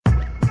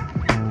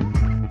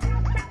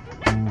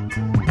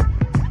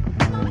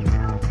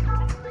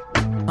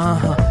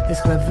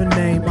It's clever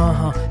name,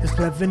 it's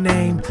clever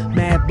name.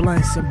 Mad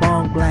blunts and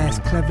bong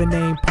blast. Clever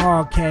name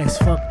podcast.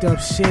 Fucked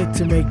up shit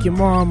to make your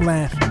mom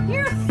laugh.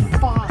 You're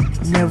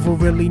fucked. Never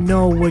really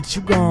know what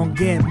you gon'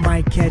 get.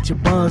 Might catch a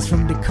buzz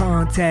from the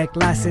contact.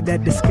 Lots of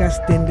that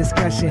disgusting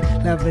discussion.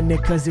 Loving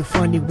it cause it's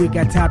funny. We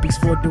got topics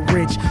for the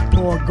rich.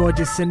 Poor,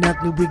 gorgeous, and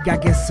ugly. We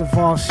got guests of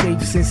all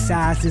shapes and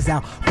sizes.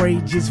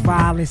 Outrageous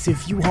violence.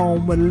 If you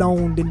home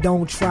alone, then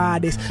don't try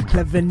this.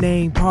 Clever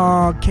name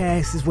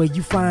podcast is where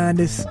you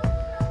find us.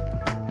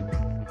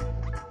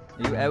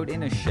 Are you out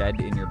in a shed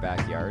in your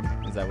backyard?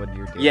 Is that what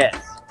you're doing?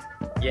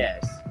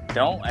 Yes.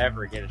 Don't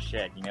ever get a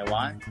shed. You know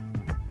why?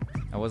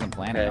 I wasn't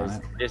planning on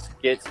it. It just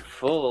gets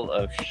full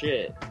of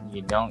shit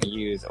you don't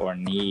use or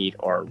need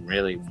or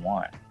really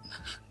want.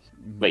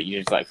 But you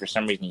just, like, for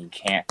some reason you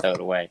can't throw it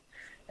away.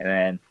 And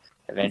then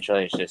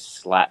eventually it's just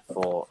slap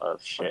full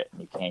of shit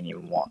and you can't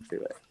even walk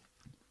through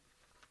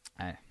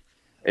it.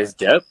 It's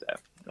dope, though,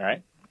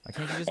 right? Why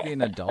can't you just be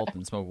an adult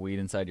and smoke weed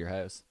inside your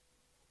house?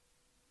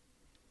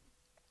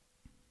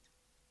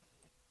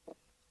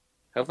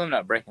 Hopefully I'm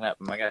not breaking up.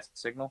 Am I got a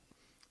signal?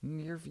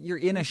 You're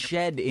in a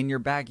shed in your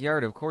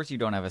backyard. Of course you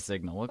don't have a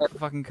signal. What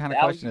fucking kind of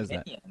question is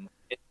that?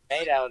 It's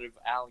made out of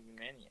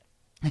aluminium.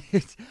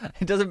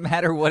 It doesn't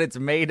matter what it's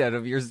made out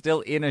of. You're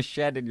still in a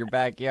shed in your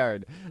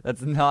backyard.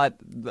 That's not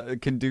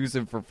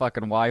conducive for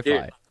fucking Wi-Fi.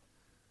 Dude,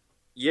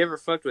 you ever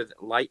fucked with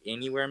light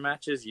anywhere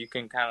matches? You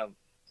can kind of,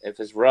 if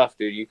it's rough,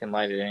 dude, you can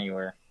light it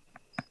anywhere.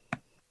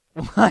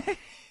 What?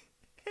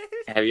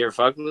 Have you ever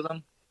fucked with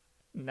them?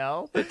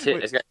 No. The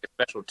tip, it's got a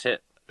special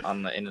tip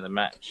on the end of the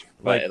match.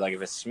 But like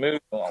if it's smooth,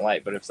 it won't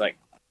light. But if it's like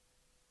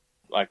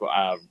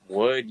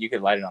wood, you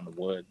could light it on the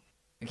wood.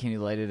 Can you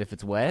light it if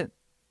it's wet?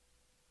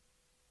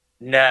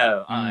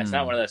 No, it's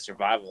not one of those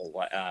survival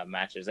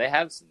matches. They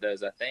have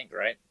those, I think,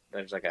 right?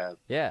 There's like a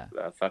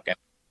fucking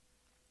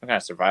some kind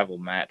of survival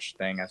match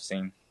thing I've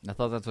seen. I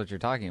thought that's what you're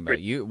talking about.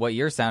 What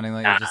you're sounding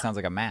like, it just sounds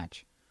like a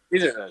match.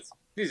 These are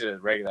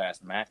those regular ass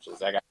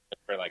matches. I got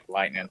for like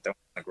lighting and throwing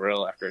on the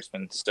grill after it's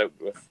been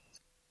soaked with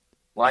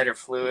lighter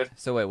fluid.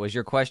 So wait, was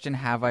your question,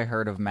 have I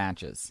heard of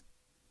matches?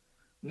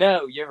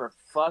 No, you ever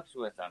fucked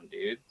with them,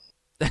 dude?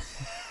 That's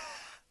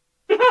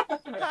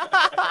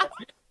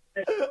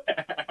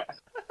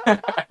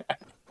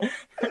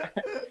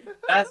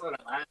what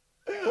I'm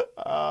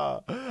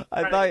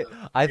asking.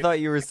 I thought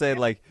you were saying,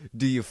 like,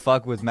 do you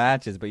fuck with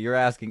matches? But you're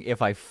asking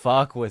if I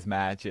fuck with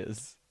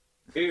matches.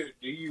 Dude,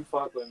 do you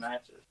fuck with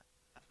matches?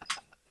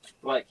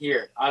 Like,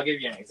 here, I'll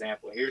give you an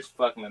example. Here's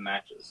fucking with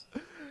matches.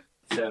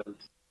 So,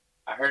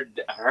 I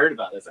heard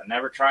about this. I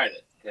never tried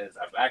it because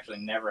I've actually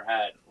never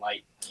had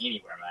light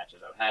anywhere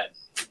matches. I've had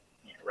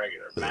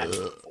regular matches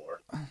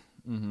before.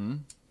 Mm-hmm.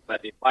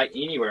 But the light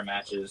anywhere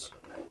matches,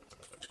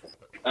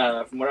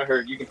 from what I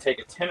heard, you can take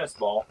a tennis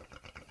ball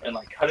and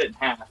like cut it in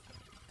half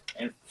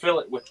and fill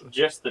it with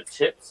just the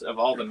tips of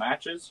all the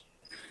matches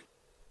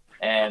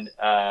and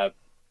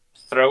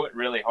throw it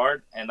really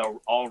hard and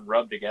they'll all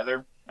rub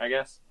together, I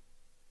guess.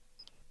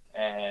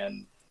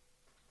 And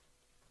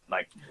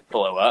like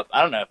blow up.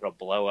 I don't know if it'll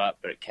blow up,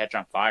 but it catch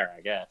on fire,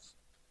 I guess.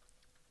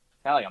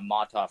 Kind of like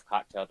a Molotov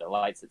cocktail that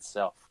lights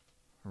itself.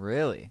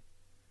 Really?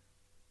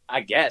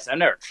 I guess. I've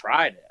never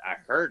tried it. I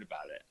heard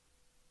about it.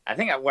 I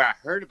think where I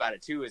heard about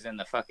it, too, is in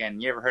the fucking...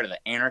 You ever heard of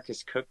the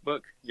Anarchist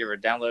Cookbook? You ever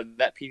downloaded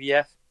that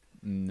PDF?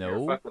 No. You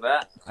ever fuck with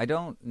that? I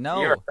don't know.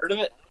 You ever heard of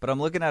it? But I'm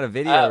looking at a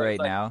video right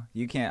now.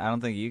 You can't... I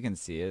don't think you can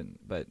see it,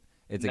 but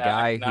it's a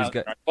guy who's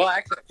got... Well,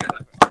 actually...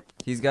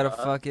 He's got a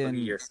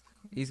fucking...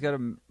 He's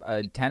got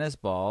a tennis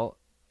ball.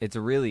 It's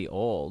really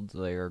old,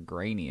 like, or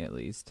grainy at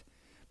least.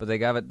 But they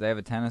have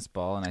a tennis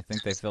ball, and I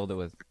think they filled it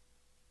with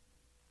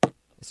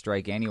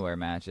strike anywhere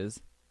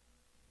matches.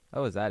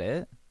 Oh, is that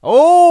it?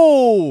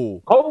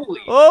 Oh!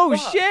 Holy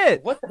fuck.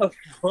 Shit! What the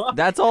fuck?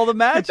 That's all the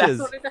matches.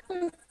 That's what it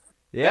does?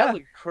 Yeah. That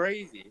looks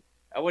crazy.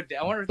 I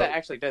wonder if that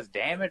actually does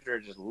damage or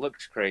it just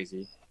looks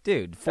crazy.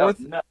 Dude,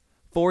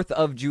 4th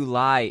of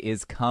July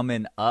is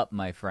coming up,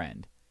 my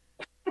friend.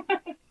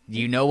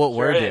 You know what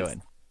we're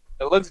doing.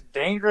 It looks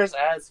dangerous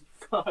as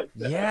fuck.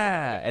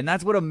 Yeah, and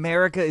that's what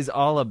America is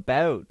all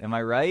about. Am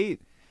I right?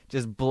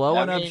 Just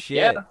blowing up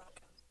shit. Yeah.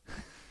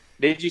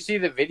 Did you see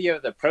the video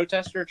of the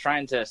protester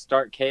trying to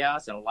start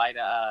chaos and light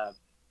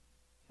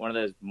one of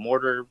those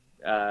mortar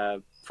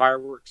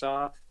fireworks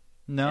off?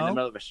 No. In the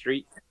middle of a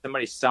street.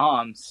 Somebody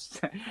saw him,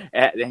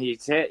 and he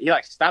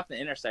like stopped the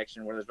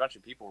intersection where there's a bunch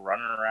of people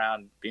running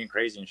around being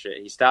crazy and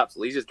shit. He stops,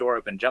 leaves his door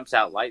open, jumps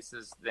out, lights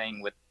this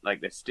thing with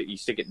like you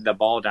stick the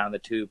ball down the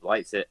tube,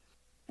 lights it,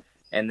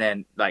 and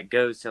then like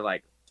goes to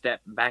like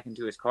step back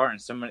into his car,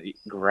 and somebody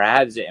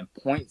grabs it and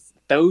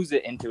throws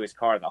it into his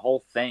car, the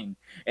whole thing,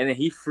 and then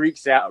he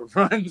freaks out,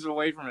 runs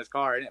away from his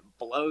car, and it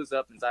blows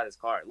up inside his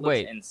car. It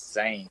looks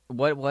insane.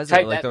 What was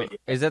it? Like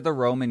is that the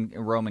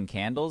Roman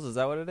candles? Is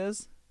that what it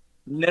is?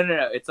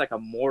 No. It's like a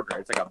mortar.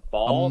 It's like a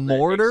ball. A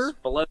mortar? That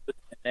explodes,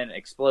 and it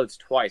explodes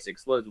twice. It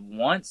explodes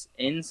once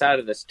inside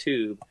of this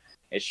tube.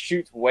 It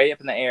shoots way up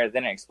in the air.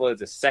 Then it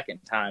explodes a second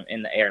time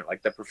in the air,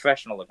 like the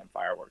professional-looking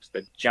fireworks,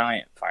 the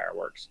giant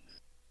fireworks.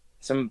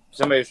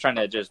 Somebody was trying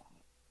to just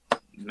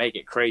make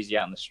it crazy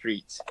out in the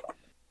streets,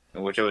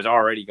 which it was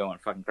already going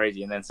fucking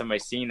crazy. And then somebody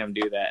seen them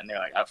do that, and they're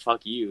like, "Oh,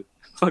 fuck you!"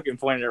 Fucking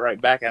pointed it right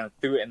back and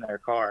threw it in their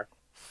car.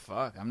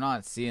 Fuck, I'm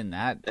not seeing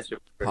that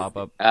pop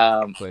up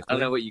quickly. I don't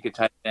know what you could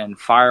type in.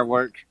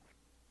 Firework.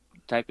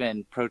 Type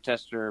in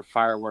protester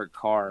firework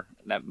car.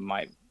 That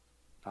might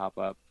pop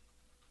up.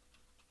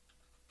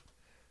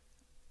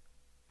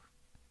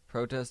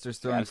 Protesters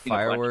throwing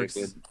fireworks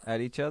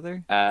at each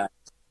other? There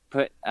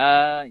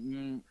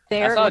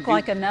look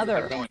like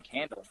another. Throwing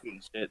candles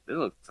and shit. It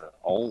looks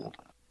old.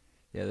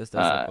 Yeah, this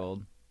does look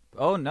old.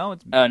 Oh, no,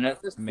 it's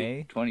it's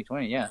May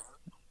 2020, yeah.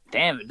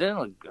 Damn, it doesn't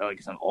look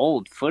like some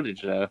old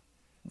footage, though.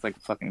 It's like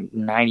fucking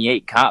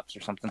 98 cops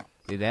or something.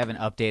 Dude, they haven't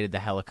updated the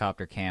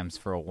helicopter cams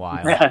for a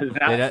while.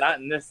 not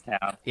in this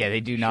town. Yeah, they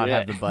do not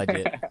have the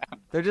budget.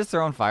 They're just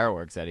throwing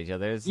fireworks at each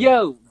other.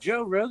 Yo,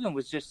 Joe Rogan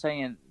was just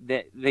saying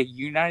that the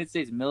United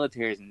States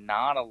military is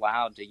not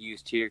allowed to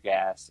use tear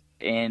gas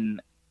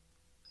in,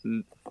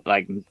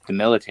 like, the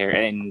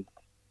military and,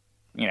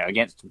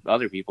 against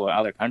other people in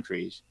other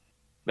countries.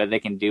 But they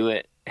can do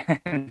it.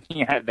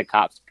 The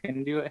cops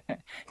can do it.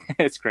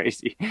 It's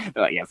crazy. They're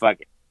like, yeah,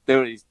 fuck it.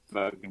 They're these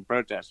fucking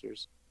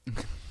protesters.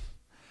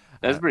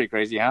 That's pretty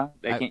crazy, huh?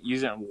 They can't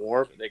use it in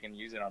war, but they can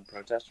use it on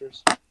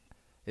protesters.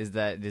 Is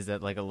that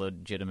like a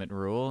legitimate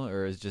rule,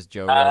 or is just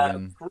Joe Rogan?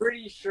 I'm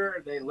pretty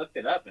sure they looked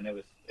it up, and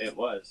it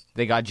was.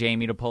 They got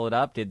Jamie to pull it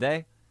up, did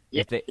they?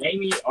 Yeah,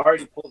 Jamie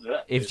already pulled it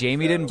up. If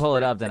Jamie didn't pull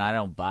it up, then I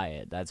don't buy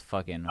it. That's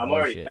fucking I'm horseshit.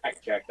 already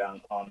fact-checked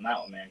on that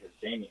one, man, because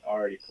Jamie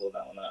already pulled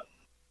that one up.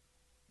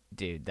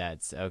 Dude,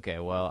 that's okay.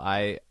 Well,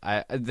 I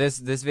this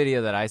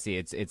video that I see,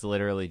 it's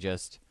literally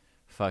just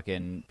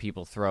fucking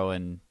people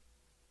throwing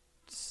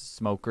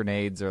smoke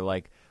grenades, or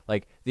like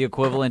the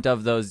equivalent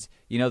of those,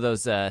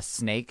 those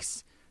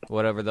snakes,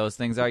 whatever those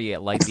things are. You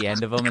light the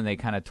end of them and they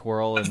kind of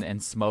twirl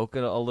and smoke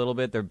a little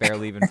bit. They're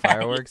barely even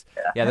fireworks.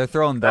 Yeah, they're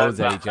throwing those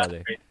at each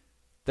other.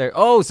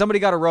 Somebody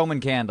got a Roman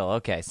candle.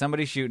 Okay,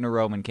 somebody's shooting a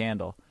Roman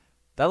candle.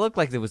 That looked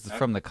like it was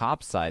from the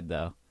cops' side,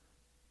 though.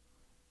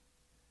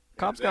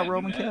 Cops got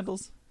Roman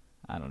candles?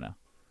 I don't know.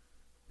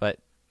 But,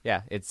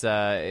 yeah, it's,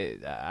 I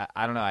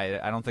don't know.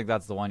 I don't think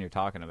that's the one you're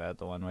talking about,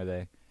 the one where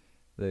they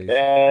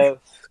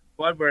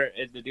one where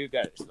the dude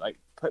got, like,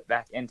 put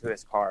back into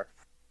his car.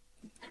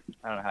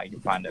 I don't know how you can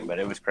find it, but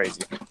it was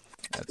crazy.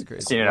 That's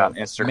crazy. Seen it on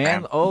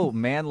Instagram.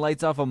 Man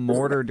lights off a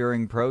mortar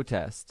during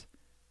protest.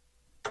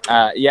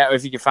 Yeah,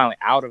 if he could finally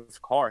out of his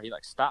car, he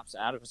like stops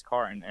out of his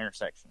car in an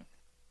intersection.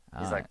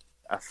 He's like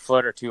a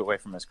foot or two away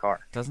from his car.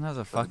 Doesn't have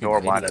a fucking door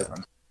video. wide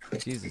open.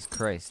 Jesus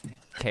Christ,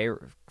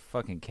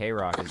 fucking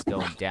K-Rock is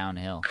going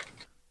downhill.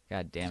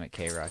 God damn it,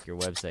 K-Rock, your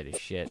website is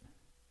shit.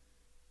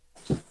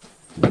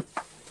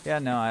 Yeah,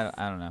 no, I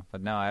don't know,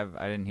 but no, I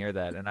didn't hear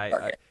that, and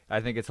I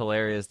think it's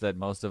hilarious that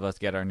most of us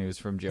get our news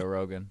from Joe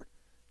Rogan.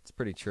 It's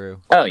pretty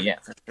true. Oh yeah,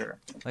 for sure.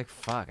 Like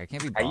fuck, I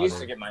can't be bothered. I used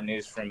to get my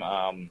news from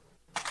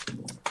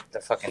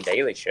the fucking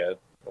Daily Show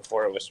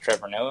before it was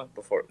Trevor Noah,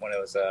 when it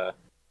was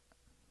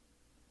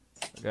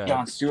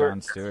Jon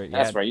Stewart. Yeah.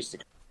 That's where I used to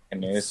get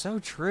news. So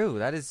true.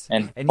 That is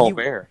and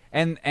Colbert.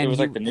 And it was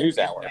like the news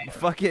hour.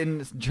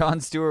 Fucking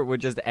Jon Stewart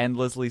would just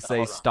endlessly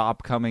say,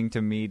 "Stop coming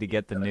to me to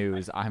get the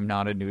news. I'm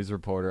not a news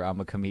reporter. I'm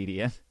a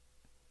comedian."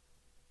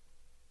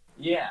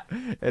 Yeah.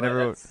 And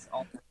everyone,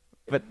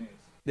 but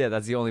yeah,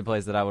 that's the only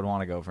place that I would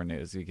want to go for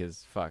news,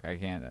 because fuck, I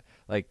can't.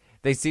 Like,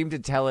 they seem to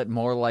tell it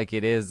more like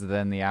it is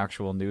than the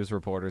actual news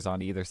reporters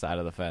on either side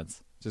of the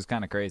fence, which is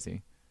kind of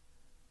crazy.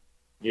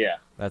 Yeah.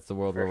 That's the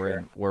world we're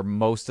in, where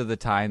most of the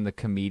time the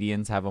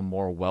comedians have a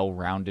more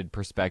well-rounded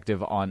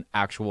perspective on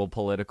actual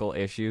political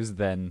issues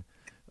than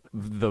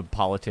the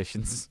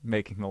politicians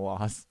making the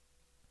laws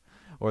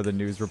or the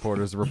news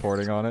reporters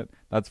reporting on it.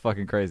 That's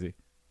fucking crazy.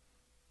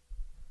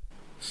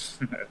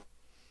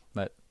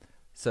 But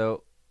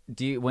so,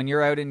 when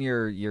you're out in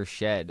your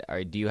shed,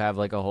 do you have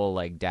like a whole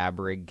like dab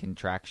rig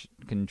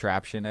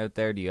contraption out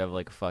there? Do you have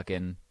like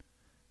fucking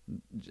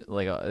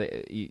like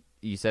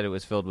you said it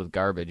was filled with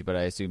garbage, but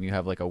I assume you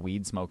have like a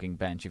weed smoking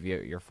bench if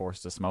you're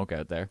forced to smoke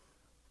out there.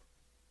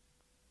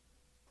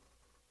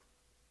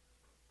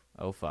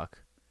 Oh fuck,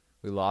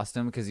 we lost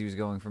him because he was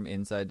going from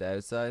inside to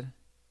outside.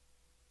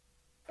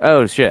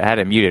 Oh shit, I had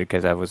it muted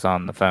because I was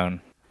on the phone.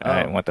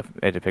 I didn't want I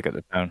had to pick up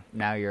the phone.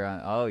 Now you're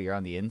on. Oh, you're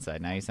on the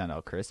inside. Now you sound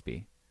all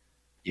crispy.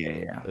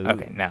 Yeah. Ooh.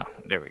 Okay, now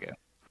there we go.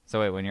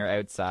 So wait, when you're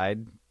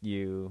outside,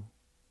 do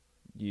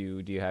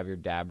you have your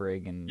dab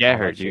rig and? Yeah, I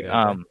heard you.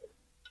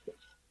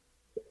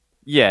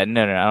 Yeah,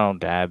 no, I don't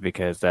dab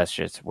because that's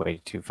just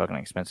way too fucking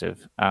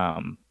expensive.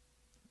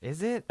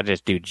 Is it? I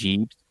just do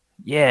Jeeps.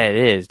 Yeah, it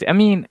is. I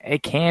mean,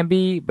 it can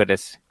be, but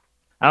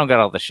I don't got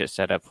all the shit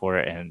set up for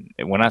it, and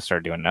when I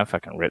start doing enough, I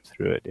can rip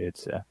through it.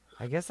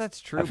 I guess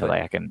that's true. I feel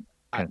like I can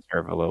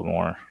conserve a little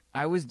more.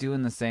 I was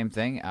doing the same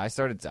thing. I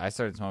started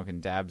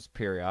smoking dabs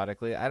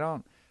periodically. I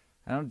don't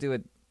do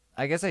it.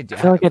 I guess I do.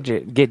 I feel like I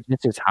get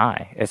just as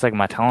high. It's like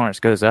my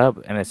tolerance goes up,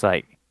 and it's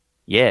like,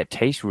 yeah, it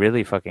tastes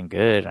really fucking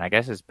good. And I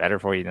guess it's better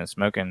for you than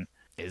smoking.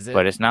 Is it?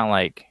 But it's not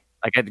like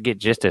I get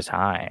just as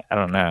high. I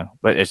don't know.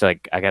 But it's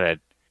like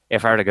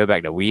if I were to go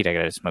back to weed, I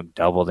got to smoke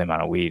double the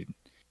amount of weed.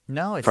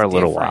 No, it's for a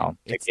little different. while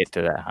to get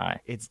to that high.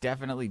 It's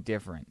definitely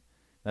different.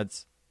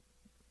 It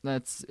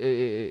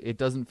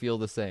doesn't feel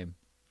the same.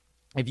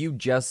 If you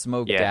just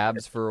smoke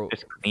dabs for,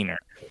 it's cleaner.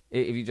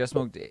 If you just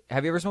smoked,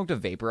 have you ever smoked a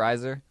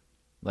vaporizer,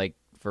 like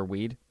for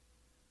weed?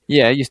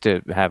 Yeah, I used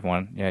to have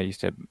one. Yeah, I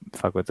used to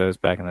fuck with those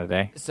back in the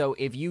day. So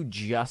if you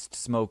just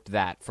smoked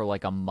that for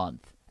like a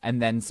month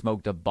and then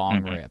smoked a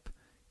bong rip,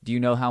 do you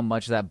know how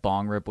much that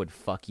bong rip would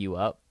fuck you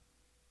up?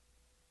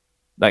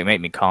 Like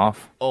make me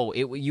cough? Oh,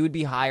 you would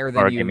be higher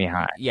than or you. Get me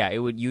high. Yeah,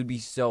 you'd be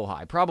so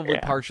high. Probably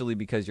partially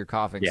because you're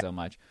coughing so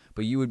much,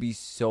 but you would be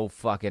so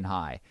fucking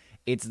high.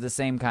 It's the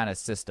same kind of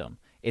system.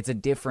 It's a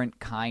different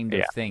kind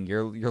of thing.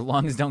 Your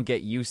lungs don't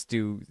get used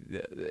to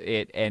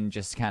it and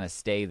just kind of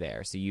stay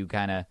there. So you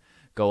kind of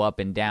go up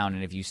and down.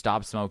 And if you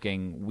stop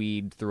smoking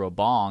weed through a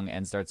bong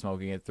and start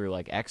smoking it through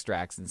like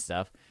extracts and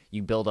stuff,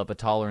 you build up a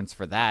tolerance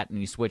for that, and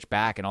you switch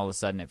back, and all of a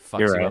sudden it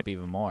fucks you up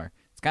even more.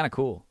 It's kind of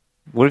cool.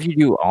 What if you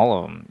do all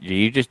of them? Do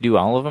you just do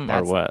all of them,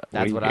 or what?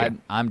 That's what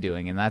I'm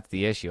doing, and that's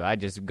the issue. I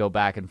just go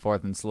back and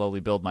forth and slowly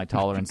build my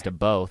tolerance to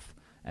both,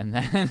 and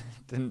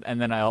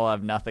then I'll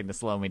have nothing to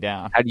slow me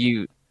down.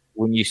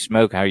 When you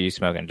smoke, how are you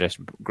smoking? Just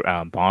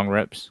bong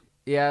rips?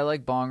 Yeah, I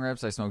like bong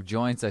rips. I smoke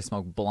joints. I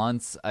smoke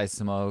blunts. I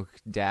smoke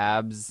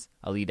dabs.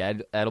 I'll eat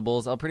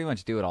edibles. I'll pretty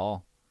much do it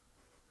all.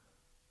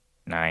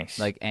 Nice.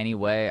 Like any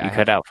way. You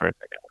cut out for a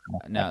second.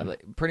 No,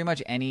 like, pretty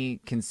much any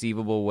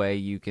conceivable way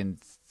you can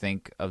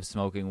think of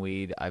smoking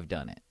weed, I've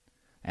done it.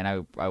 And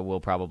I will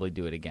probably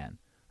do it again.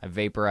 I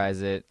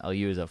vaporize it. I'll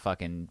use a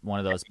fucking one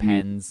of those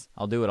pens.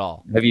 I'll do it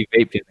all. Have you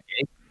vaped in the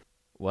game?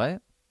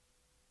 What?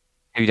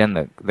 Have you done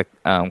the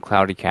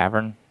Cloudy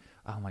Cavern?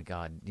 Oh my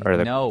god! Or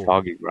the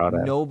Foggy Grotto?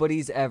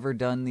 Nobody's ever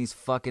done these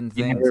fucking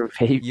things. You never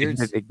vaped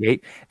into the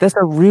gate? That's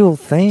a real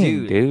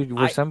thing, dude.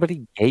 Where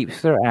somebody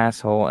gapes their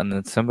asshole and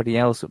then somebody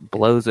else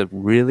blows a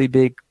really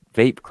big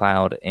vape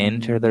cloud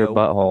into their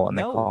butthole, and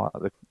they call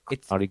it the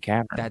Cloudy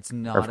Cavern. That's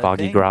not or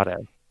Foggy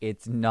Grotto.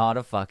 It's not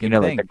a fucking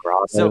thing. Thing. Like the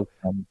grotto. So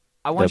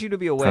I want you to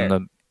be aware.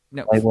 From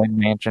the Playboy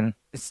Mansion.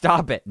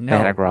 Stop it! No. They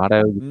had a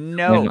grotto.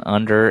 No.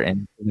 Under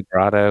and the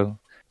grotto.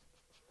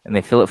 And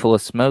they fill it full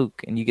of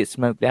smoke, and you get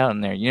smoked out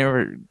in there. You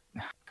never...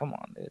 Come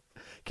on, dude.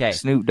 Okay.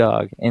 Snoop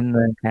Dogg in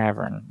the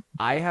cavern.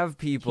 I have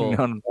people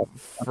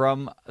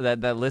from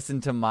that listen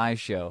to my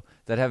show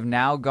that have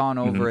now gone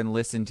over and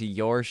listened to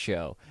your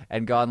show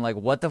and gone like,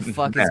 what the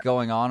fuck is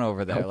going on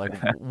over there? Like,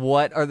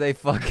 what are they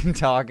fucking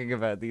talking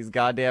about? These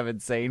goddamn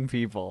insane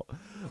people.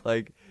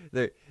 Like,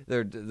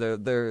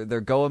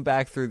 they're going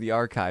back through the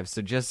archives.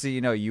 So just so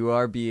you know, you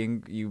are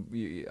being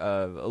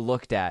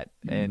looked at,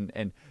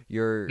 and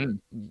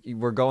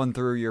we're going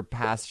through your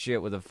past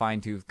shit with a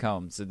fine-tooth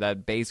comb. So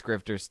that Bass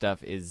Grifter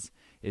stuff is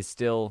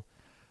still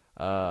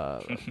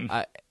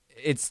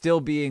it's still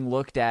being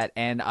looked at,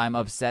 and I'm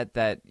upset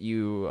that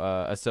you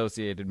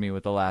associated me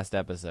with the last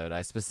episode.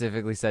 I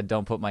specifically said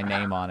don't put my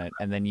name on it,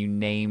 and then you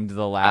named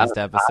the last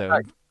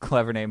episode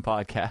Clever Name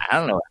Podcast. I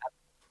don't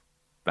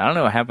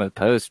know what happened with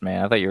post,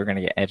 man. I thought you were going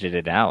to get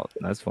edited out.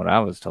 That's what I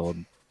was told.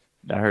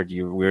 I heard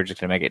we were just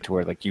going to make it to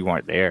where like you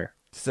weren't there.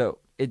 So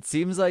it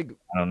seems like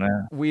I don't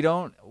know.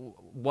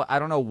 I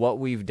don't know what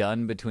we've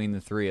done between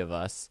the three of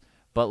us,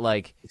 but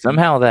like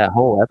somehow that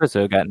whole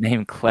episode got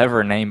named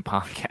Clever Name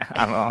Podcast.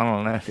 I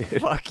don't know,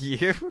 dude. Fuck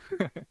you.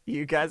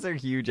 You guys are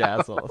huge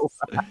assholes.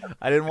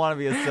 I didn't want to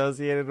be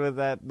associated with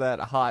that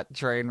hot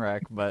train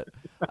wreck, but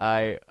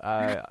I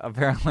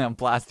apparently I'm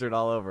plastered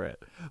all over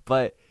it.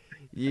 But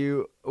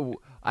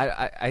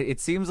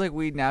it seems like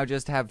we now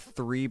just have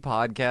 3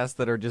 podcasts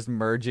that are just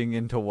merging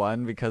into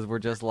one because we're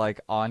just like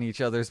on each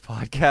other's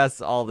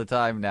podcasts all the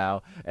time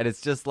now, and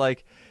it's just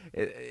like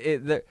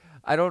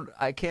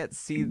I can't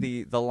see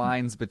the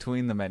lines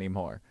between them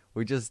anymore.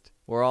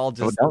 We're all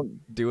just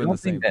doing the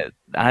same.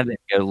 I didn't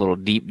get a little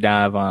deep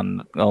dive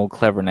on the old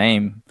Clever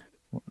Name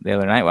the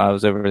other night while I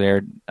was over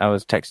there. I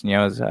was texting you.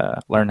 I was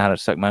learning how to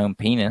suck my own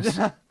penis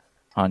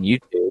on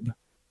YouTube,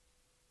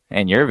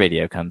 and your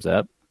video comes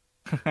up.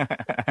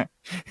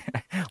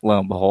 Lo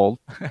and behold.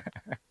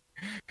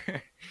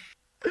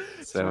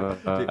 So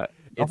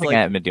I think I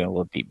haven't been doing a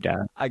little deep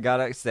dive. I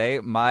gotta say,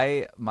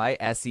 my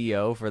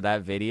SEO for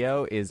that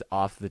video is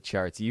off the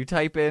charts. You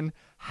type in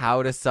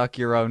how to suck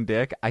your own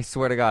dick, I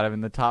swear to God, I'm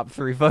in the top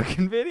 3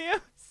 fucking videos.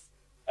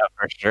 Yeah,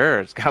 for sure.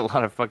 It's got a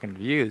lot of fucking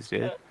views,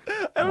 dude.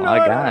 A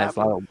lot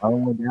of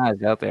lonely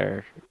guys out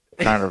there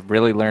trying to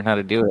really learn how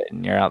to do it,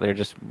 and you're out there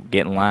just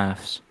getting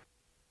laughs.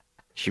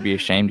 You should be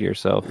ashamed of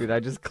yourself. Dude, I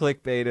just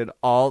clickbaited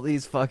all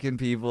these fucking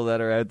people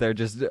that are out there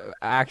just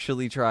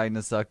actually trying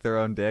to suck their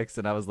own dicks,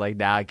 and I was like,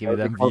 nah, give me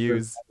them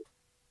views.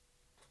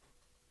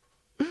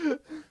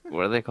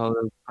 What are they called,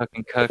 those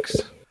fucking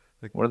cucks?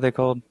 What are they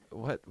called?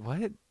 What?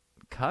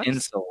 Cucks?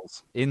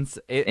 Insoles.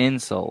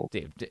 Insole.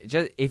 Dude,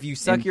 just, if you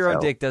suck your own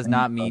dick does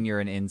not mean you're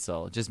an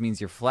insole. It just means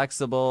you're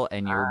flexible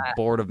and you're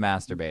bored of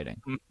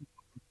masturbating.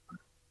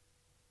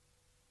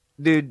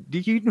 Dude, do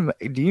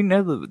you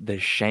know the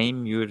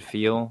shame you would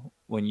feel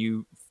when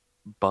you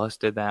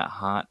busted that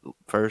hot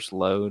first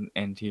load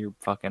into your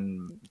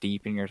fucking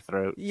deep in your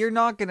throat. You're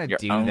not gonna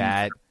do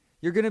that.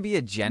 You're gonna be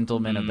a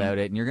gentleman about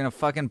it, and you're gonna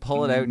fucking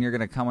pull it out, and you're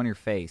gonna come on your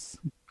face.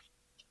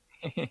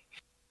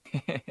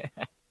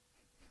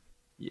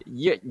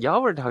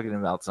 Y'all were talking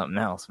about something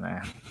else,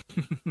 man.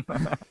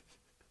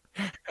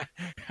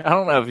 I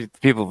don't know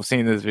if people have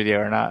seen this video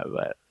or not,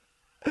 but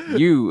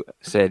you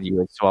said you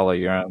would swallow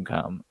your own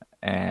cum,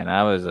 and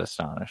I was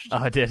astonished.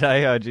 Oh, did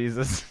I? Oh,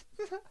 Jesus.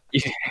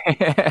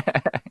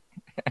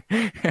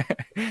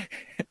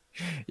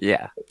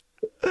 Yeah.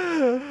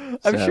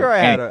 I'm sure I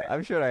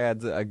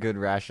had a good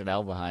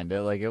rationale behind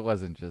it. Like, it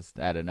wasn't just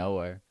out of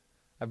nowhere.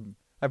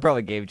 I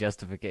probably gave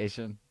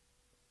justification.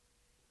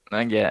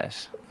 I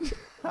guess.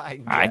 I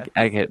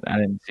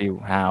didn't see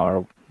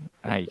how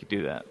you could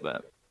do that,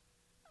 but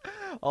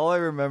all I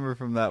remember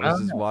from that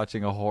was just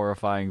watching a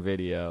horrifying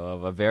video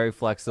of a very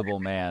flexible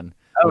man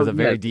with a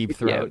very deep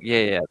throat.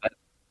 Yeah.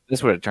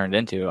 That's what it turned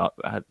into.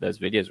 Those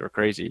videos were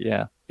crazy.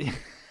 Yeah.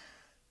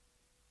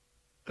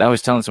 I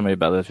was telling somebody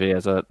about this video.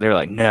 So they were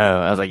like,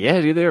 "No." I was like,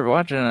 "Yeah, dude, they were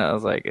watching it." I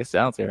was like, "It's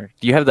out there."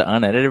 Do you have the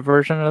unedited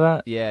version of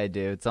that? Yeah, I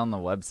do. It's on the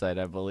website,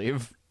 I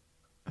believe.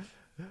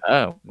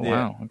 Oh,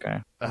 wow.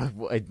 Okay.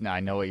 I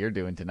know what you're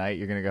doing tonight.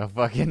 You're going to go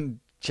fucking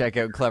check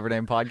out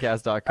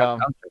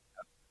clevernamepodcast.com.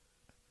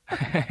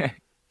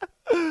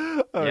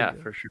 Yeah,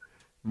 for sure.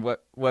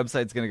 What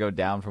website's going to go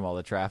down from all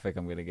the traffic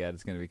I'm going to get?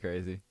 It's going to be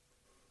crazy.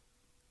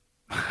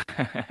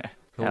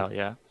 Hell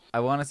yeah. I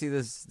want to see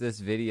this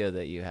video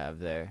that you have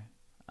there.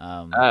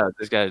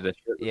 This guy, the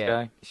shirtless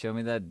guy? Show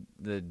me the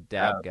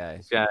dab guy.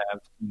 This guy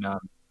I've seen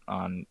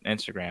on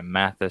Instagram,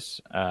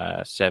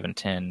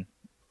 Mathis710.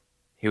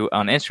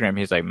 On Instagram,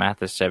 he's like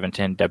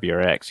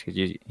Mathis710WRX because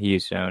he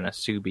used to own a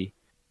Subi,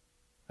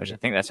 which I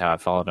think that's how I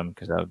followed him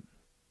because I'm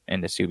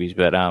into Subis.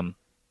 But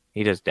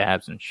he does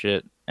dabs and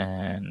shit,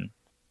 and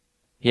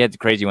he had the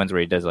crazy ones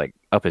where he does like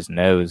up his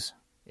nose.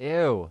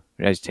 Ew!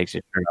 He just takes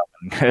his shirt off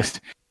and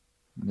goes.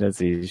 Does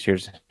these?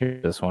 Here's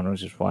this one.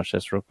 Let's just watch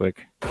this real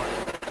quick.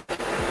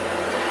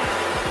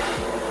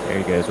 There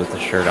he goes with the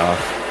shirt off.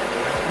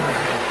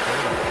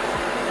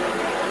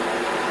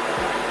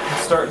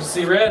 Starting to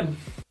see red.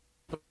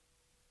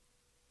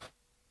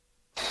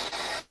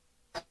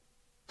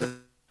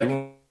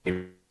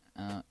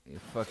 Your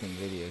fucking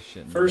video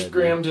shit. First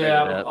gram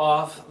dab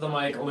off the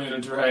mic, Luna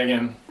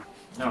Dragon.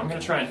 Now I'm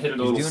gonna try and hit it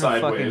a little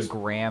sideways. Doing a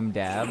fucking gram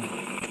dab.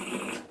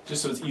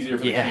 Just so it's easier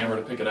for the camera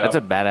to pick it up. That's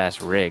a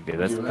badass rig, dude.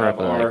 That's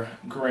probably our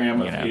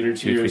gram of hater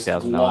tears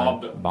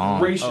globbed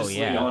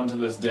graciously onto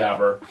this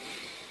dabber.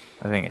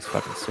 I think it's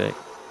fucking sick.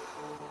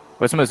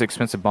 What's the most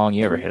expensive bong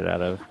you ever hit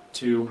out of?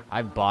 2,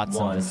 I've bought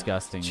some 1.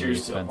 disgustingly Cheers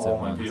expensive to all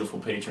ones. my beautiful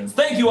patrons.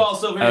 Thank you all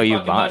so very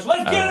fucking much.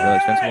 Let's get a really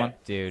expensive one?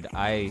 Dude,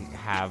 I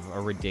have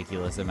a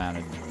ridiculous amount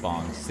of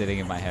bongs sitting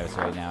in my house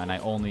right now, and I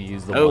only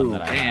use the one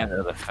that I have.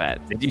 Oh, the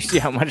fat. Did you see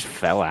how much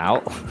fell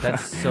out?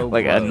 That's so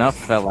like gross. Enough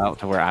fell out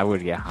to where I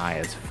would get high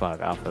as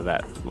fuck off of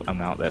that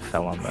amount that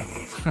fell on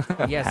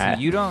the Yeah, so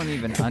you don't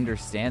even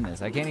understand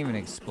this. I can't even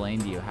explain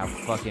to you how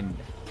fucking,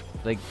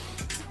 like,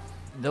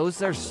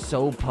 those are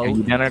so potent. Have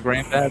you done a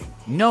gram dab?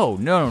 No,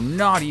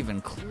 not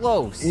even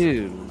close.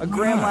 Dude, a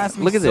gram lasts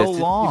me look at so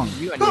this. long.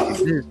 This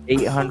is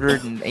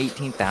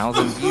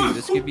 818,000 views.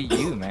 This could be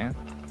you, man.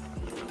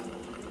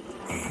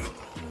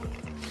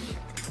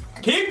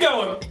 Keep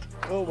going.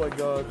 Oh my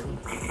god.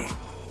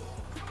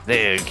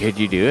 Dude, could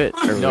you do it?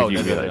 Or No, would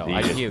you no.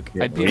 I'd puke.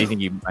 Do you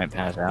think you might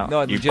pass out?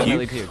 No, I'd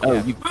legitimately puke. Oh,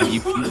 yeah. you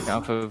puke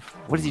off of...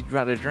 What does he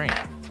rather drink?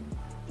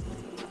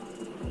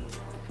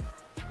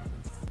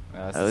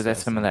 Is that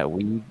some of that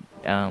weed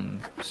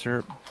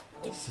syrup?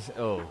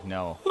 Oh,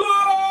 no.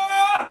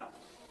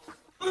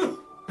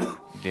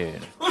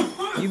 Dude.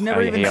 You've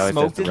never even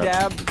smoked a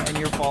dab and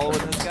you're following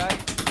this guy?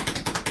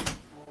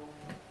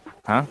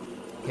 Huh?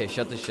 Okay,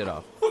 shut this shit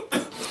off.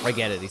 I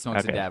get it. He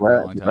smokes a dab for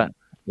a long time.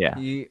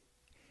 Yeah.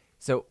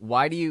 So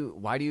why do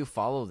you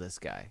follow this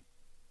guy?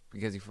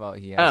 Because he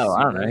has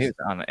I don't know. He was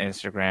on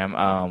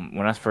Instagram.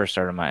 When I first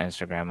started my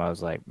Instagram, I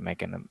was like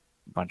making a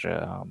bunch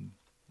of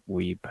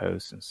weed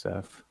posts and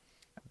stuff.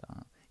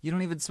 You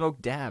don't even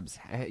smoke dabs.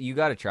 You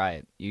got to try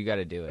it. You got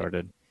to do it.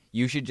 Started.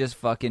 You should just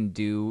fucking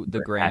do the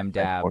gram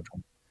dab.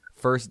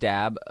 First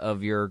dab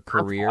of your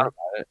career.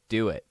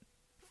 Do it.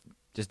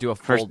 Just do a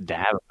full first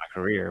dab of my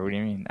career. What do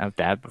you mean? I've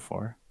dabbed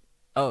before.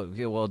 Oh,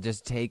 yeah, well,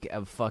 just take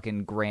a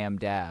fucking gram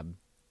dab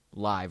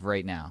live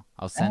right now.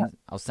 I'll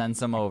send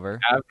some over.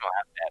 I don't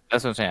have that.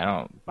 That's what I'm saying.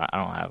 I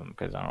don't have them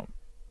because I don't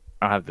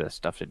have the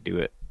stuff to do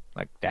it,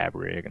 like dab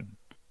rig, and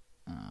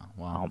I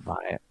don't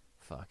buy it.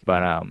 Fuck.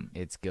 But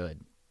it's good.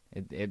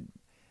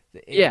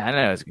 Yeah, I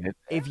know it's good.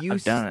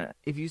 I've done it.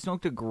 If you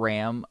smoked a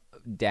gram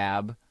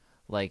dab,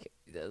 like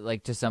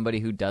to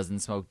somebody who doesn't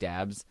smoke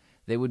dabs,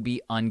 they would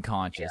be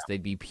unconscious. Yeah.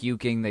 They'd be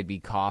puking. They'd be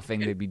coughing.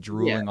 They'd be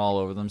drooling all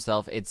over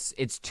themselves.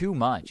 It's too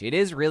much. It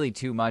is really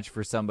too much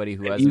for somebody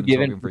who hasn't been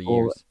smoking for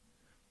years.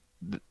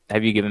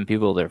 Have you given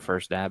people their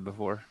first dab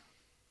before?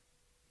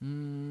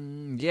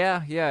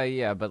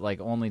 Yeah, but like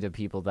only to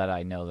people that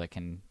I know that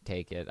can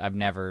take it. I've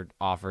never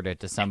offered it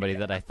to somebody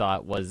that I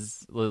thought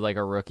was like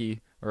a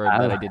rookie or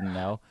that I didn't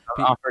know.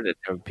 I offered it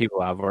to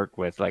people I've worked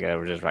with, like it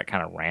was just like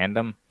kind of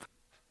random.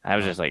 I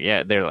was just like,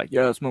 yeah, they're like,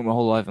 yeah, I smoked my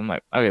whole life. I'm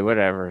like, okay,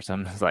 whatever. So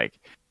I'm just like,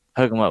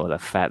 hook them up with a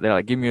fat. They're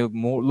like, give me a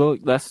more look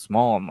less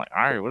small. I'm like,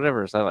 all right,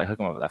 whatever. So I like hook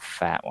them up with a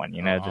fat one,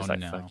 just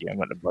like fuck you, I'm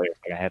gonna blow your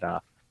fucking head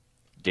off,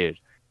 dude.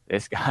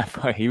 This guy,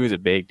 he was a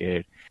big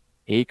dude.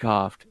 He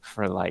coughed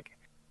for like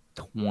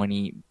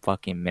 20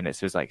 fucking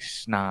minutes. It was like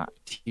snot,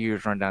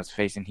 tears run down his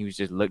face, and he was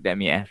just looked at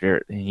me after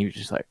it, and he was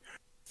just like,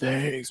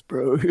 thanks,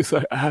 bro. He was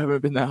like, I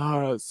haven't been that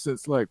high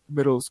since like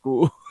middle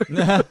school.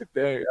 Dang,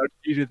 I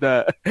needed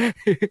that.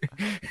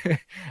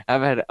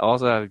 I've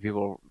had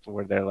people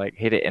where they're like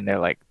hit it and they're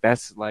like,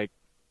 that's like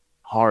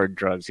hard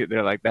drugs.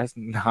 They're like, that's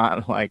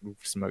not like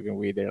smoking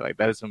weed. They're like,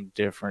 that's some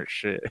different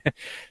shit.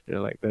 They're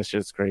like, that's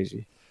just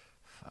crazy.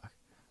 Fuck.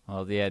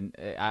 Well, yeah,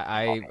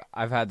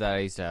 I've had that. I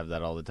used to have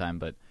that all the time,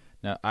 but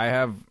no, I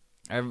have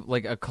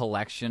like a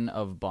collection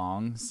of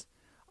bongs.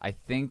 I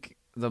think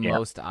the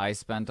most I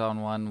spent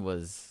on one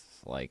was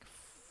like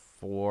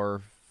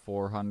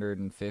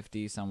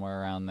 $450,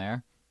 somewhere around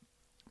there.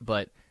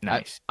 But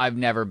nice. I've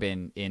never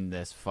been in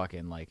this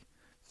fucking like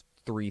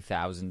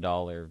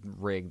 $3,000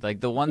 rig. Like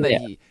the one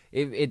that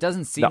it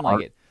doesn't seem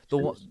like it.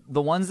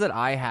 The ones that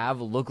I have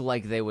look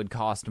like they would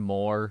cost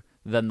more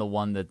than the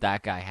one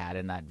that guy had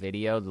in that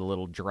video, the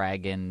little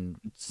dragon,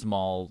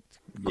 small,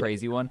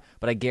 crazy one.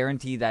 But I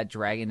guarantee that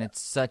dragon,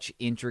 it's such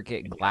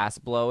intricate glass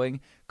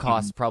blowing,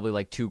 costs probably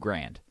like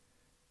 $2,000.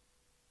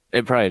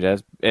 It probably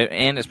does,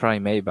 and it's probably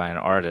made by an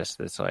artist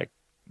that's like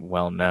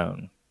well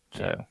known,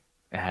 so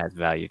it has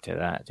value to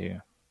that too.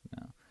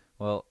 No.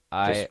 Well,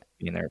 just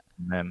being there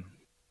from them.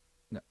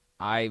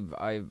 I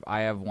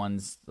have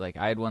ones like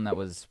I had one that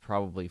was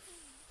probably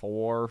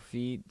 4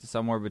 feet,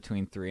 somewhere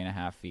between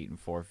 3.5 feet and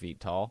 4 feet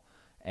tall,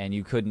 and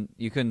you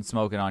couldn't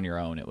smoke it on your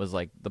own. It was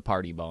like the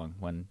party bong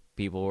when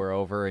people were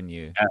over, and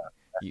you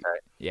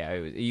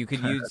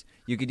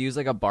could use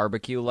like a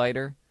barbecue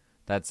lighter.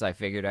 That's I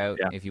figured out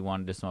if you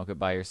wanted to smoke it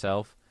by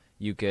yourself,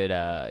 you could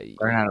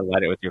learn how to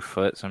light it with your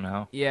foot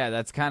somehow. Yeah,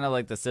 that's kind of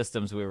like the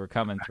systems we were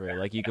coming through.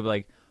 Like you could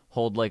like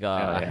hold like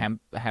a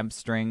hemp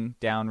string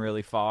down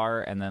really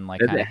far, and then like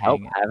does it help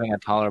having a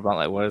taller bong?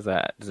 Like, what is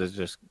that? Does it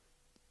just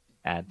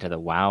add to the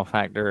wow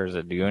factor, or does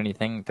it do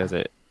anything? Is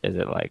it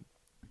like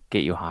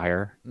get you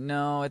higher?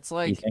 No, it's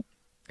like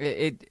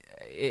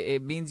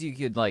it means you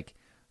could like.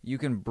 You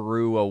can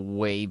brew a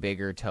way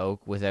bigger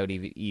toke without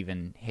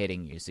even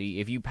hitting you. So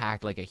if you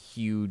packed like a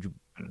huge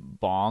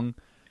bong,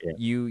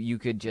 you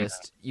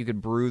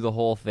could brew the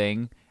whole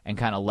thing and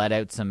kind of let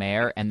out some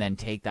air, and then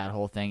take that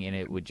whole thing, and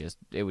it would just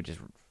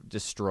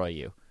destroy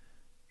you.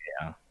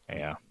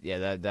 Yeah.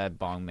 That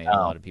bong made a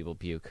lot of people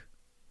puke.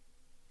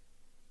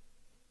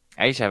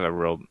 I used to have a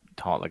real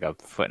tall, like a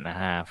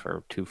 1.5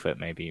 or 2 foot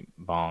maybe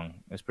bong.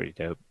 It was pretty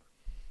dope.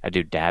 I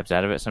do dabs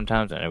out of it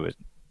sometimes, and it would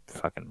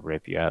fucking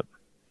rip you up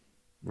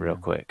real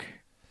quick.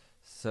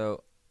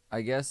 So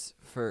I guess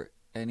for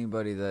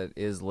anybody that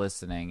is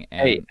listening,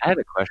 hey, I had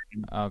a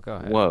question. Oh, go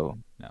ahead. Whoa,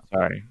 no,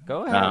 sorry.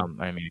 Go ahead.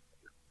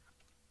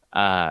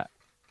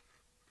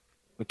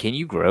 Can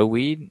you grow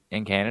weed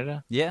in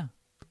Canada? Yeah.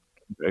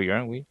 Grow your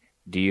own weed?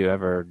 Have you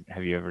ever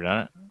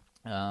done it?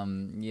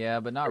 Yeah,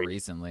 but not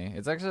recently.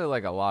 It's actually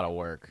like a lot of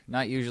work.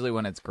 Not usually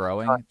when it's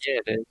growing. Yeah,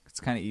 it is. It's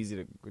kind of easy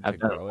to I've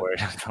done grow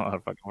it. It's a lot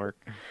of fucking work.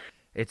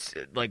 It's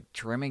like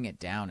trimming it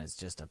down is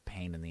just a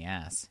pain in the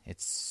ass.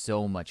 It's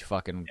so much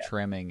fucking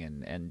trimming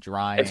and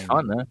drying. It's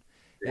fun though.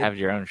 Have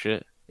your own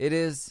shit. It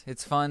is.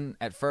 It's fun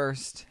at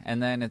first,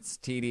 and then it's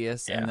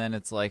tedious, and then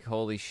it's like,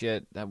 holy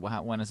shit,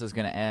 when is this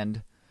gonna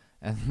end?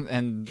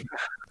 And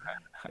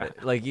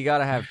like you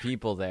gotta have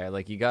people there.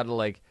 Like you gotta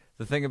like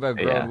the thing about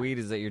growing weed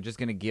is that you're just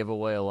gonna give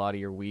away a lot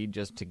of your weed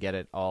just to get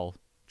it all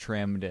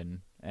trimmed and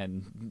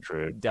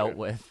dealt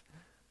with.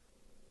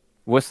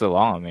 What's the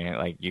law? I mean,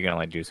 like you can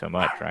only do so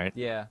much, right?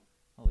 Yeah.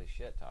 Holy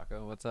shit,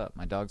 Taco! What's up?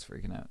 My dog's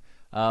freaking out.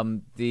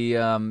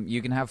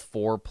 You can have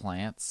 4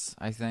 plants,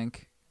 I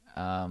think.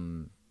 I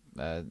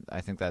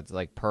think that's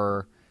like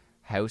per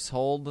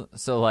household.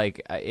 So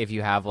like if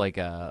you have like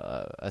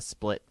a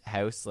split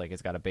house, like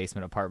it's got a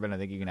basement apartment, I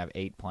think you can have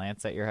 8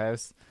 plants at your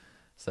house.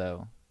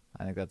 So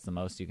I think that's the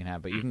most you can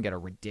have, but you can get a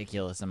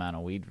ridiculous amount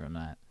of weed from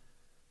that.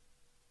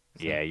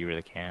 So, yeah, you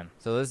really can.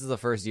 So this is the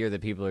first year that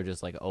people are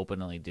just like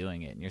openly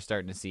doing it, and you're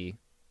starting to see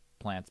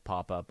plants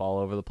pop up all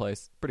over the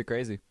place. Pretty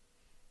crazy.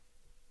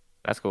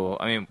 That's cool.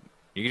 I mean,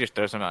 you can just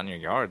throw some out in your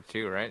yard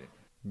too, right?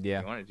 Yeah.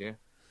 If you wanted to.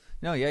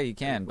 No, yeah, you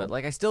can, but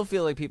like I still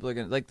feel like people are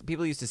gonna like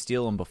people used to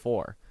steal them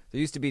before.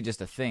 There used to be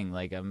just a thing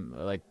like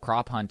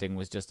crop hunting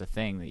was just a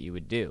thing that you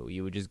would do.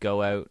 You would just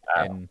go out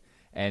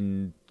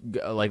and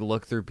like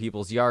look through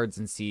people's yards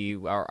and see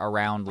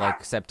around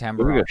like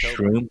September.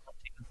 Shroom.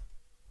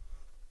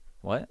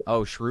 What?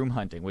 Oh, shroom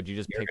hunting. Would you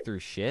just pick through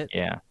shit?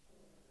 Yeah.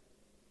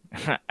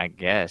 I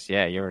guess.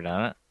 Yeah. You ever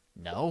done it?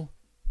 No.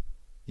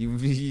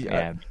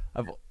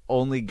 I've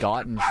only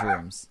gotten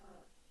shrooms.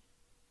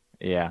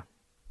 Yeah.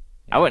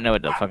 I wouldn't know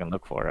what to fucking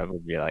look for. I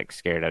would be like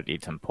scared I'd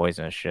eat some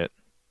poisonous shit.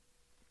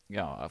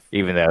 Yeah.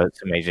 Even though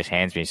somebody just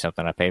hands me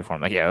something I pay for,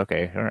 I'm like, yeah,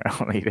 okay, all right,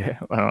 I'll eat it.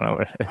 I don't know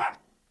what it is.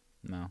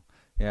 No.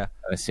 Yeah.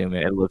 I assume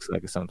it looks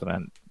like something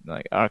I'm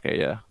like, okay,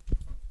 yeah.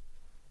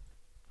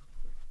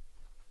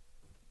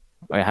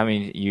 Wait, how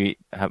many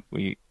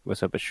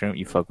what's up with shroom?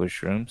 You fuck with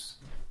shrooms?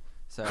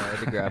 So I had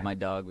to grab my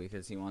dog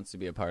because he wants to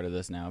be a part of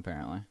this now,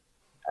 apparently.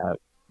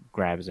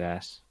 Grab his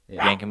ass.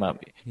 Yeah. Yank him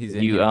up. He's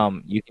you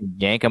can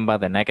yank him by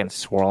the neck and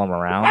swirl him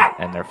around,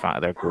 and they're fine.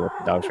 They're cool.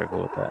 Dogs are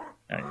cool with that.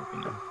 I don't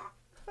even know.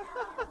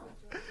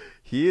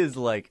 He is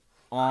like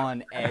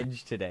on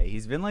edge today.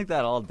 He's been like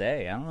that all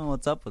day. I don't know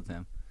what's up with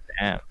him.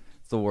 Damn.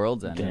 It's the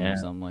world's ending or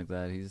something like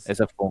that. It's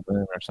a full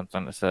moon or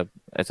something.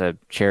 It's a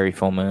cherry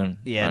full moon.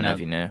 Yeah, I don't know if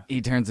you knew.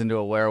 He turns into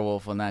a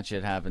werewolf when that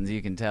shit happens.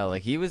 You can tell.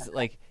 Like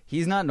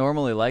he's not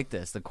normally like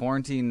this. The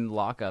quarantine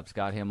lockups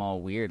got him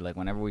all weird. Like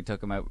whenever we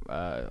took him out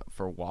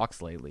for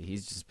walks lately,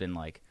 he's just been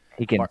like.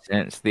 He can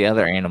sense. The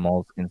other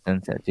animals can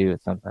sense it too.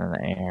 It's something in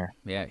the air.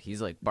 Yeah,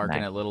 he's like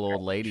barking at little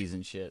old ladies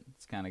and shit.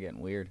 It's kind of getting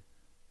weird.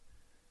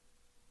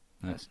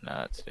 That's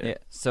nuts, dude. Yeah,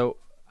 so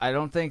I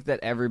don't think that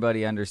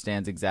everybody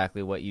understands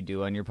exactly what you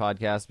do on your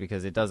podcast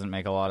because it doesn't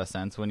make a lot of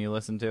sense when you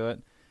listen to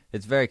it.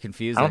 It's very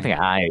confusing. I don't think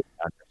I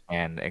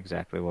understand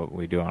exactly what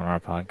we do on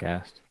our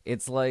podcast.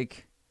 It's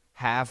like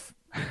half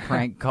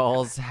prank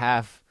calls,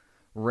 half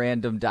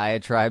random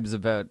diatribes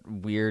about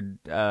weird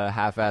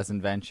half-ass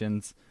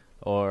inventions,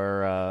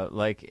 or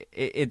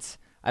it's.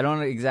 I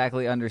don't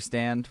exactly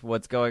understand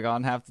what's going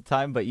on half the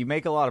time, but you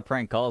make a lot of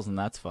prank calls, and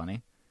that's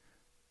funny.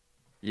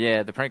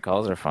 Yeah, the prank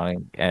calls are funny,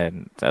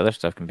 and the other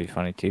stuff can be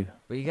funny too.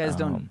 But you guys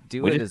don't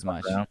do it as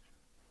much.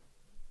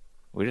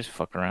 We just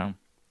fuck around.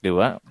 Do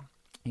what?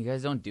 You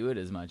guys don't do it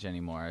as much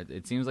anymore.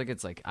 It seems like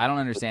it's like I don't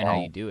understand how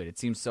you do it. It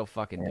seems so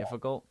fucking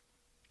difficult.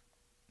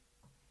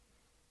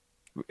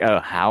 Oh,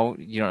 how?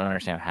 You don't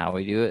understand how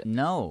we do it?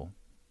 No.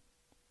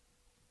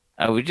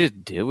 Oh, we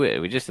just do it.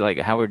 We just like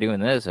how we're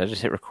doing this. I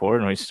just hit record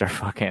and we start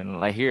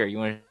fucking like here. You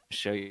want to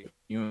show you?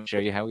 You want to show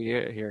you how we do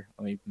it? Here,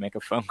 let me make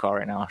a phone call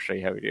right now. I'll show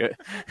you how we do it.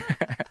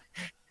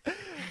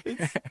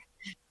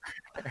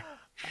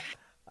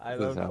 I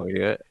don't know. How we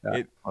do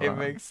it. It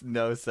makes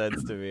no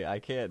sense to me. I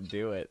can't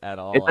do it at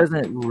all. It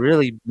doesn't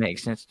really make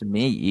sense to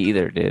me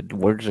either, dude.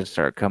 Words just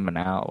start coming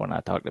out when I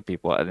talk to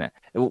people. And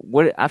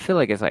what I feel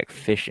like it's like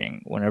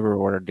fishing whenever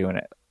we're doing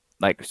it.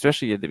 Like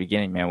especially at the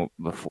beginning, man.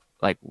 Before,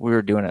 like we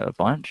were doing it a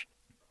bunch.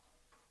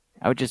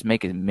 I would just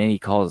make as many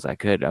calls as I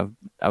could.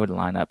 I would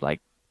line up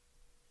like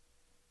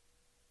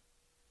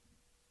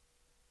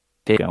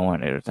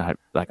going. It was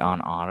like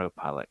on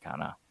autopilot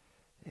kind of,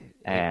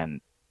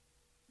 and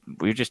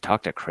we would just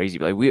talk to crazy.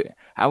 Like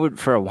I would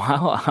for a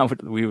while.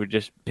 We would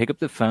just pick up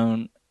the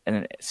phone, and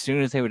then as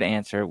soon as they would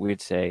answer, we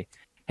would say,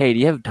 "Hey, do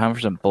you have time for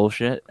some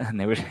bullshit?" And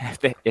they would,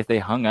 if they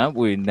hung up,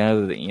 we'd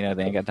know that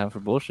they ain't got time for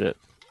bullshit.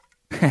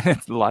 A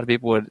lot of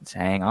people would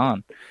hang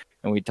on,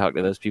 and we'd talk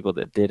to those people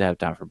that did have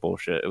time for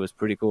bullshit. It was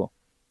pretty cool.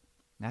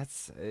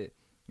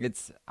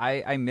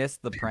 I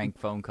missed the prank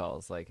phone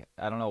calls. Like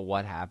I don't know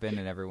what happened,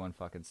 and everyone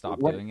fucking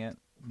stopped doing it.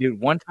 Dude,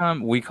 one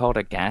time we called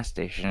a gas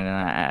station, and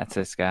I asked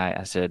this guy.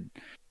 I said,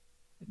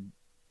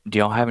 "Do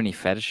y'all have any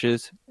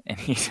fetishes?" And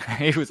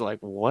he was like,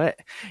 "What?"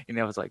 And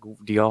I was like,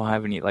 "Do y'all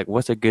have any like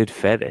what's a good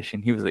fetish?"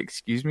 And he was like,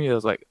 "Excuse me." I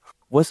was like,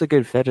 "What's a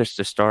good fetish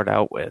to start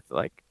out with?"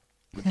 Like.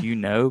 Do you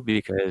know?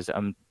 Because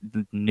I'm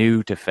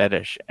new to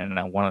fetish and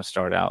I want to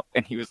start out.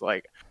 And he was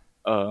like,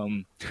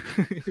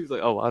 he was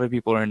like, a lot of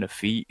people are into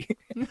feet.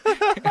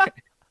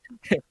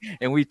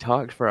 And we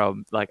talked for a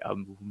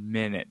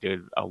minute,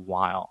 dude, a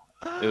while.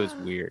 It was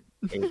weird.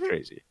 It was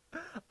crazy.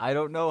 I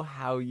don't know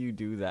how you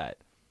do that.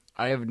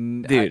 I have,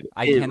 dude.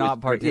 I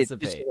cannot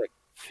participate. It's just like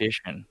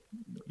fishing.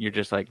 You're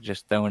just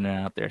throwing it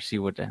out there, see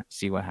what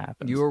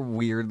happens. You're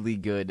weirdly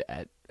good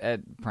at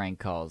prank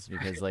calls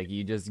because like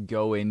you just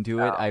go into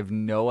it. I have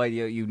no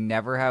idea. You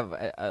never have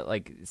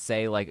like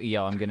say like,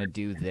 yo, I'm gonna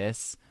do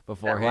this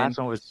beforehand. That last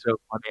one was so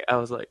funny. I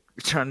was like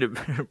trying to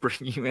bring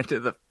you into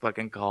the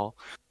fucking call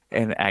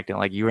and acting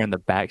like you were in the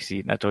back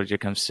seat, and I told you to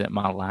come sit in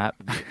my lap.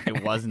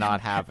 It was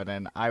not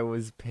happening. I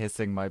was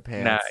pissing my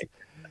pants.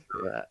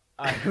 Nah,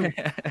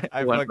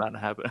 I was not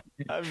happening.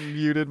 I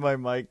muted my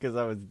mic because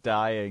I was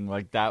dying.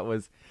 Like that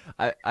was,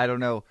 I don't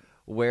know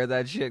where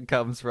that shit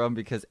comes from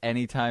because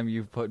anytime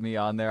you've put me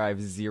on there, I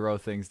have zero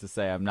things to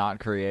say. I'm not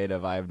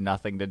creative. I have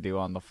nothing to do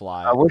on the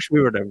fly. I wish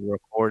we would have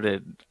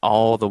recorded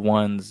all the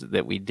ones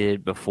that we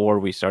did before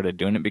we started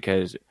doing it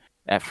because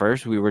at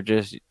first we were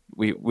just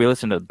we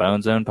listened to the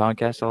Bone Zone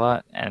podcast a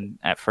lot, and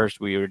at first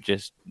we would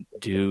just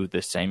do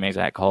the same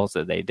exact calls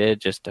that they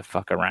did just to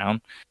fuck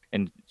around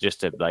and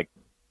just to like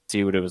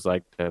see what it was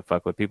like to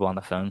fuck with people on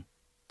the phone.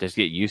 Just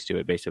get used to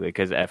it basically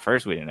because at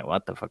first we didn't know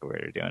what the fuck we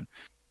were doing.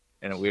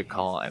 And we'd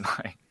call and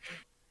like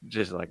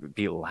just like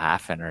be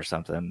laughing or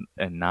something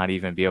and not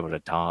even be able to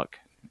talk.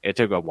 It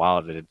took a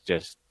while to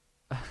just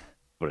be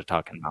able to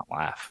talk and not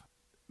laugh.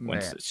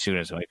 As soon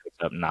as somebody picks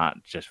up,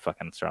 not just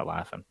fucking start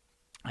laughing.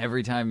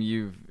 Every time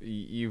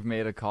you've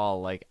made a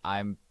call, like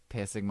I'm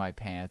pissing my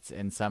pants,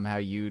 and somehow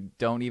you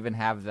don't even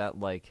have that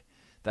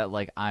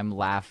I'm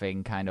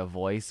laughing kind of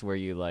voice where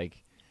you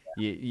like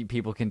you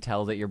people can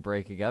tell that you're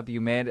breaking up.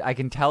 I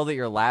can tell that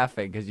you're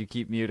laughing because you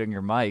keep muting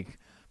your mic,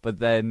 but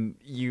then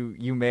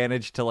you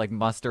manage to like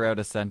muster out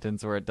a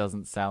sentence where it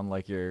doesn't sound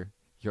like you're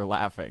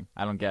laughing.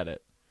 I don't get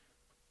it.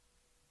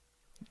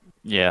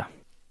 Yeah.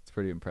 It's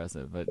pretty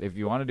impressive. But if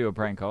you want to do a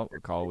prank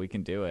call, we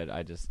can do it.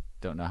 I just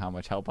don't know how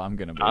much help I'm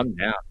going to be. I'm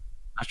down.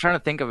 I was trying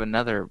to think of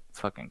another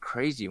fucking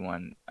crazy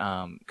one,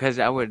 because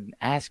I would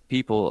ask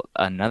people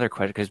another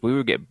question because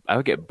I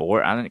would get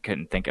bored. I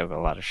couldn't think of a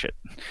lot of shit,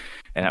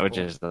 and I would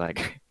just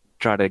like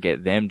try to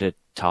get them to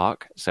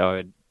talk. So I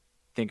would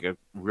think of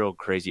real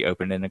crazy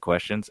open-ended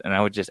questions, and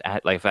I would just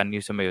add, like if I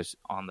knew somebody was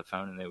on the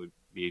phone and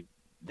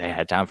they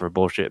had time for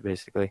bullshit,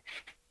 basically,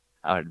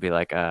 I would be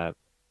like,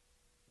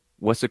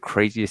 what's the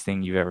craziest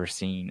thing you've ever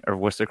seen, or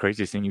what's the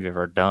craziest thing you've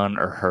ever done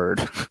or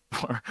heard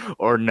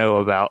or know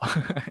about?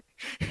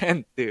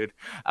 And dude,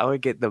 I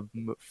would get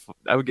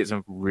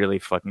some really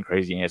fucking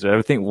crazy answers. I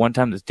would think one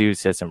time this dude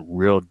said some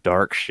real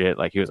dark shit.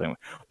 Like he was like,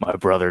 my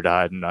brother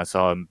died and I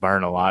saw him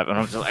burn alive. And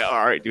I was just like,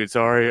 all right, dude,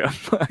 sorry.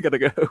 I gotta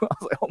go. I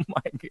was like, oh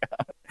my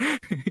God.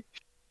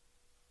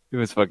 It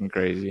was fucking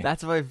crazy.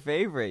 That's my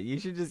favorite. You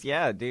should just,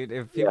 dude.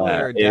 If people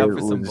are down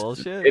for some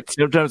bullshit, it's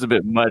sometimes a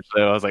bit much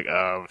though. I was like,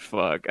 oh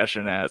fuck, I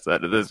shouldn't ask that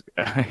to this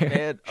guy.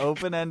 Man,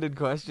 open-ended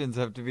questions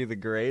have to be the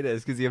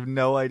greatest because you have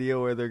no idea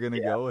where they're gonna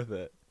go with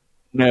it.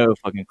 No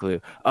fucking clue.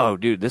 Oh,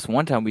 dude, this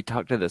one time we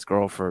talked to this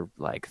girl for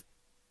like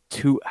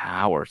 2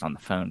 hours on the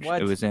phone.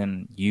 What? It was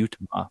in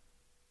Utah.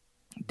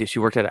 Dude, she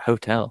worked at a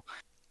hotel,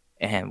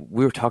 and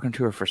we were talking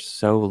to her for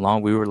so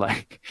long. We were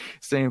like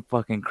saying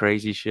fucking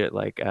crazy shit,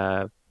 like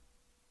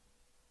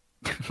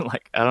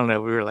like, I don't know,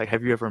 we were like,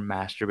 have you ever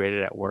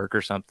masturbated at work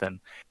or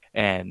something?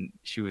 And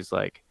she was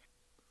like,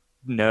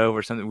 no,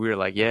 or something. We were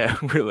like, yeah.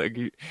 We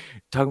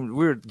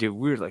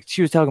were like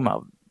she was talking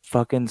about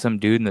fucking some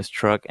dude in this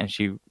truck, and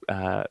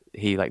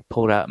he like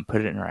pulled out and put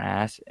it in her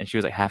ass, and she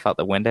was like half out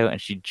the window, and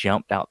she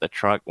jumped out the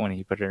truck when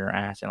he put it in her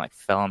ass and like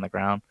fell on the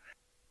ground.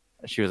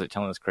 She was like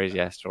telling this crazy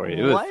ass story.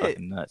 It was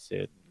fucking nuts,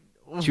 dude.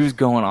 She was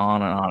going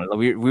on and on.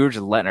 We were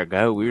just letting her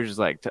go. We were just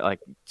like to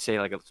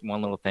say like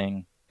one little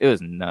thing. It was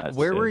nuts.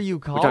 Where were you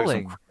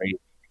calling?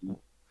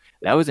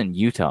 That was in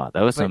Utah.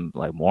 That was some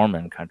like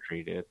Mormon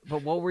country, dude.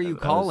 But what were you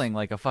calling?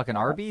 Like a fucking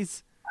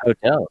Arby's?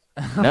 Hotel.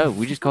 No,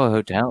 we just call a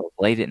hotel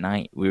late at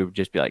night. We would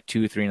just be like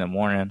 2 or 3 in the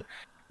morning,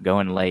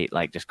 going late,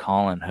 like just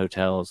calling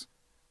hotels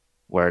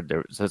where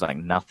there's like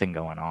nothing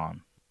going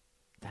on.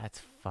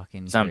 That's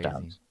fucking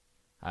sometimes.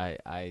 Crazy.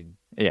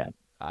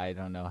 I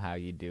don't know how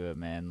you do it,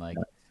 man. Like,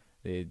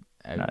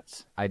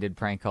 nuts. I did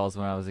prank calls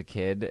when I was a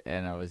kid,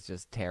 and I was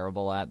just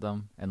terrible at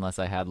them unless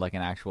I had like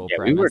an actual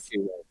premise. We were too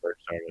when we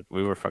first started.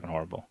 We were fucking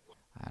horrible.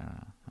 I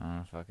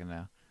don't fucking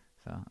know.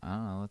 So I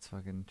don't know. Let's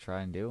fucking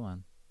try and do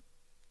one.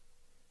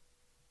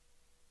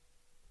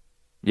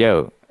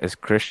 Yo, is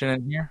Christian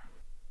in here?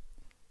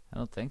 I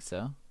don't think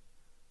so.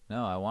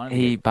 No, I wanted.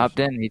 He popped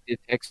in. He did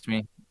text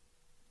me.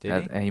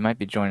 Did he? He might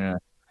be joining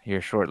us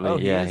here shortly. Oh,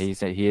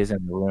 he is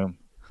in the room.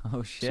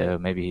 Oh shit! So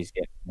maybe he's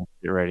getting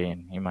ready,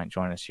 and he might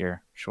join us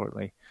here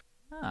shortly.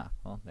 Ah,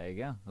 well, there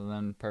you go. Well,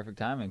 then perfect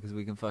timing because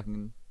we can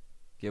fucking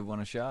give one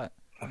a shot.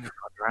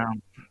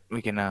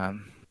 We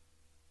can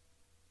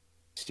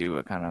see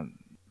what kind of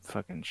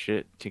fucking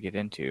shit to get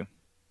into.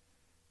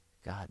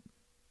 God,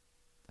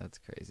 that's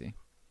crazy.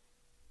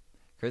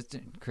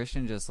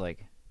 Christian just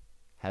like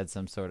had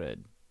some sort of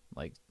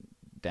like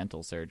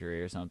dental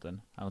surgery or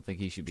something. I don't think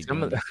he should be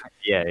doing that.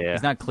 Yeah.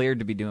 He's not cleared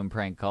to be doing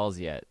prank calls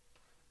yet.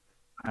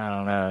 I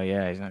don't know.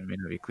 Yeah, he's not going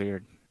to be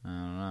cleared. I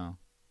don't know.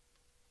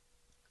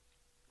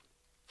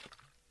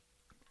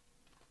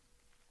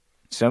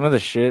 Some of the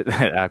shit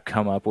that I've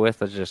come up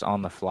with is just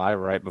on the fly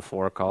right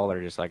before a call,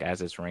 or just like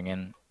as it's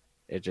ringing.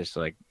 It just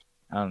like,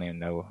 I don't even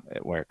know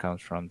where it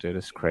comes from, dude.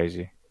 It's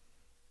crazy.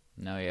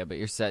 No, yeah, but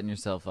you're setting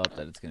yourself up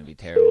that it's going to be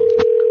terrible.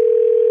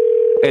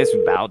 It's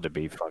about to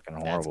be fucking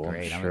horrible. That's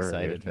great. I'm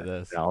excited for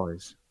this.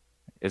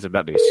 It's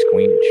about to be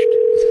squenched.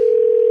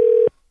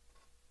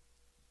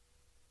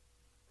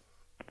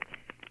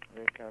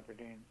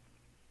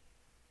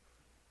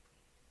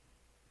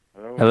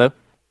 Hello?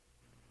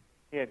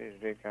 Yeah, this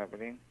is Rick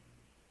Aberdeen.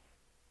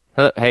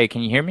 Hello? Hey,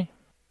 can you hear me?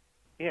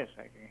 Yes,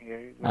 I can hear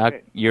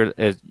you.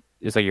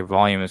 It's like your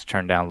volume is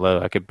turned down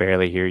low. I could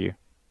barely hear you.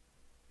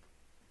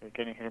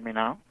 Can you hear me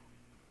now?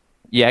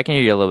 Yeah, I can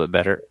hear you a little bit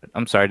better.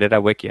 I'm sorry, did I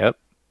wake you up?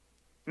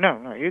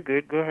 No, you're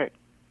good. Go ahead.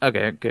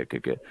 Okay,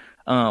 good.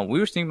 We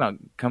were thinking about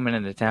coming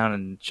into town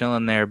and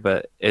chilling there,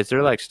 but is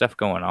there like stuff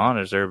going on?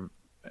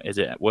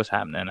 What's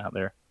happening out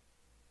there?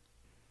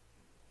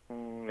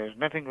 There's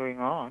nothing going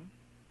on.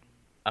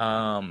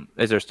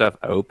 Is there stuff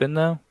open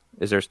though?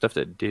 Is there stuff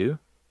to do?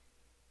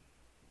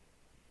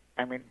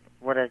 I mean,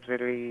 what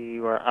exactly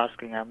you are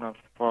asking? I'm not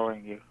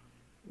following you.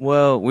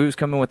 Well, we was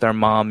coming with our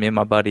mom, me and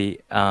my buddy,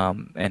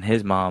 and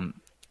his mom.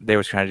 They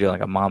was trying to do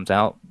like a mom's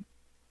out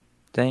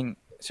thing.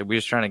 So we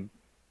was trying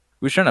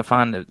to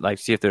find like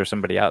see if there was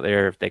somebody out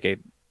there if they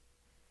could.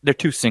 They're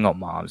 2 single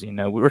moms, you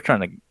know. We were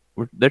trying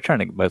they're trying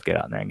to both get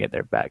out there and get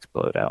their backs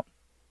blowed out.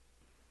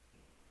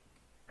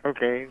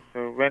 Okay, so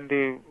are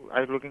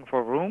you looking for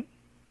a room?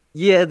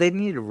 Yeah, they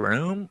need a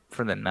room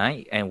for the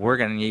night, and we're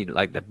gonna need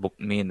like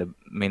me and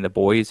the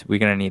boys. We're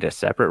gonna need a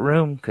separate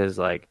room because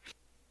like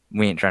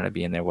we ain't trying to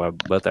be in there while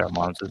both our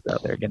moms is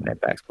out there getting their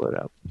backs blowed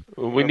out.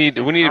 We need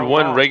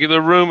one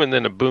regular room and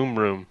then a boom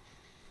room.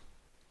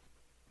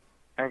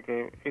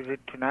 Okay, is it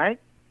tonight?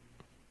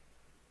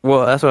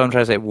 Well, that's what I'm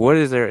trying to say. What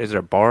is there? Is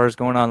there bars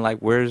going on? Like,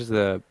 where's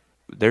the?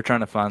 They're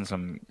trying to find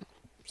some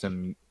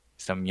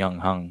young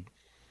hung.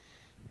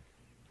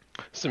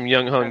 Some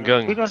young hung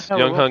guns.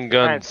 Young hung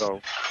guns.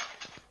 Tonight,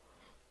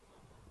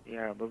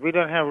 yeah, but we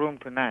don't have room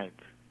tonight.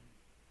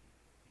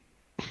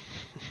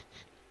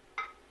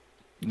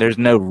 There's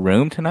no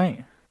room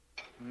tonight?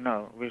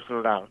 No, we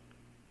sold out.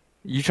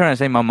 You trying to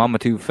say my mama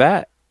too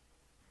fat?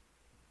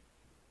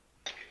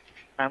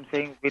 I'm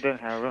saying we don't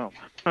have room.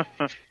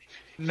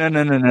 No.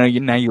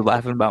 Now you're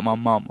laughing about my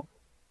mama.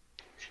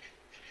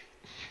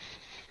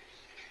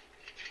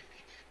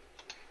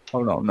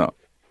 Hold on, no.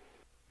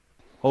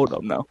 Hold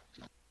on, no.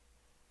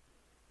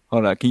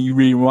 Hold on, can you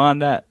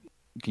rewind that?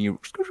 Can you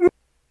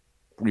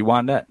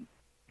rewind that?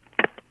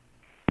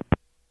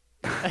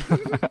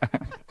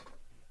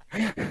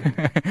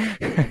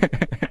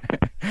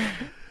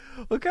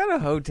 What kind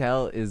of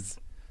hotel is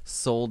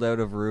sold out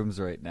of rooms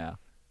right now?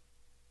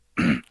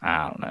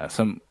 I don't know.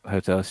 Some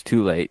hotels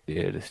too late,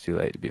 dude. It's too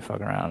late to be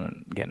fucking around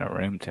and getting a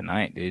room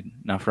tonight, dude.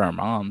 Not for our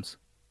moms.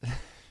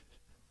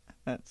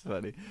 That's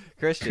funny.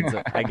 Christian,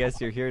 so I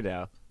guess you're here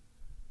now.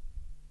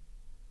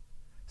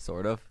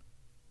 Sort of.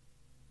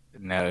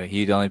 No,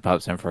 he only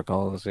pops in for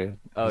calls, dude.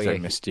 Oh, he's yeah.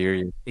 like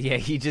mysterious. Yeah,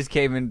 he just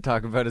came in to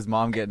talk about his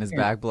mom getting his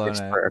back blown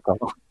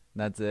out.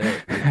 That's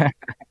it.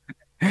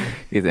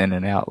 He's in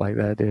and out like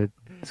that, dude.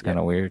 It's kind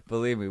of weird.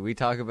 Believe me, we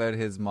talk about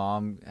his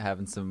mom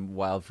having some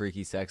wild,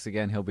 freaky sex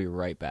again. He'll be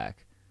right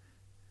back.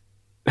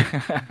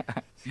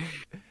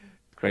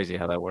 Crazy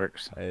how that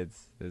works.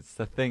 It's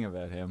the thing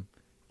about him.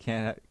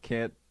 Can't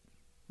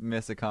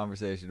miss a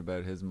conversation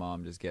about his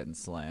mom just getting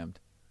slammed.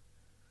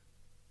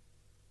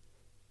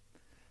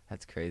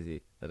 That's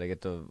crazy that I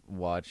get to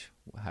watch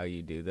how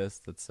you do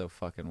this. That's so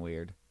fucking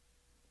weird.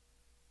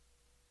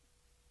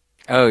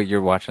 Oh,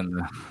 you're watching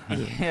the...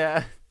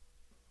 Yeah.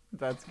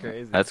 That's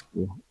crazy. That's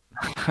cool.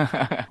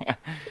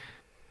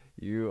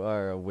 You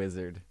are a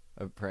wizard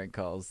of prank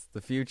calls.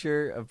 The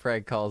future of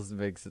prank calls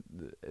makes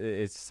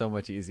it's so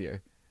much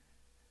easier.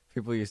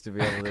 People used to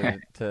be able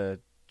to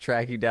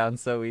track you down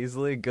so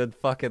easily. Good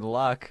fucking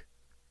luck.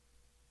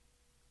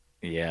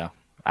 Yeah.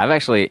 I've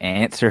actually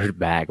answered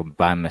back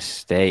by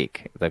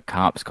mistake. The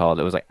cops called.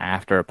 It was like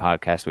after a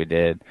podcast we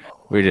did.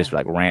 We just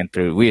like ran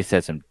through. We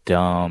said some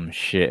dumb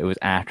shit. It was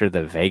after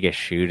the Vegas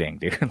shooting,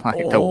 dude.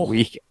 Like the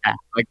week,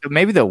 like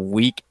maybe the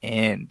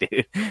weekend,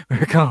 dude. We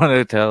were calling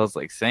hotels,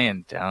 like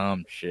saying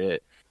dumb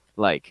shit.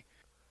 Like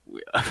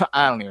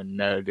I don't even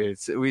know, dude.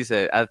 So we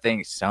said I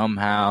think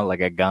somehow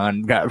like a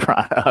gun got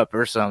brought up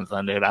or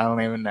something, dude. I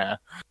don't even know.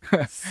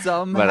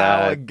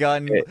 Somehow a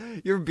gun.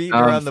 You're beating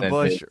around the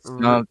bush. Dude,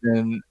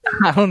 something.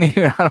 I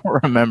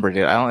don't remember,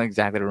 dude. I don't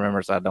exactly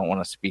remember, so I don't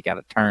want to speak out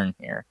of turn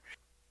here.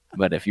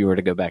 But if you were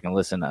to go back and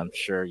listen, I'm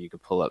sure you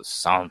could pull up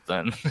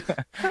something.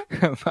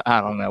 I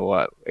don't know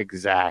what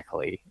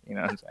exactly. You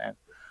know what I'm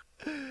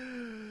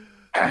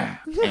saying?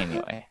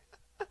 Anyway,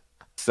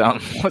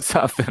 something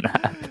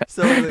happened.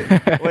 So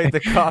wait, the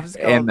cops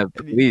called, and the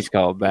police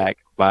called back,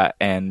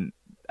 and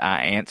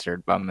I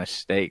answered by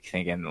mistake,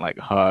 thinking like,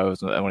 "Oh, I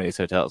was at one of these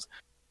hotels,"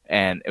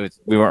 and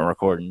we weren't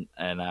recording,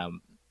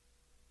 and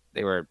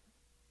they were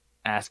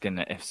asking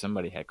if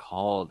somebody had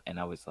called, and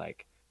I was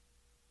like,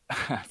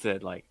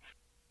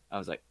 I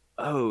was like,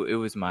 oh, it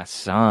was my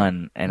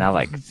son. And I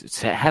like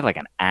had like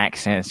an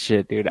accent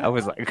shit, dude. I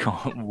was like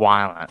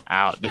wilding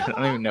out, dude. I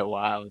don't even know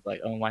why. I was like,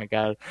 oh my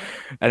God.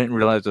 I didn't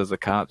realize it was the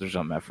cops or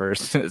something at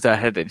first. So I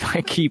had to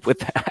like keep with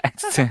the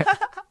accent.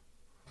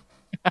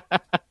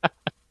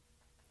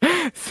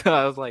 So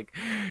I was like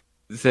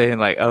saying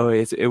like, oh,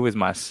 it was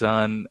my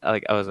son.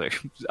 Like I was like,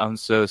 I'm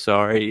so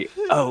sorry.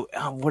 Oh,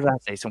 what did I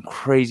say? Some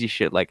crazy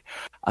shit. Like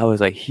I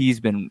was like, he's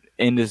been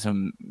into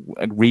some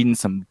reading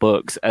some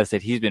books. I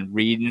said he's been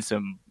reading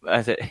some.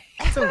 I said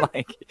he's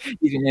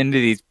been into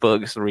these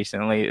books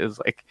recently. It was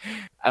like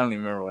I don't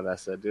even remember what I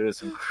said, dude. It was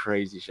some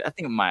crazy shit. I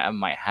think I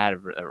might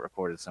have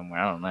recorded somewhere.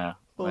 I don't know.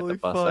 Holy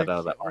fuck.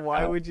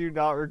 Why would you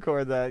not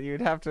record that?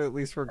 You'd have to at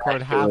least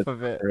record half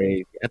of it.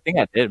 Crazy. I think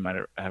I might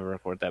have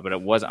recorded that, but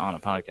it wasn't on a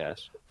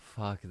podcast.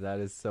 Fuck, that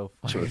is so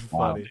fucking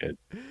funny. Dude.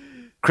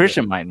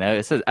 Christian might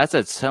know. I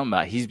said something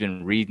about he's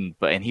been reading,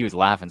 and he was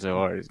laughing so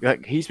hard.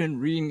 He's been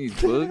reading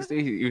these books.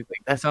 Dude. He was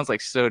like, that sounds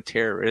like so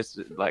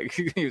terroristic. Like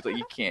he was like,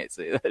 you can't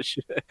say that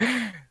shit.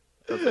 I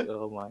was like,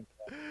 oh my God.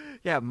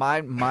 Yeah,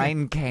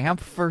 Mein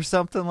Kampf or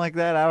something like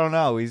that. I don't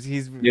know.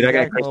 He's dude. I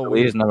got Chris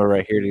Lee's number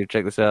right here, dude.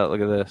 Check this out.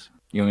 Look at this.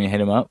 You want me to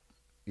hit him up?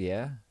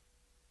 Yeah.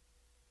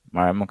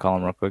 All right, I'm gonna call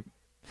him real quick.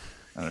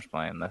 I'm just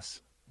playing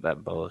this.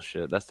 That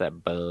bullshit. That's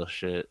that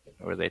bullshit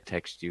where they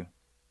text you.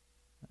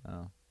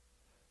 Oh.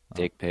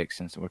 Dick pics.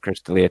 And so where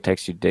Chris D'Elia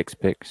texts you dick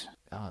pics.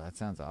 Oh, that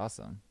sounds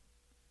awesome.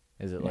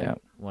 Is it like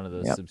one of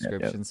those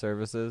subscription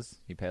services?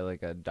 You pay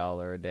like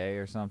 $1 a day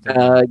or something?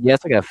 Yeah,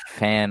 it's like a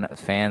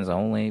fans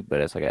only, but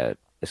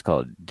it's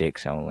called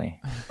dicks only.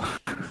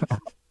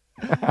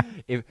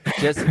 If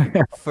just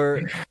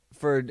for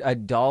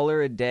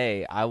 $1 a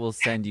day, I will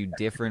send you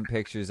different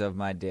pictures of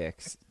my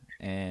dicks,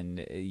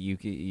 and you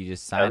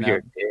just sign up.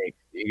 Your dick.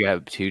 You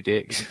got 2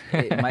 dicks.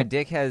 My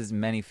dick has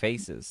many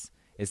faces.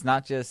 It's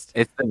not just.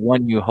 It's the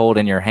one you hold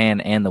in your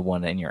hand and the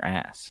one in your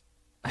ass.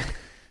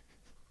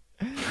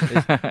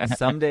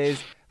 Some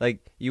days, like,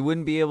 you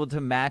wouldn't be able to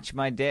match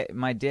my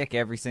dick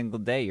every single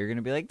day. You're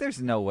gonna be like,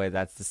 "There's no way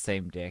that's the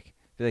same dick."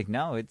 Be like,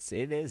 "No, it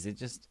is. It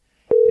just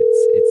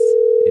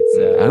it's."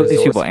 I hope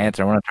these people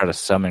answer. I want to try to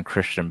summon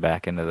Christian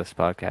back into this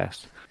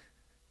podcast.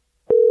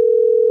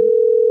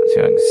 Let's see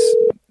if I can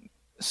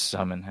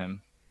summon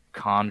him.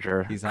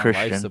 Conjure. He's on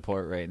Christian. life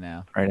support right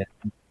now. Right.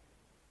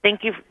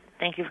 Thank you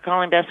for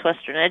calling Best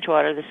Western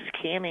Edgewater. This is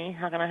Cammie.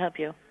 How can I help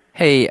you?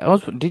 Hey,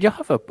 did y'all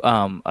have a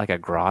like a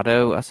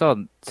grotto? I saw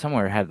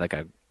somewhere it had like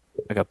a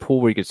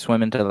pool where you could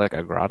swim into like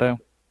a grotto.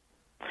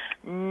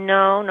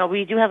 No,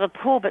 we do have a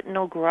pool, but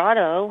no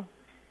grotto.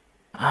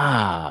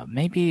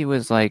 Maybe it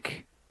was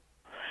like.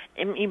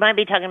 You might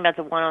be talking about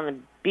the one on the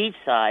beach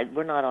side.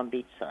 We're not on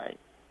beach side.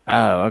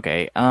 Oh,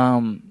 okay.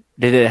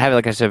 Did it have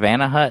like a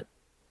Savannah hut?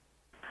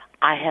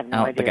 I have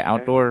no idea. Like an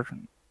outdoor.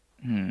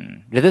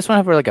 Did this one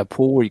have like a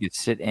pool where you could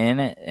sit in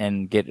it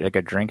and get like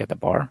a drink at the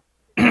bar?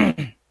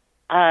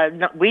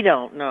 No, we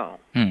don't. No.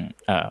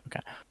 Oh, okay.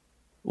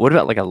 What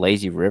about like a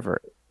lazy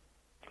river?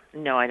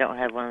 No, I don't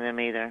have one of them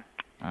either.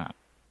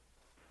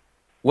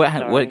 What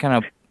kind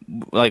of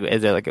like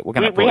is it like what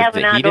kind of pool? We have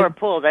an outdoor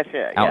pool. That's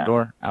it.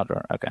 Outdoor.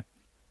 Okay.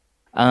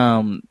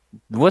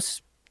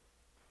 What's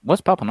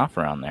popping off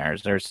around there?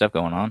 Is there stuff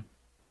going on?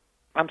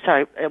 I'm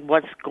sorry.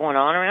 What's going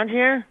on around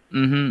here?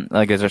 Mm-hmm.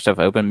 Like, is there stuff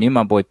open? Me and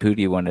my boy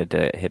Pootie wanted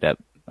to hit up.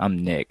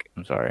 I'm Nick.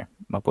 I'm sorry.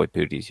 My boy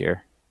Pootie's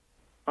here.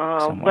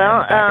 I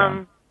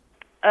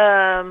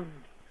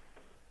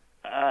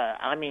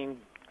mean,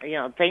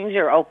 things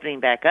are opening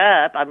back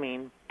up. I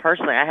mean,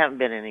 personally, I haven't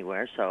been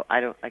anywhere, so I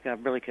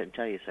really couldn't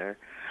tell you, sir.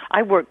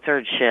 I work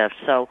third shift,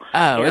 so.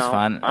 Oh, it's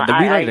fine.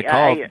 We like to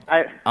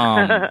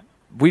call.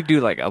 We do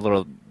like a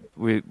little.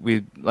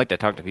 We like to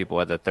talk to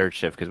people at the third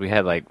shift because we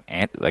had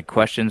like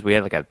questions. We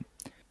had like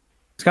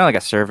it's kind of like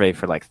a survey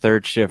for like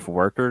third shift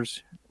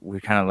workers. We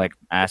kind of like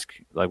ask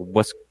like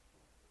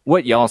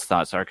what y'all's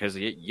thoughts are because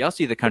y'all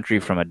see the country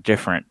from a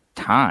different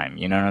time.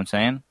 You know what I'm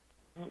saying?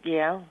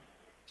 Yeah.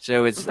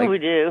 So it's like we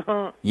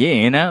do.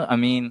 Yeah, I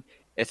mean,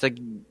 it's like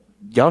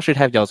y'all should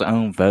have y'all's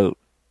own vote.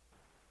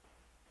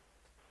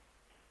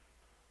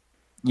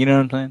 You know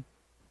what I'm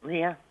saying?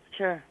 Yeah,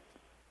 sure.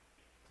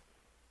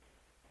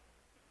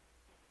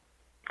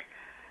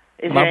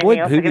 My boy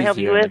Pootie's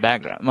here in the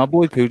background. My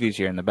boy Pootie's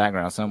here in the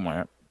background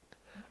somewhere.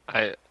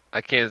 I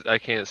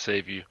can't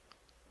save you.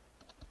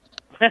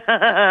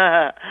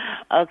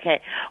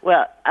 Okay.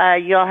 Well,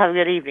 y'all have a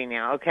good evening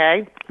now,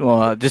 okay?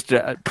 Well, just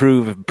to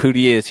prove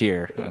Pootie is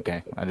here.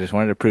 Okay. I just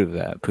wanted to prove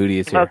that. Pootie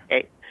is here.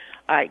 Okay.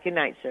 All right. Good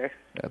night, sir.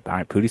 All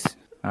right, Pootie's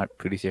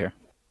here.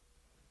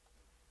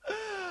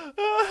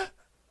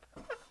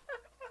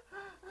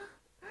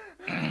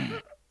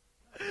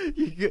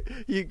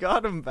 You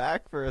got him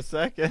back for a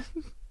second.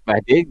 I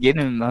did get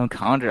him on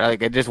conjure.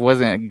 Like it just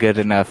wasn't good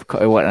enough.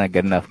 It wasn't a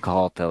good enough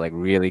call to like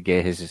really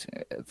get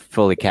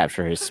fully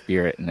capture his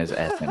spirit and his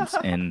essence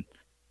into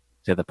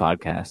the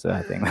podcast. So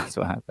I think that's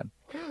what happened.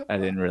 I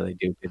didn't really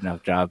do a good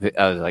enough job.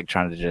 I was like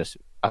trying to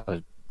I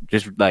was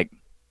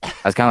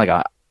kind of like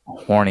a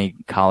horny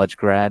college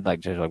grad,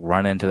 like just like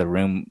run into the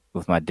room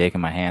with my dick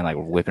in my hand, like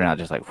whipping out,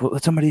 just like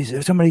somebody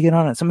get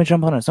on it, somebody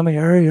jump on it, somebody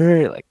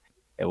hurry. Like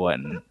it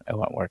wasn't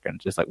working.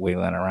 Just like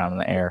wiggling around in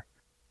the air.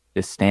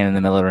 Just stand in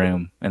the middle of the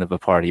room in a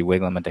party,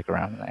 wiggling my dick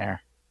around in the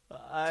air.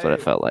 That's what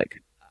it felt like.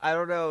 I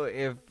don't know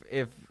if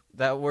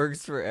that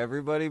works for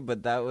everybody,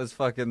 but that was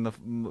fucking the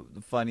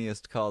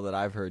funniest call that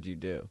I've heard you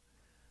do.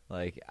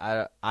 Like,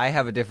 I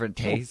have a different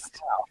taste,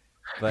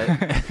 but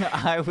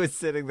I was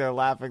sitting there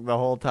laughing the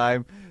whole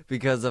time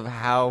because of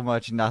how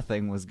much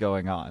nothing was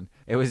going on.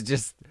 It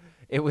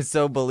was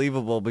so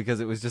believable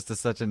because it was just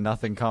such a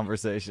nothing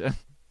conversation.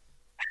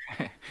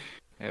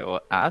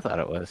 I thought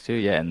it was too,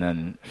 yeah. And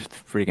then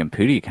freaking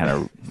Pootie kind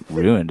of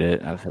ruined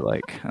it. I feel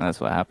like that's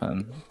what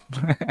happened.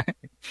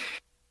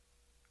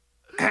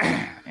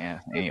 Yeah.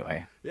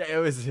 Anyway. Yeah, it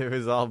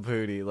was all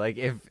Pootie. Like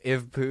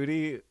if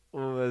Pootie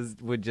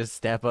would just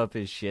step up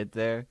his shit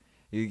there,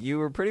 you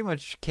were pretty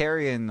much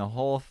carrying the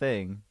whole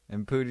thing,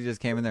 and Pootie just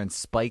came in there and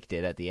spiked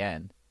it at the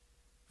end.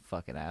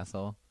 Fucking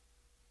asshole.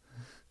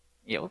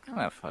 Yeah. What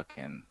kind of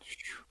fucking?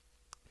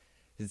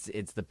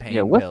 It's the pain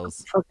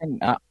pills. Fucking,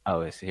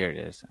 here it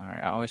is. All right,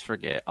 I always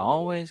forget.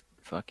 Always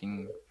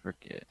fucking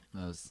forget.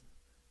 Those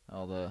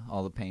all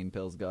the pain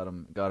pills got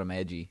him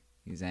edgy.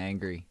 He's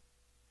angry.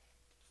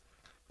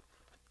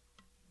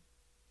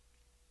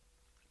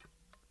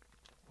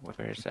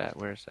 Where's that?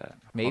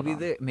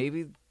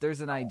 Maybe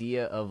there's an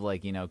idea of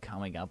like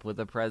coming up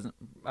with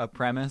a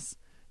premise,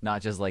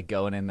 not just like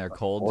going in there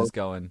cold, just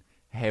going,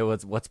 Hey,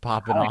 what's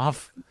popping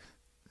off?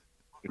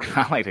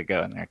 I like to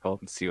go in there,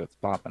 Colt, and see what's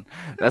popping.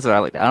 That's what I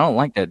like. I don't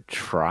like to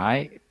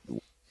try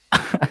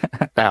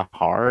that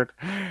hard,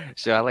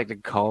 so I like to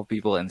call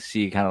people and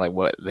see kind of like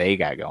what they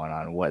got going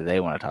on, what they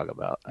want to talk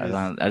about. I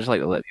just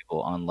like to let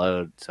people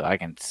unload so I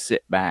can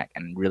sit back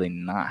and really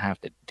not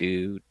have to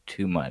do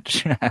too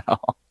much at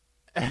all.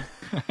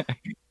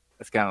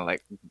 It's kind of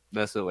like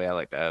that's the way I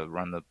like to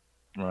run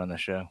the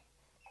show.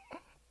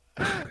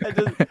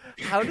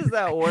 How does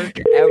that work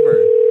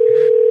ever?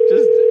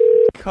 Just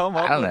come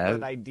up with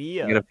an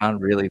idea. You gotta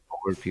find really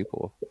bored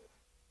people.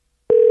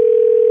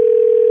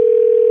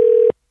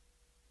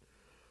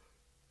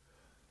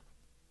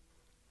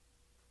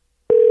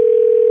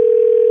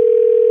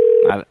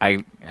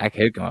 I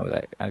could come up with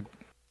that. I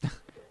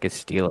could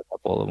steal a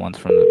couple of the ones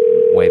from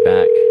the way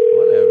back.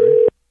 Whatever.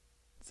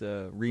 It's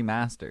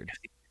remastered.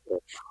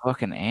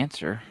 Fucking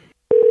answer.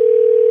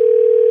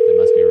 They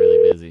must be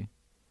really busy.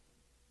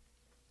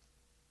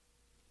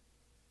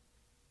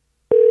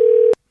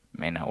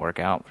 May not work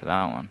out for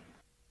that one.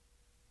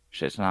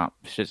 Shit's not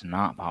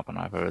popping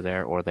off over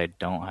there, or they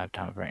don't have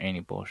time for any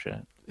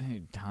bullshit.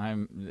 It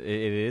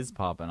is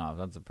popping off.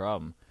 That's the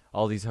problem.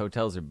 All these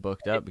hotels are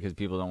booked up because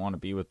people don't want to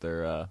be with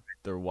their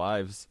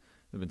wives.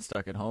 They've been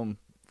stuck at home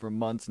for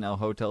months now.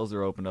 Hotels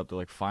are opened up. They're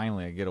like,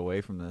 finally, I get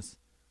away from this.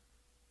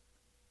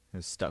 I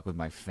was stuck with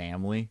my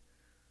family.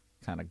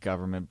 What kind of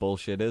government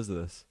bullshit is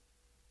this?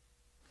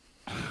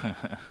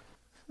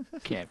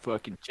 Can't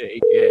fucking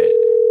take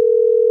it.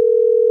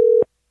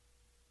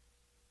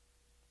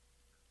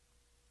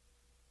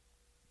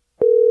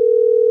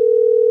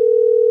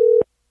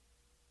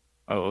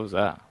 Oh, what was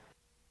that?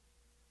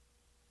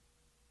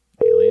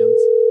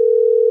 Aliens?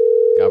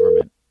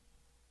 Government.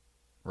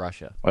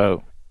 Russia.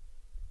 Whoa.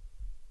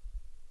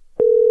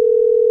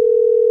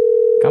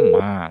 Come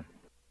on.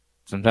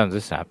 Sometimes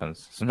this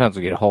happens. Sometimes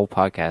we get a whole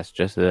podcast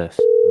just this.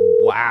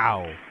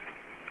 Wow.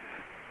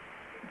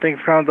 Thank you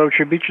for calling the Oak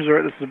Tree Beach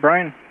Resort. This is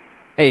Brian.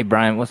 Hey,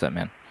 Brian. What's up,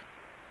 man?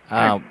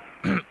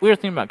 We were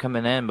thinking about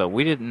coming in, but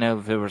we didn't know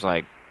if it was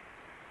like...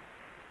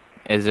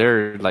 Is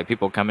there, like,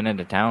 people coming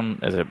into town?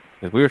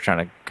 Because we were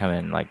trying to come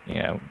in, like,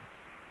 you know,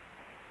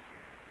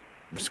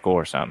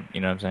 score something.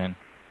 You know what I'm saying?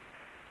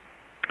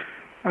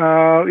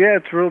 Yeah,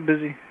 it's real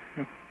busy.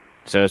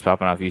 So it's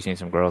popping off. You seen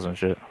some girls and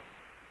shit?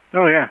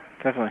 Oh, yeah,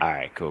 definitely. All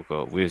right, cool.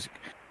 We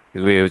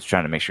was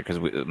trying to make sure,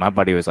 because my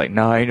buddy was like,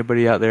 no, ain't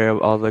nobody out there.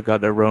 All they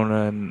got their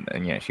Rona.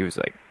 And yeah, she was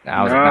like,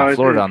 I was like, no,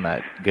 Florida on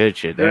that good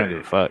shit. They don't give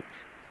a fuck.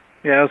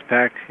 Yeah, it was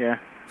packed, yeah.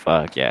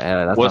 Fuck,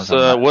 yeah. That's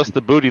what's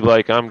the booty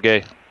like? I'm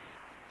gay.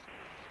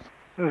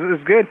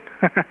 It's good.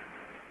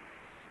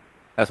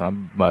 That's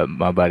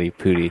my buddy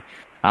Pootie.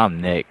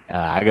 I'm Nick.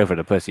 I go for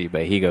the pussy,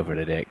 but he go for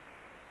the dick.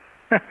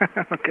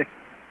 Okay.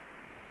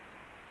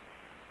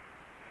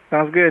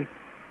 Sounds good.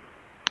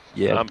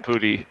 Yeah. I'm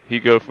Pootie. He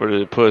go for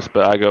the puss,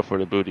 but I go for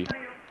the booty.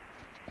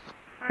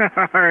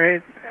 All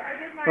right.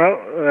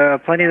 Well,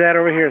 plenty of that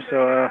over here,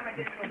 so...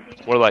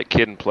 We're like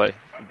kid and play,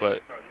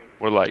 but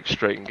we're like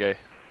straight and gay.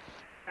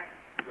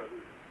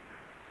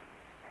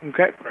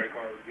 Okay.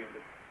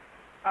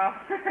 All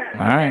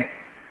right.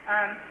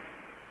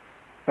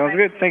 Sounds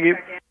good. Thank you.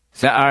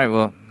 So, all right,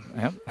 well,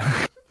 yep.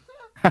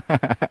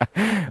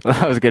 Well,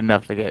 that was good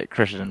enough to get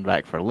Christian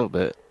back for a little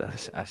bit,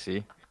 I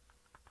see.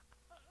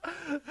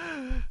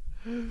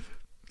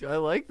 I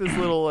like this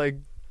little, like,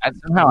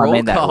 somehow I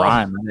made that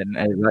rhyme.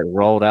 It like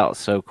rolled out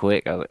so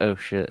quick. I was like, oh,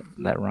 shit,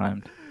 that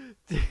rhymed.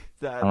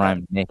 That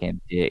rhymed Nick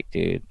and Dick,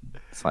 dude.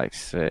 It's like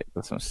sick.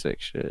 That's some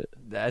sick shit.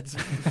 That's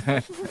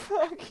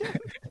fucking...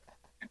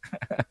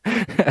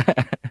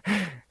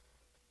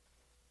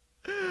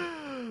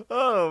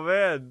 Oh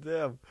man,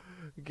 damn!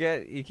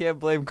 You can't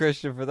blame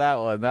Christian for that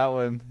one. That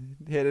one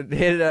hit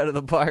it out of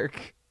the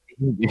park.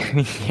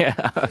 Yeah,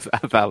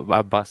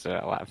 I busted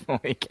out laughing when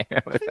he came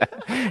in with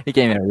that. He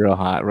came in real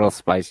hot, real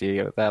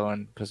spicy with that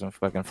one. Put some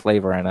fucking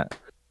flavor in it.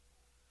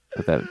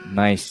 Put that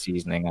nice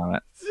seasoning on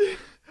it.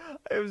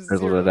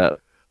 Drizzled it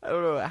up. I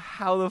don't know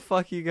how the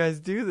fuck you guys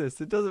do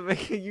this. It doesn't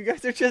make it. You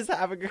guys are just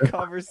having a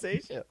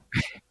conversation.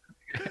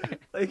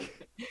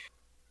 Like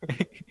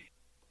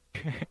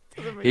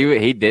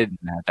he didn't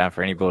have time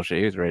for any bullshit.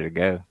 He was ready to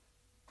go.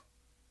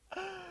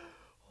 Holy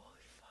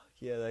fuck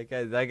yeah,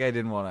 that guy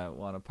didn't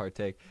want to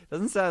partake.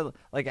 Doesn't sound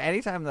like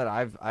anytime that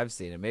I've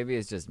seen it. Maybe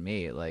it's just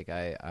me. Like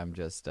I'm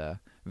just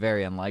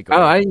very unlikable.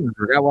 Oh, I even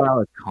forgot what I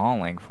was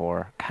calling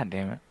for. God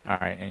damn it! All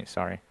right,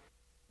 sorry.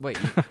 Wait,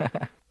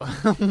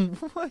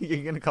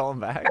 you're gonna call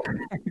him back?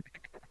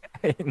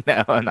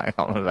 No, I'm not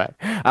calling him back.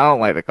 I don't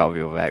like to call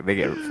people back. They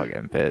get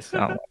fucking pissed. I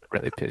don't like to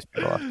really piss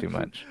people off too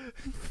much.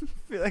 I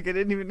feel like I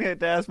didn't even have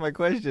to ask my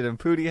question, and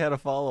Pootie had a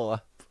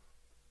follow-up.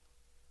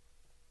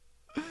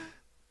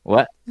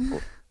 What?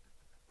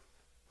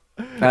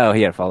 Oh,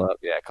 he had a follow-up.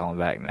 Yeah, call him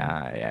back.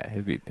 Nah, yeah,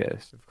 he'd be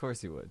pissed. Of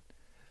course he would.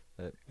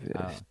 But,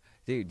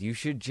 dude, you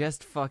should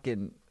just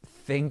fucking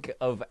think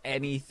of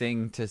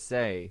anything to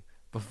say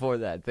before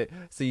that,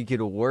 so you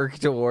can work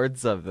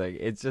towards something.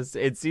 It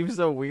seems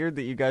so weird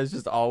that you guys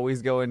just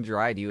always go in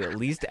dry. Do you at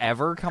least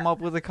ever come up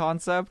with a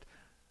concept?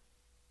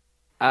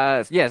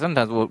 Yeah,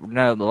 sometimes a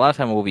lot of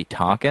time we'll be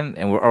talking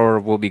or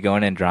we'll be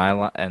going in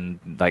dry and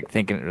like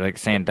thinking, like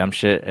saying dumb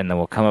shit, and then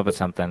we'll come up with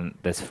something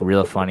that's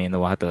real funny, and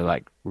then we'll have to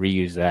like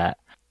reuse that.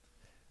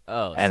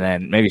 Oh, and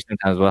then maybe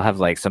sometimes we'll have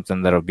like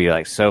something that'll be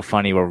like so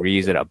funny we'll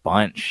reuse it a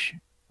bunch.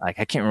 Like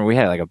I can't remember, we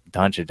had like a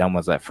bunch of dumb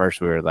ones at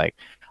first. We were like,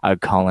 I'd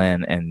call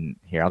in and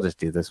here, I'll just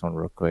do this one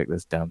real quick.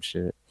 This dumb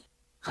shit.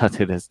 I'll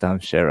do this dumb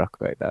shit real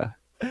quick though.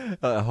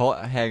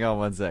 Hang on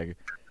one second.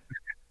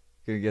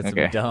 Gonna get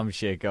some dumb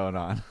shit going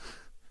on.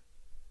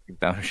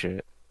 Dumb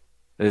shit.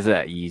 This is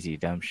that easy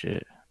dumb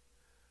shit.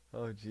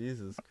 Oh,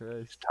 Jesus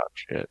Christ. Talk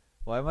shit.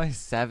 Why am I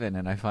 7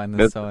 and I find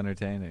this so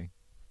entertaining?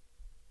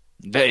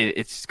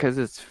 It's because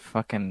it's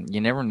fucking,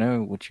 you never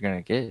know what you're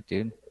going to get,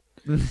 dude.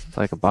 It's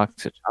like a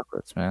box of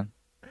chocolates, man.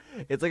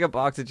 It's like a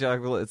box of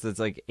chocolates that's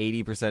like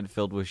 80%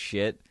 filled with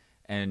shit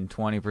and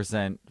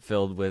 20%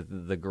 filled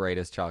with the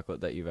greatest chocolate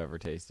that you've ever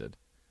tasted.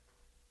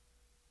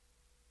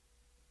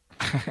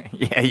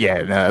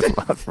 yeah, no,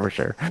 that's for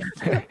sure.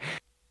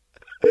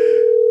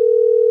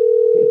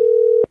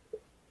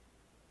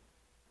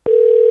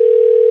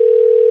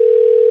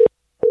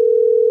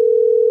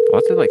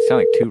 What's it like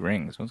sound like 2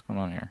 rings? What's going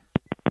on here?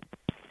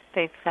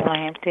 Thanks for calling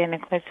Hampton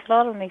and Quincy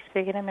Florida. Me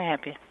speaking, I'm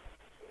happy.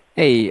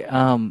 Hey,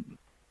 I'm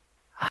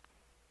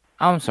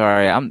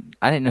sorry. I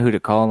didn't know who to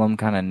call. I'm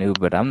kind of new,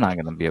 but I'm not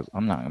gonna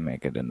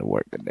make it into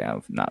work today.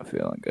 I'm not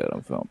feeling good.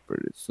 I'm feeling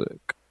pretty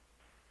sick.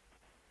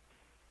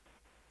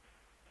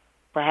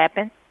 What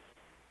happened?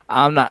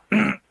 I'm not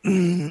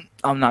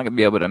gonna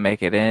be able to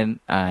make it in,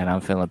 and I'm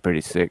feeling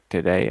pretty sick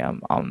today.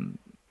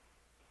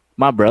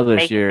 My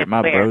brother's here.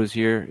 My bro's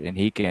here, and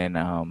he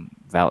can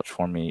vouch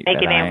for me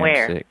that I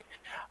am sick.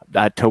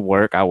 To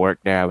work. I work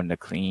there. I went to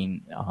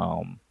clean.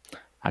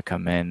 I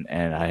come in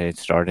and I had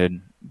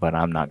started, but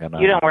I'm not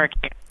gonna. You don't work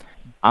here.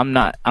 I'm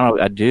not.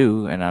 I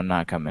do, and I'm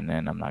not coming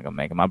in. I'm not gonna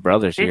make it. My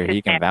brother's here.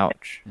 He can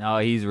vouch. No,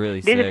 he's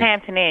really sick. This is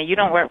Hampton Inn. You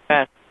don't work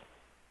for us.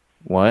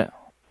 What?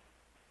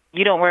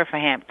 You don't work for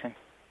Hampton.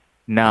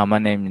 No, my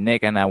name's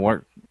Nick, and I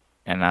work,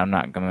 and I'm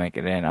not gonna make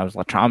it in. I was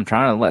like, I'm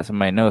trying to let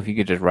somebody know if you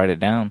could just write it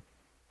down.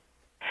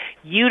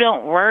 You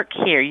don't work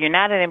here. You're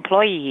not an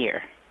employee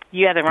here.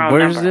 You have the wrong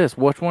Where's number. this?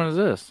 Which one is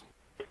this?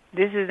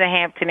 This is the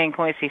Hampton Inn,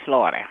 Quincy,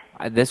 Florida.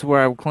 This is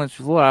where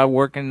Quincy, Florida. I'm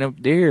working up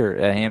there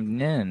at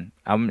Hampton Inn.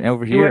 I'm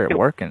over here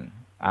working.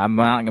 I'm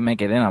not gonna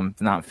make it in. I'm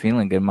not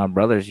feeling good. My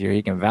brother's here.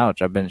 He can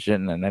vouch. I've been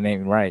shitting, and that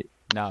ain't right.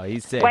 No,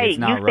 he's sick. Wait, it's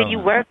not you said you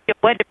work?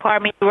 What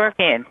department you work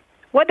in?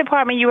 What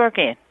department you work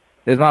in?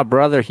 There's my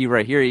brother. He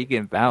right here. He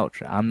can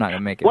vouch. I'm not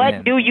gonna make it in.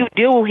 What do you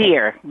do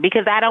here?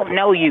 Because I don't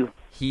know you.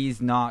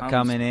 He's not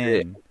coming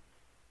in.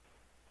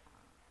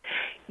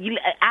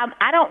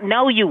 I don't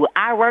know you.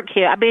 I work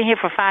here. I've been here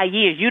for 5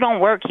 years. You don't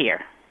work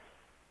here.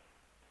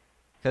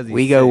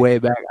 We go way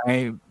back. I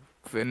ain't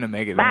finna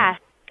make it. Bye.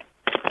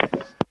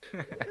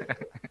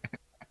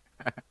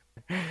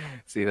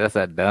 See, that's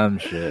that dumb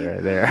shit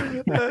right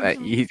there.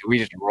 We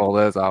just roll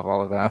those off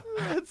all the time.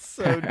 That's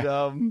so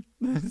dumb.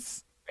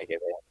 Make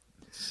it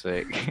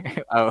sick.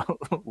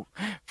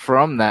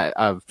 From that,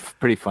 a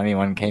pretty funny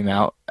one came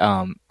out.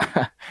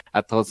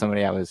 I told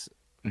somebody I wasn't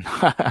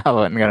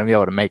gonna be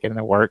able to make it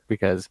into work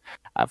because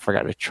I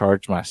forgot to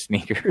charge my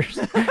sneakers.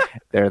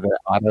 They're the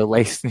auto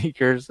lace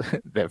sneakers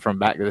that from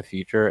Back to the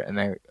Future,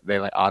 and they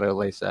like auto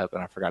lace up,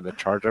 and I forgot to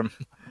charge them.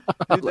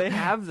 Dude, they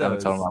have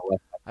those.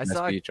 I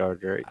saw a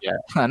charger. Yeah,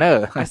 I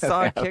know. I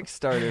saw a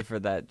Kickstarter for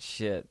that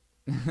shit.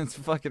 It's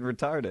fucking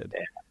retarded.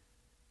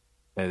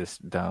 Yeah. It's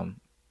dumb.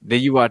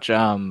 Did you watch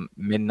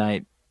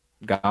Midnight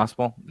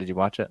Gospel? Did you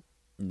watch it?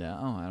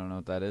 No, I don't know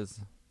what that is.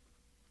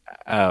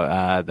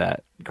 Oh,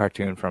 that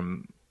cartoon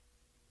from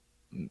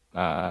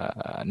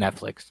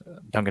Netflix,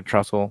 Duncan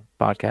Trussell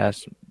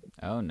podcast.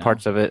 Oh no,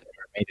 parts of it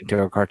are made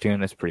into a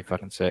cartoon. It's pretty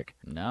fucking sick.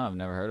 No, I've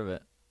never heard of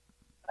it.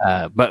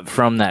 But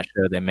from that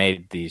show, they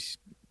made these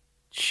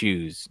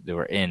shoes that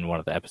were in one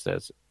of the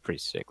episodes. Pretty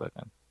sick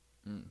looking.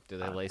 Do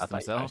they lace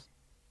themselves?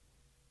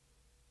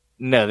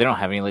 No, they don't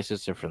have any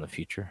laces. They're from the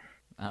future.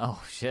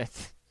 Oh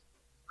shit!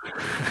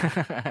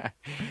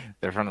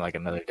 They're from like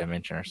another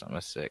dimension or something.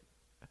 It's sick.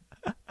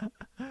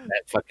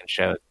 That fucking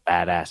show is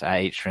badass. I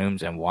ate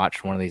shrooms and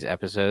watched one of these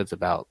episodes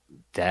about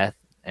death,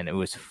 and it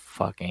was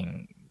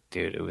fucking,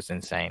 dude, it was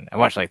insane. I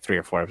watched like 3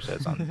 or 4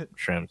 episodes on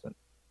shrooms, and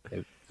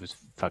it was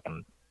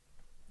fucking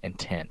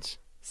intense.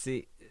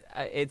 See,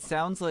 it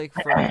sounds like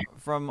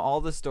from all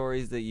the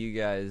stories that you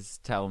guys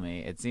tell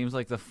me, it seems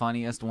like the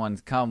funniest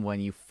ones come when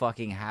you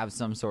fucking have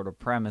some sort of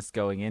premise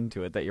going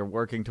into it that you're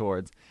working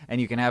towards, and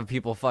you can have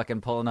people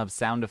fucking pulling up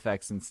sound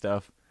effects and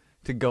stuff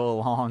to go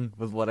along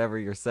with whatever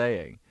you're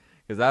saying.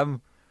 Because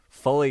I'm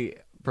fully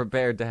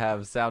prepared to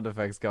have sound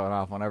effects going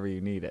off whenever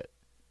you need it.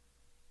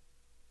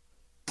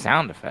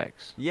 Sound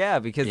effects? Yeah,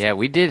 because... Yeah,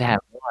 we did have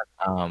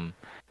one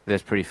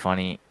that's pretty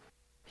funny.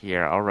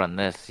 Here, I'll run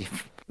this.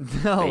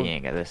 No. You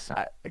ain't got this.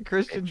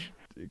 Christian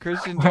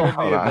told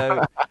me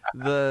about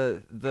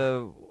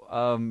the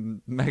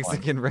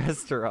Mexican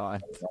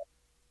restaurant.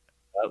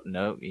 Oh,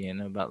 no, you didn't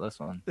know about this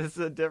one. This is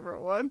a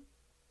different one?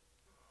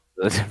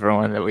 It's a different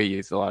one that we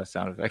use a lot of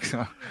sound effects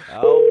on.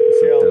 Oh,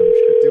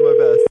 do my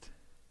best.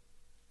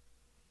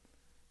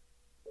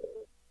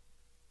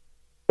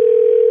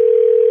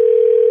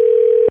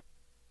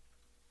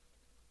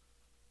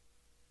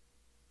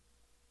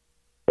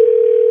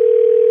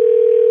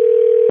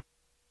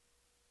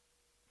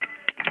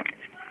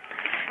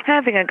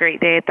 Having a great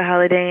day at the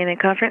Holiday Inn and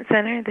Conference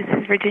Center. This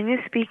is Virginia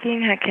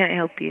speaking. How can I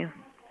help you?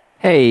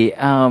 Hey,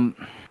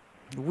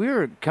 we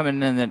were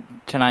coming in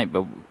tonight,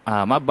 but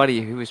my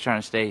buddy who was trying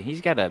to stay,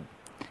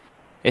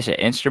 it's an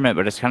instrument,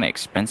 but it's kind of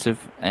expensive,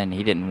 and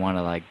he didn't want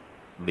to like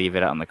leave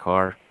it out in the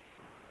car,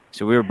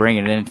 so we were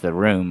bringing it into the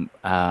room.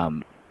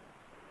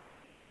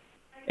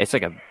 It's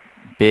like a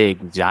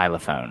big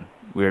xylophone.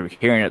 We were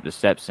carrying it up the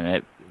steps, and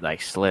it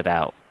like slid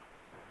out.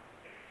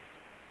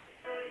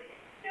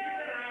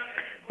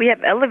 We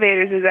have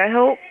elevators. Does that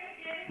help?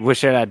 What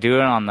should I do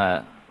it on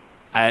the?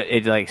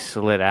 It like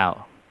slid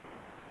out.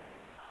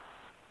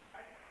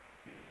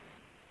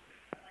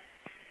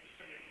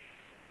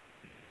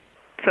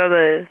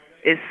 So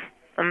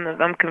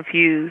I'm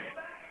confused.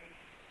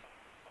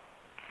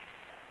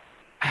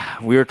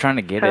 We were trying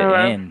to get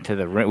it into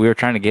the room. We were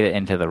trying to get it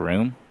into the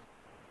room.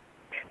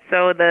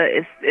 So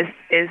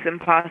it's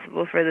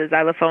impossible for the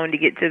xylophone to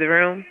get to the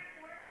room.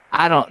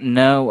 I don't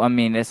know. I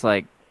mean, it's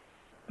like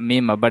me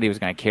and my buddy was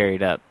gonna carry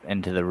it up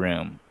into the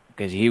room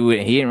because he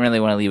didn't really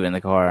want to leave it in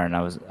the car, and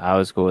I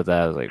was cool with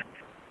that. I was like,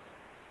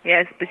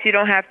 yes, but you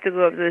don't have to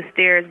go up the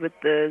stairs with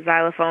the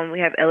xylophone. We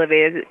have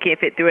elevators. It can't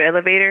fit through an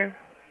elevator.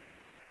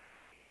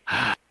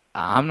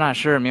 I'm not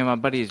sure. Me and my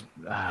buddies,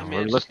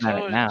 we're looking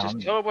at it now.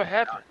 Just tell her what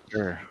happened.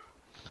 Sure.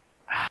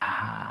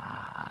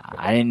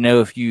 I didn't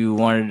know if you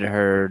wanted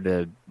her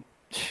to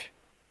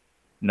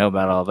know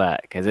about all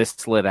that because it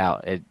slid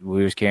out.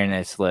 We was carrying it,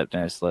 it slipped,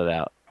 and it slid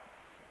out.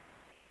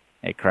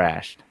 It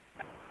crashed.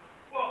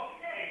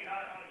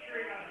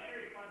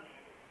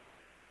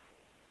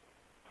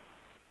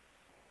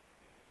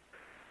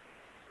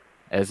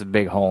 It's a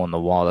big hole in the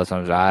wall. That's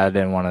what I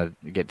didn't want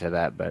to get to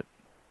that, but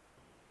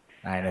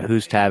I know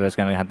whose tab it's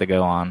going to have to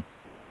go on.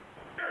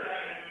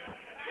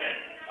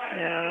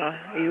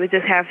 Yeah, you would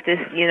just have to,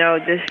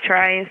 just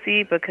try and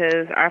see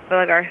because I feel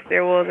like our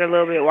stairwells are a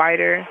little bit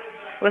wider.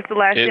 What's the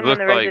last name on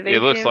the reservation?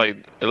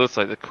 It looks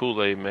like the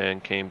Kool-Aid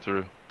man came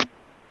through.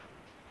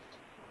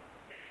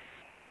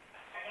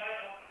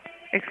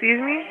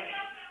 Excuse me?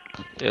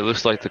 It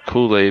looks like the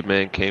Kool-Aid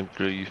man came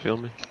through. You feel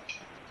me?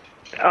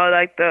 Oh,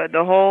 like the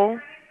hole?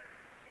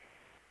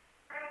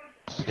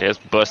 Yeah, it's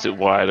busted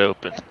wide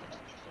open.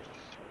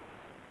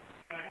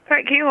 All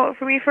right, can you hold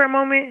for me for a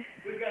moment?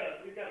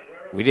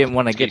 We didn't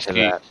want to get to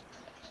that.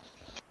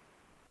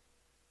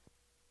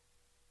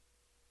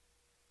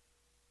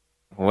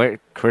 Where,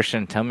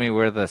 Christian, tell me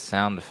where the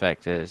sound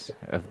effect is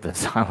of the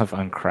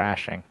xylophone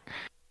crashing.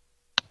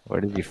 Where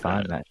did you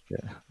find that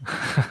shit?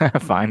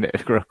 Find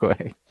it real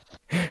quick.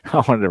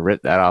 I wanted to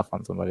rip that off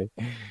on somebody.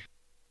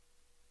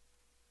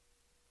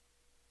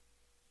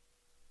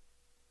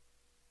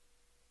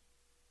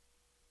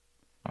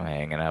 I'm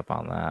hanging up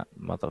on that,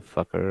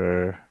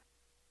 motherfucker.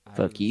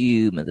 Fuck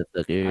you,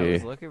 motherfucker. I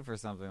was looking for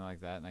something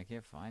like that, and I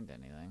can't find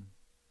anything.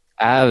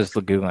 I was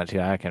Googling it,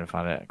 too. I couldn't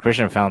find it.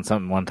 Christian found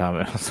something one time.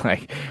 It was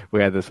like,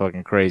 we had this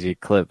fucking crazy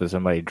clip of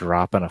somebody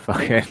dropping a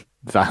fucking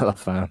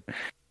xylophone.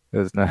 It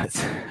was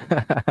nuts.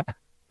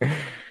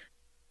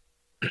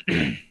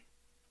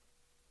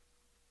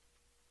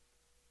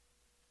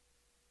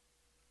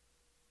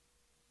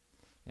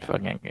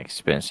 Fucking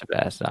expensive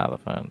ass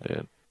xylophone,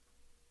 dude.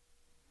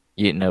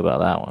 You didn't know about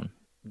that one.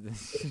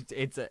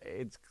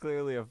 It's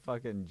clearly a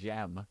fucking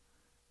gem.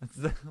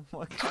 I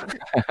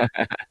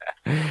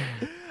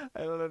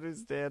don't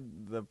understand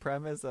the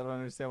premise. I don't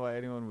understand why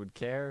anyone would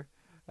care.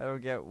 I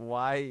don't get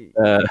why.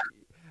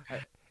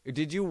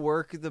 Did you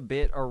work the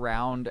bit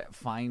around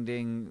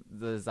finding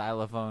the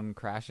xylophone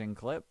crashing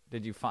clip?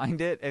 Did you find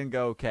it and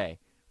go, okay,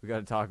 we got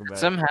to talk about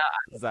somehow?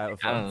 Xylophones.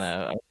 I don't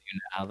know. I don't even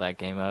know how that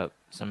came up.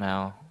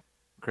 Somehow,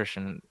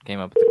 Christian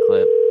came up with the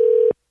clip.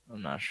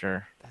 I'm not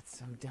sure. That's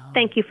so dumb.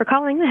 Thank you for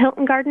calling the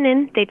Hilton Garden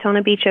Inn,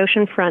 Daytona Beach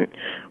Oceanfront,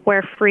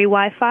 where free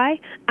Wi-Fi,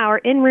 our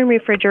in-room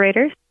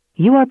refrigerators.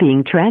 You are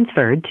being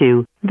transferred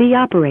to the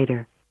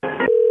operator.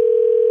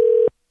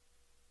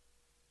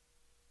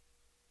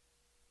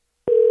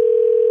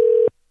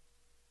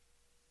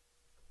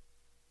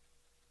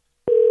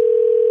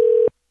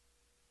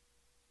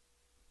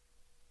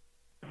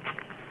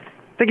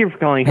 Thank you for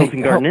calling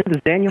Hilton Garden Inn. This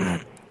is Daniel.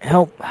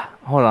 Help.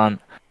 Hold on.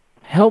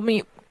 Help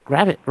me.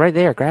 Grab it. Right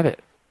there. Grab it.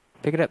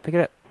 Pick it up. Pick it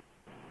up.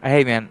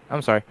 Hey, man.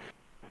 I'm sorry.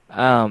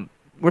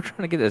 We're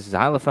trying to get this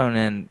xylophone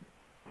in.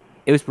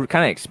 It was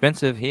kind of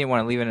expensive. He didn't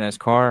want to leave it in his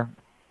car.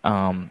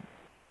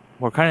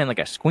 We're kind of in like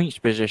a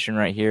squinch position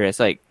right here. It's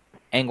like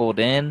angled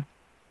in,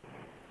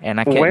 and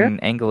I can't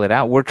angle it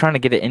out. We're trying to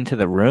get it into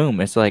the room.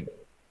 It's like,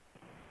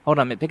 hold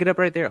on, man. Pick it up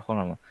right there. Hold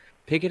on.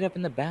 Pick it up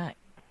in the back.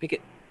 Pick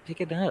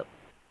it up.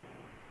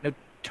 No,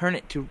 turn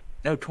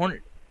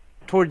it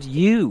towards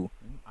you.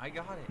 I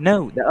got it.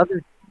 No, the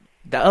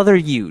other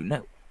you.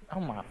 No. Oh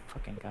my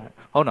fucking God.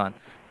 Hold on.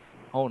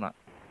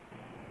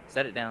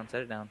 Set it down.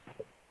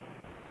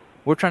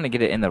 We're trying to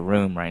get it in the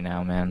room right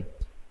now, man.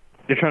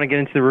 You're trying to get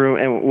into the room,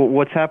 and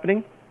what's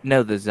happening?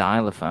 No, the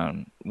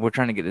xylophone. We're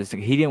trying to get this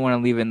thing. He didn't want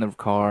to leave it in the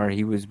car.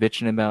 He was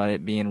bitching about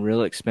it being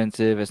real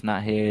expensive. It's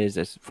not his.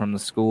 It's from the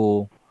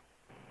school.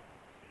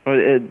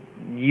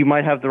 You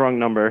might have the wrong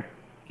number.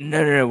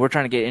 No. We're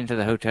trying to get into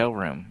the hotel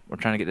room. We're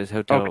trying to get this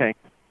hotel. Okay.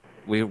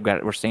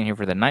 We're staying here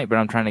for the night, but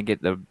I'm trying to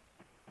get the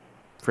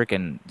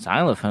freaking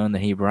xylophone that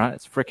he brought.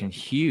 It's freaking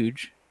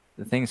huge.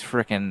 The thing's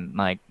freaking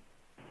like,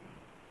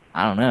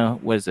 I don't know.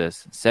 What is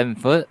this? 7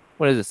 foot?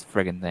 What is this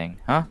freaking thing?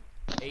 Huh?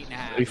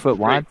 8.5. 3 foot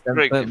wide,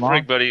 7 foot long.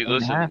 Frig, buddy,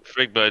 listen,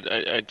 Frig, bud,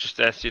 I just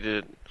asked you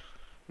to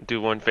do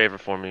one favor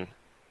for me.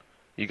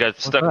 You got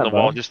stuck in the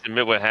wall. Just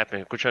admit what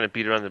happened. Quit trying to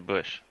beat around the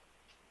bush.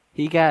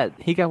 He got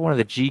one of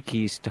the G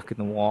keys stuck in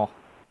the wall.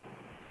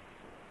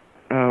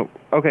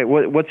 Okay.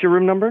 What's your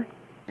room number?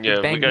 Yeah,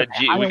 we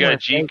got a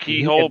G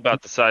keyhole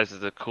about the size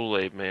of the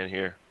Kool-Aid man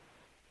here.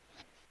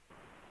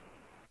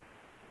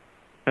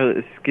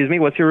 Excuse me.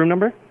 What's your room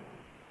number?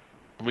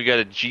 We got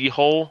a G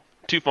hole.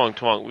 Tufong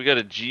Twong. We got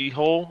a G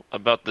hole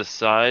about the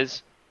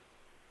size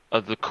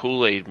of the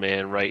Kool-Aid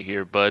man right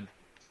here, bud.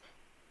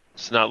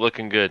 It's not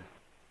looking good.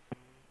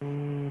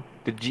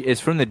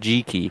 It's from the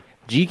G key.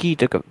 G key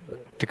took a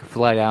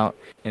flight out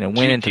and it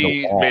went into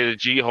the wall. Made a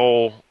G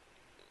hole.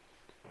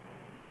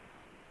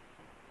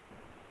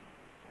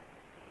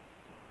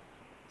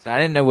 So I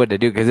didn't know what to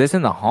do because it's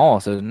in the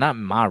hall, so it's not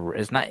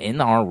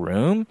in our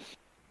room.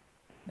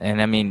 And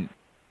I mean,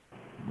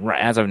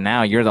 as of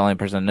now, you're the only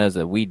person that knows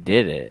that we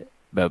did it.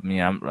 But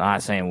I'm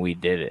not saying we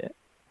did it.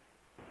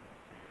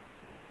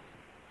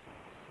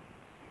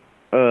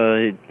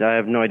 I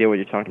have no idea what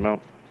you're talking about.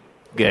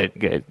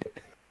 Good.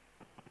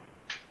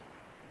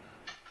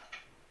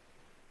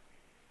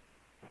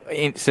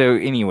 So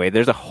anyway,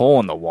 there's a hole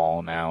in the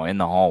wall now in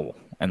the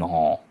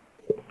hall.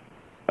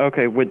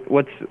 Okay,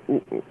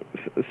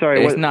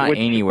 sorry. It's not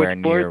anywhere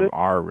near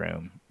our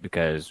room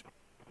because,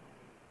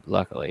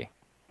 luckily,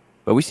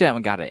 but we still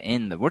haven't got it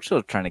in. We're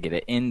still trying to get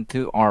it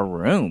into our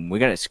room. We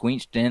got it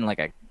squenched in like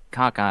a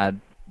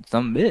cockeyed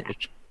some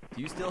bitch.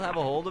 Do you still have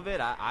a hold of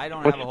it? I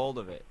don't have a hold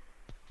of it.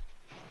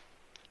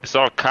 It's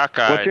all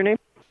cockeyed. What's your name?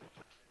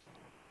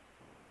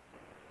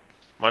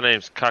 My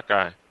name's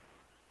Cockeye.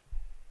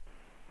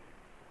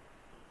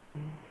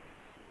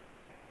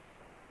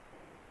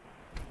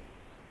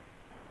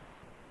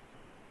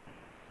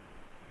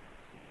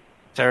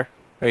 Sir,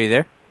 are you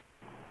there?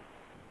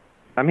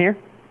 I'm here.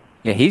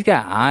 Yeah, he's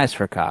got eyes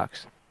for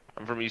cocks.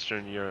 I'm from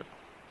Eastern Europe.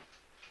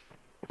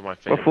 What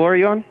floor are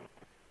you on?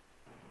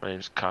 My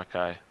name's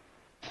Cockeye.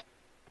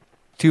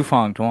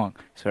 Tufong Twong,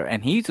 sir,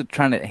 and he's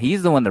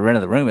the one that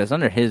rented the room. It's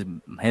under his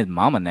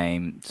mama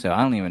name, so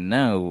I don't even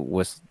know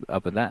what's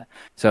up with that.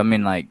 So I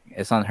mean, like,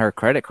 it's on her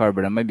credit card,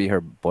 but it might be her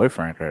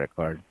boyfriend's credit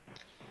card.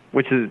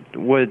 What's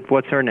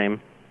her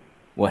name?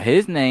 Well,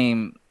 his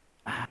name,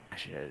 I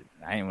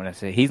didn't want to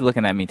say. He's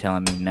looking at me,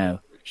 telling me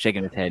no,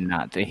 shaking his head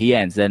not to. He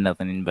hadn't said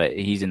nothing, but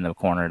he's in the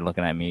corner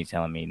looking at me,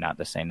 telling me not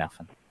to say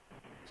nothing.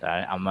 So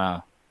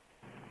I'm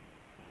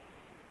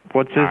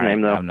What's his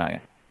name though? I'm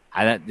not.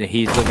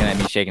 He's looking at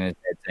me, shaking his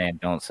head, saying,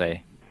 "Don't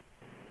say."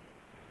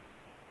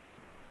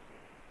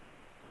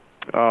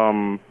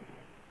 But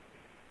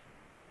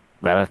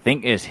I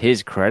think it's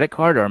his credit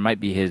card, or it might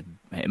be his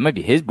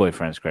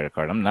boyfriend's credit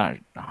card. I'm not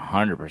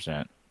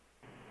 100%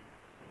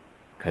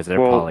 because they're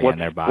poly and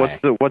they're bi.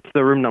 What's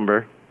the room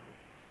number?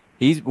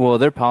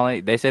 They're poly.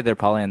 They say they're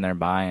poly and they're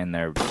bi, and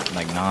they're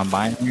like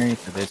non-binary,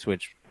 so they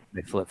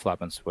flip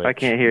flop and switch. I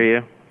can't hear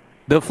you.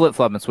 They'll flip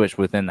flop and switch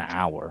within the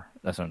hour.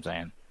 That's what I'm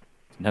saying.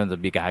 Sometimes they'll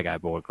be guy,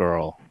 boy,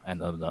 girl,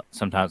 and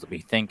sometimes they'll be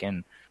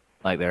thinking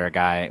like they're a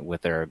guy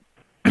with their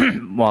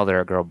while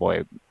they're a girl,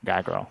 boy,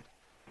 guy, girl.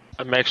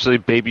 I'm actually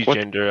baby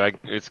gender.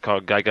 It's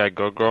called guy,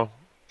 girl, girl.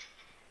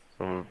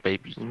 I'm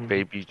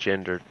baby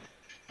gendered.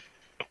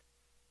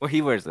 Well,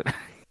 he wears it.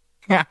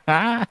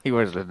 He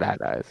wears the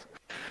dad eyes.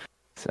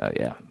 So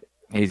yeah,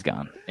 he's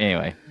gone.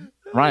 Anyway,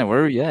 Ryan,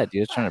 where were you at? Dude,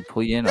 I was trying to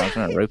pull you in. I was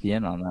trying to rope you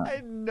in on that. I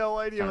had no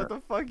idea what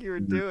the fuck you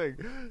were doing.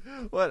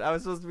 What? I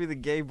was supposed to be the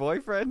gay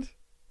boyfriend?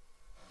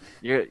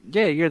 You're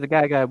the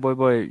guy,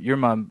 boy. You're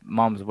my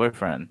mom's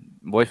boyfriend.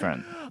 My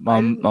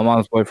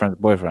mom's boyfriend's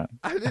boyfriend.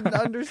 I didn't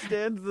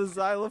understand the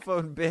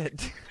xylophone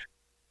bit.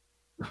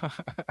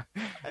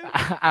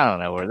 I don't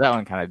know where that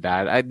one kind of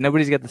died.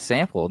 Nobody's got the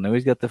sample.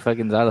 Nobody's got the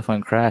fucking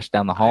xylophone crash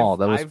down the hall.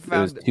 It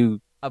was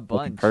too a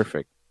bunch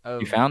perfect.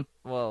 You found?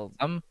 Well,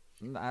 I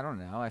don't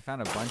know. I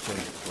found a bunch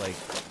of like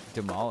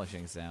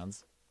demolishing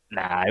sounds.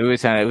 Nah, it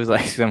was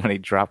like somebody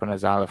dropping a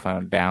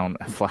xylophone down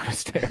a flight of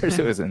stairs.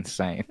 It was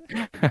insane.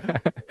 I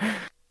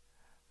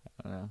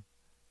don't know.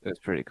 It was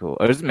pretty cool.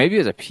 Maybe it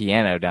was a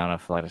piano down a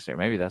flight of stairs.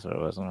 Maybe that's what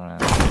it was. I don't know.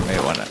 Maybe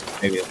it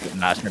wasn't. Maybe it's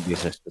not going to be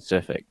so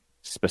specific,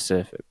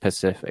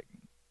 Pacific,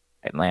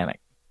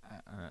 Atlantic. I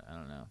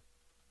don't know.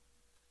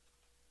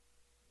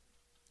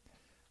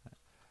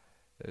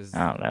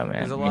 I don't know, man.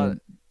 There's a lot.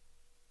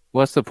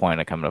 What's the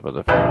point of coming up with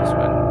a phrase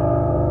when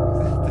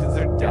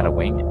you gotta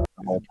wing it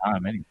the whole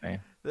time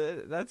anyway?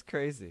 That's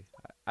crazy.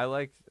 I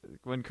liked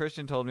when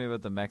Christian told me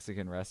about the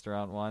Mexican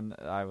restaurant one.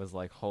 I was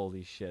like,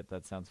 "Holy shit,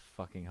 that sounds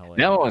fucking hilarious."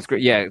 That one was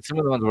great. Yeah, some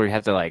of the ones where you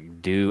have to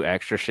like do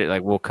extra shit,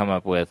 like we'll come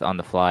up with on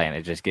the fly, and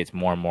it just gets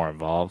more and more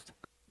involved.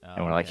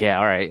 And we're like, yeah,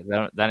 all right,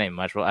 that ain't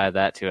much. We'll add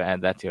that to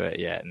it,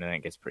 yeah, and then it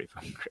gets pretty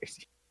fucking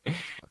crazy.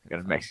 Got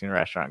a Mexican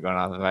restaurant going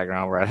on in the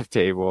background. We're at a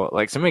table.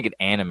 Like somebody could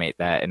animate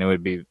that, and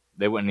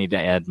they wouldn't need to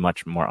add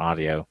much more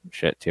audio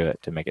shit to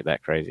it to make it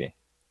that crazy.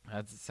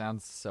 That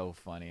sounds so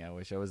funny. I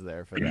wish I was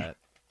there for that.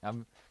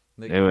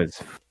 It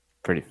was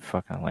pretty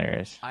fucking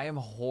hilarious. I am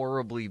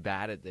horribly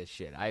bad at this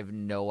shit. I have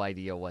no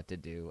idea what to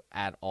do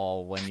at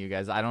all when you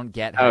guys. I don't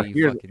get how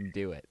you fucking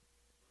do it.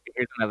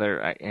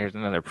 Here's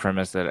another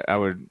premise that I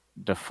would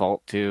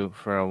default to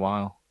for a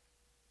while.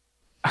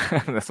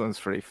 This one's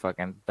pretty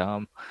fucking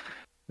dumb.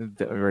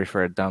 Ready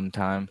for a dumb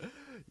time?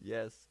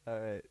 Yes. All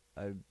right.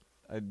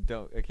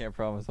 I can't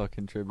promise I'll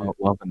contribute.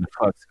 Welcome to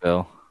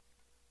Fucksville.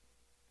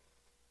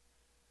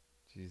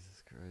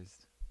 Jesus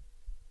Christ.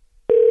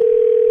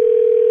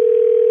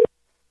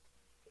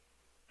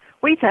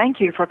 We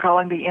thank you for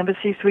calling the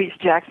Embassy Suites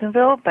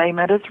Jacksonville, Bay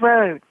Meadows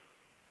Road.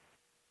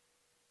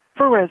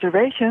 For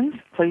reservations,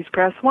 please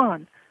press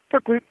 1. For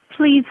group,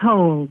 please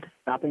hold.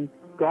 Stopping,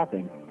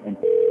 dropping, and...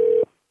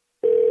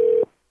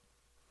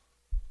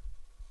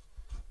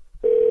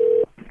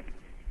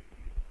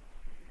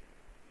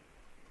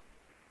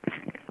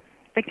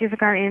 Thank you for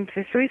calling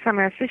Embassy Suites. I'm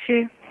going to assist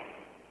you.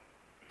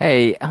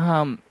 Hey,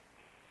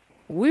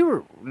 we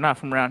were not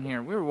from around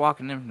here. We were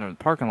walking in from the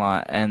parking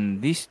lot,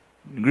 and these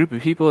group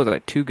of people,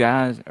 like two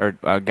guys, or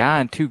a guy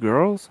and two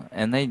girls,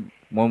 and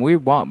when we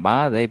walked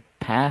by, they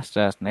passed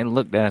us, and they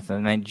looked at us,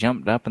 and they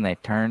jumped up, and they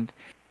turned,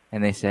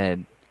 and they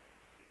said,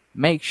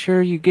 "Make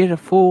sure you get a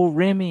full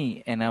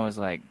Remy." And I was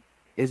like,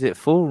 "Is it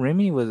full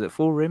Remy? Was it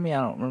full Remy?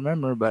 I don't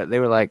remember." But they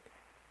were like,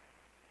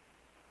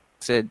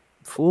 said,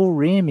 "Full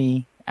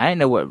Remy." I didn't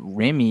know what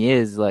Remy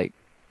is. Like,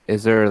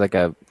 is there like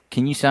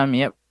can you sign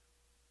me up?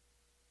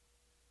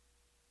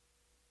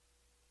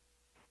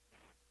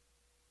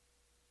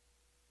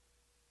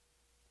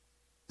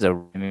 It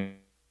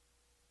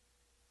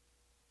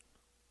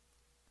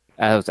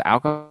was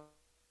alcohol.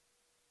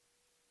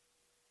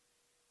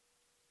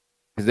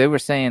 Because they were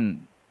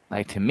saying,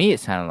 like, to me, it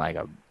sounded like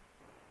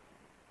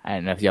I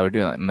don't know if y'all were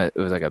doing, it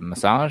was like a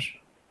massage?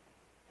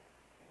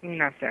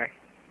 No, sir.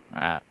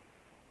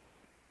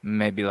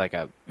 Maybe like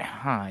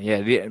yeah.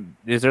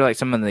 Is there like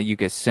someone that you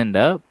could send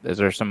up? Is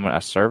there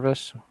a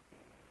service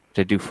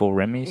to do full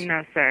Remy's?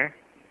 No, sir.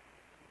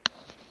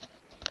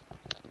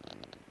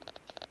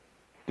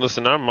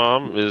 Listen, our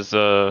mom is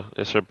her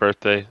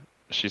birthday.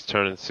 She's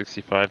turning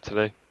 65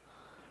 today.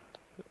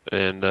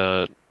 And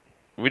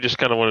we just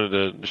kind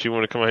of she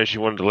wanted to come out here, she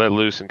wanted to let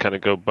loose and kind of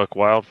go buck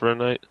wild for a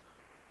night.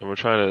 And we're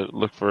trying to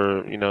look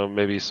for,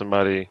 maybe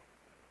a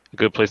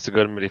good place to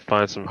go to maybe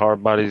find some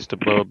hard bodies to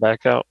blow her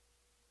back out.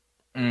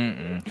 She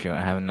won't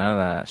have none of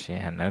that. She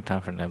had no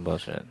time for no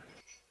bullshit.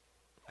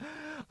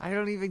 I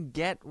don't even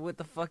get what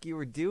the fuck you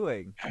were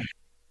doing.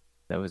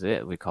 That was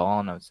it. We call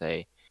and I would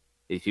say,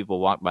 these people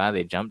walked by,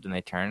 they jumped and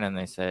they turned and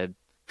they said,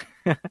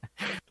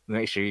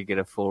 make sure you get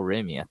a full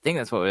Remy. I think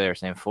that's what they were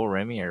saying, full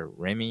Remy or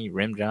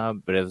rim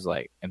job. But it was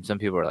like, and some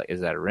people were like,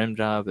 is that a rim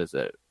job? Is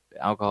it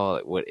alcohol?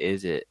 Like, what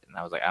is it? And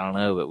I was like, I don't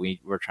know, but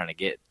we're trying to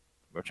get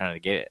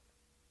it.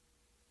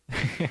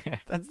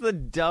 That's the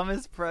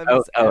dumbest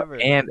premise ever.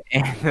 And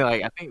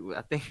like I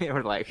think they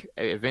were like,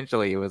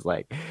 eventually it was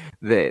like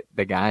the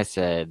guy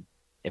said,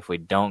 if we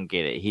don't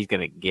get it, he's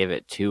gonna give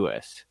it to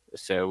us.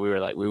 So we were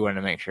like, we wanted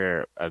to make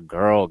sure a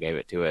girl gave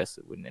it to us,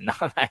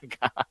 not that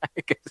guy,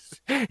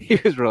 because he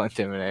was real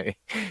intimidating.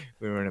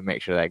 We wanted to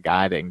make sure that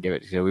guy didn't give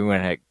it, so we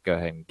went ahead go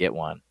ahead and get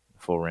one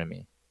full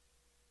Remy.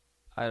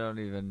 I don't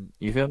even.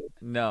 You feel me?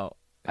 No,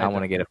 I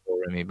want to get a full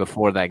Remy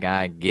before that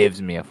guy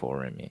gives me a full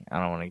Remy. I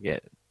don't want to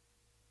get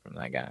from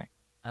that guy.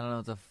 I don't know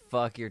what the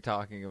fuck you're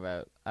talking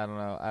about. I don't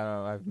know.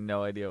 I have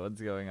no idea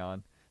what's going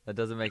on. That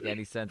doesn't make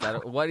any sense.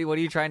 What are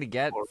you trying to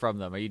get from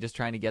them? Are you just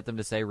trying to get them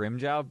to say rim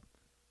job?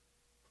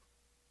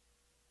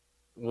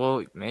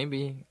 Well,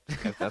 maybe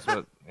if that's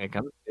what it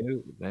comes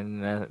to,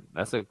 then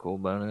that's a cool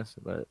bonus.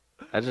 But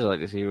I just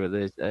like to see what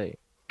they say.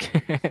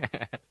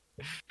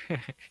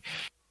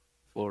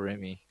 Full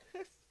Remy.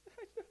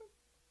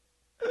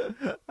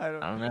 I don't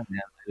know, man.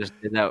 I just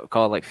did that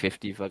call like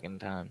 50 fucking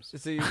times.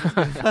 So you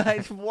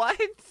just, what?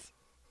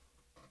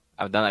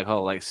 I've done that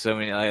call like so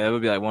many. Like, that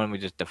would be like one we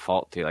just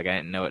default to. Like I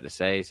didn't know what to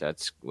say, so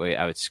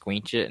I would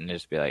squinch it and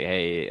just be like,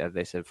 "Hey,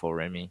 they said full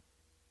Remy."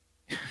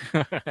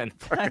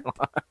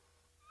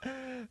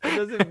 It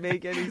doesn't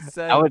make any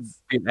sense. I would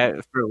do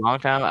that for a long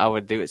time. I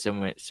would do it so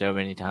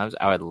many times.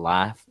 I would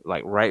laugh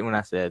like right when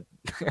I said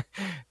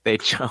they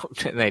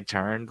jumped and they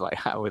turned.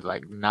 Like I would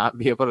like not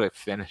be able to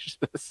finish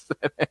the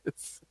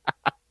sentence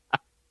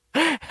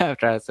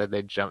after I said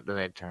they jumped and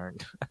they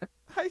turned.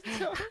 I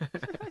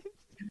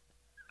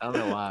don't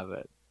know why,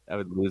 but I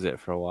would lose it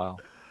for a while.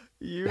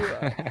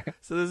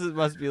 So this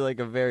must be like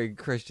a very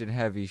Christian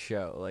heavy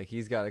show. Like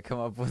he's got to come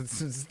up with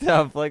some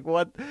stuff. Like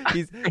what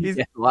he's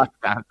Yeah, a lot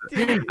of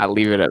times I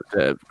leave it up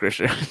to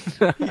Christian.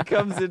 he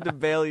comes in to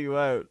bail you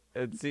out.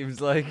 It seems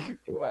like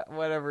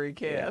whatever he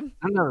can.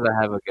 Sometimes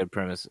I have a good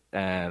premise,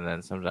 and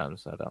then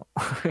sometimes I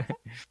don't.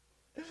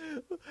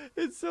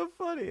 It's so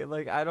funny.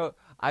 Like I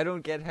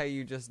don't get how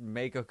you just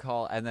make a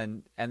call and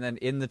then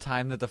in the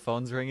time that the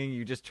phone's ringing,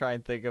 you just try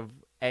and think of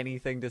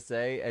anything to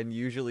say, and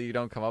usually you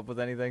don't come up with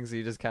anything, so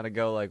you just kind of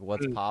go like,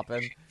 "What's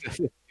poppin'?"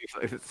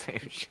 Like the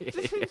same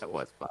shit. Yeah,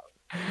 what's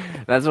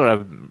poppin'? That's what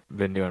I've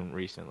been doing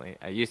recently.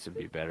 I used to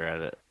be better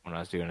at it when I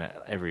was doing it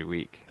every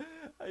week.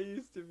 I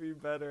used to be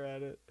better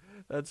at it.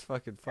 That's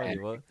fucking funny.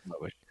 Well,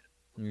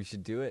 you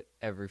should do it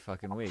every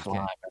fucking week. Fly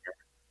Yeah. better.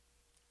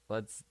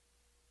 Let's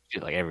do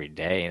it like every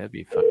day. That'd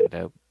be fucking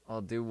dope. I'll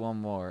do one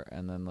more,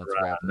 and then let's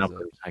Run wrap out this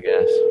numbers, up. I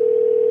guess.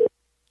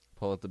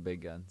 Pull out the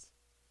big guns.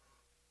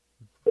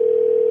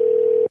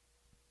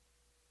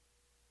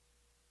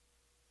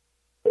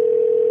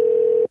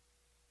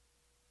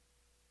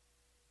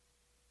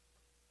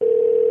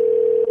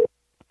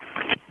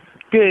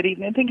 Good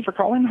evening. Thank you for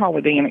calling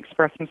Holiday Inn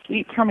Express and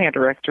Suites. How may I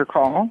direct your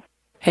call?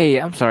 Hey,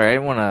 I'm sorry. I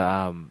didn't want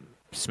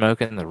to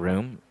smoke in the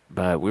room,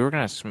 but we were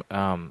gonna.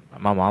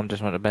 My mom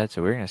just went to bed,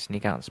 so we were gonna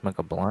sneak out and smoke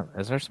a blunt.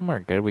 Is there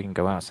somewhere good we can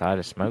go outside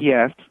to smoke?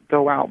 Yes,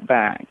 go out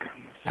back.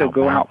 So Out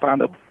go back? out by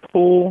the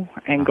pool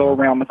and go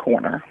around the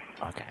corner.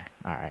 Okay.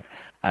 All right.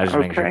 I was just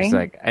making sure. Okay. It's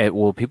like,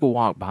 will people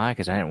walk by?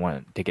 Because I didn't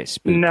want to get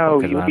spooked. No,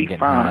 because you'll when I'm be getting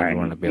high, I fine.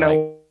 want to be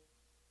No.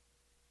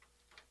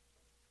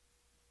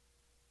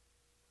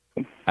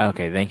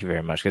 okay, thank you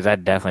very much. Because I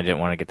definitely didn't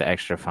want to get the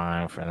extra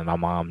fine for my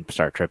mom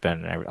start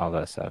tripping and all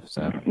that stuff.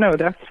 So No,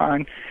 that's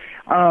fine.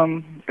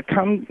 Come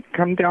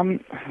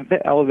down the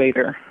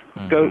elevator.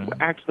 Go.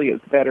 Actually,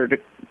 it's better to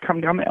come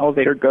down the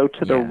elevator. Go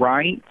to the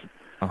right.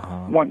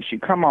 Once you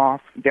come off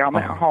down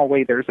that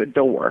hallway, there's a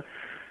door.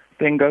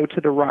 Then go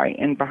to the right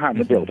and behind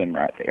the building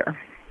right there.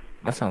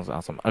 that sounds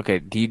awesome. Okay,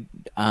 do you?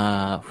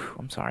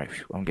 I'm sorry,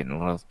 I'm getting a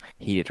little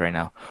heated right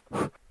now.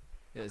 Yeah, so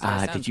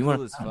that did sounds you cool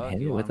want as to come fuck.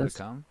 hang You out want with him us? to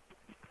come?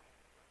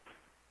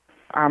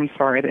 I'm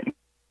sorry, I didn't.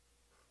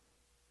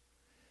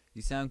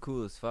 You sound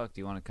cool as fuck.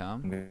 Do you want to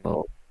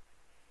come?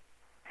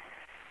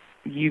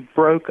 You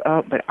broke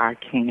up, but I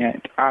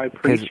can't. I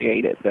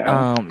appreciate it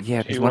though.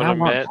 Yeah, because when I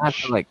walk by, I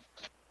feel like,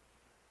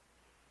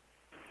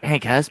 hey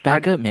guys,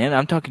 back up, man.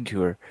 I'm talking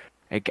to her.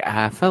 Like,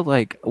 I felt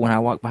like when I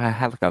walked by, I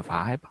had like a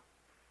vibe.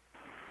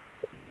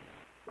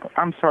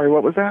 I'm sorry,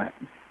 what was that?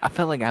 I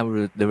felt like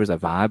there was a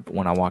vibe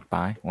when I walked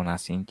by when I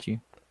seen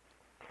you.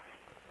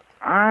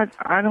 I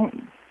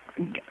don't.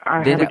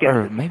 I Did have a it,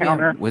 or guest maybe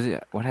counter. was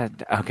it? What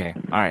had? Okay,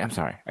 all right. I'm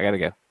sorry. I gotta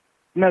go.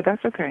 No,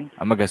 that's okay.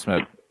 I'm gonna go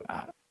smoke.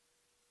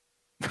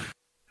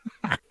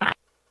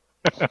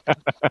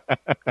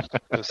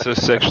 It's so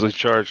sexually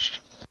charged.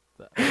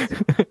 That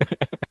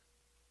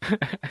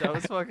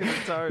was fucking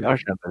retarded.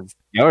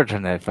 Y'all were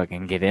trying to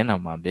fucking get in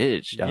on my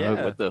bitch, dog.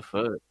 Yeah. What the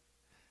fuck?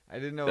 I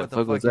didn't know The what the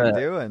fuck was fuck you're that?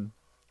 doing.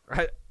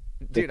 Right,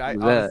 dude. What I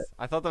was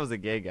I thought that was a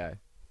gay guy.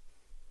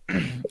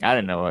 I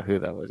didn't know who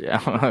that was.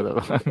 Yeah, I don't know who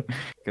that was.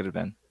 Could have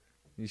been.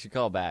 You should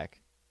call back.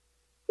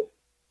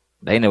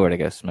 They know where to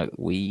go smoke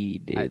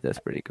weed, dude. That's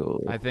pretty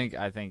cool. I think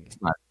it's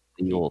not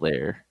legal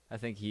there. I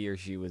think he or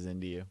she was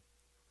into you.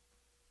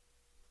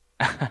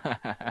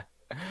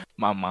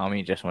 My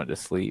mommy just went to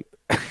sleep.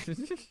 I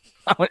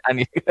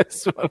need to go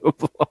smoke a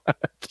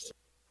blunt.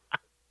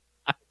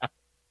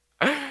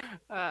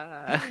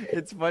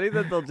 It's funny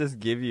that they'll just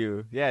give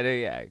you.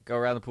 Yeah, go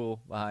around the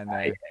pool behind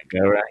there. Go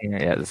right here.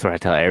 Yeah, that's what I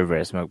tell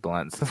everybody to smoke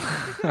blunts.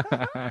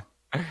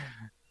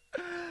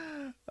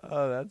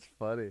 Oh, that's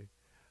funny.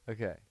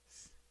 Okay,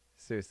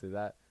 seriously,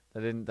 that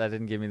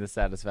didn't give me the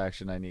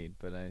satisfaction I need,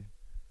 but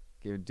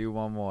do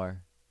one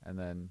more, and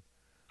then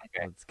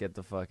let's get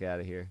the fuck out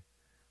of here.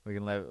 We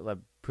can let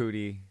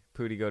Pootie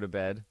go to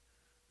bed.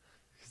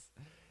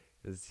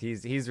 'Cause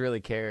he's really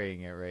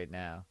carrying it right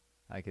now.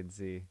 I can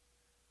see.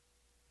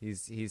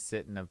 He's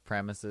sitting of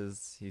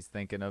premises. He's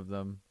thinking of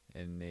them,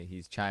 and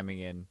he's chiming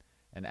in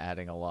and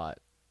adding a lot.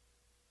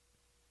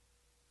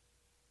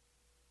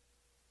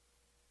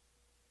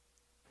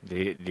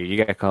 Dude, you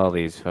gotta call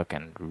these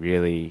fucking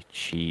really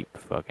cheap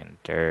fucking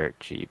dirt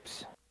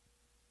cheaps.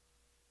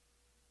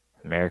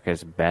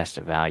 America's best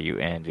value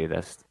inn, dude.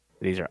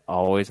 These are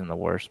always in the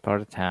worst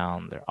part of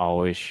town. They're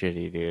always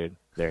shitty, dude.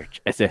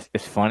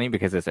 It's funny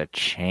because it's a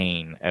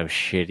chain of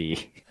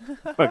shitty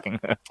fucking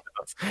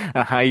hotels.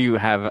 How you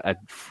have a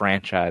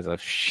franchise of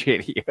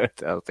shitty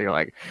hotels? They're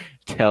like,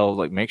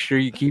 make sure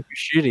you keep it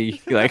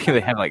shitty. Like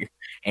they have like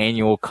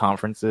annual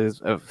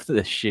conferences of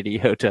the shitty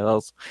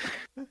hotels.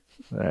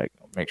 Like,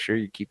 make sure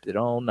you keep it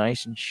all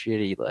nice and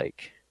shitty.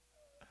 Like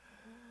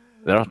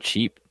they're all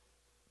cheap.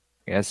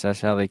 I guess that's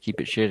how they keep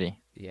it shitty.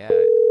 Yeah,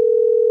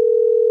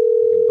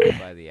 you can book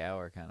by the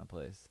hour kind of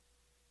place.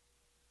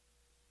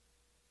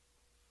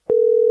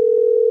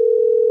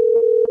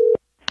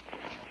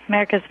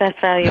 America's Best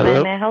Value.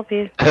 Hello? May I help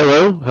you?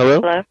 Hello?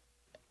 Hello?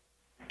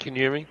 Can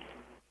you hear me?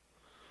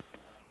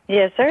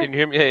 Yes, sir. Can you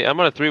hear me? Hey, I'm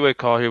on a three-way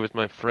call here with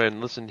my friend.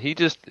 Listen, he's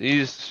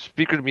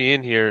speakered me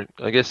in here.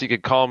 I guess he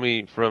could call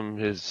me from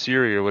his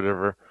Siri or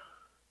whatever.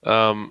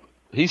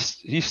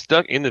 He's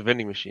stuck in the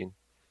vending machine.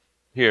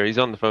 Here, he's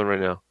on the phone right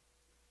now.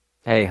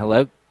 Hey,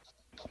 hello?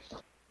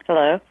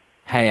 Hello?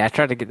 Hey, I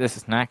tried to get this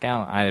snack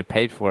out. I had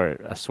paid for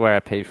it. I swear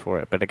I paid for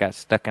it, but it got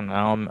stuck in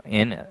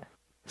it.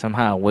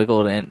 Somehow I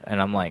wiggled in,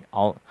 and I'm like,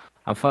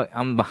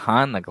 I'm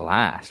behind the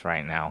glass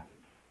right now.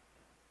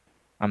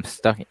 I'm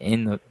stuck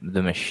in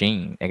the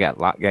machine. It got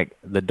locked. Like,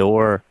 the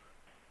door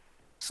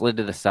slid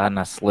to the side, and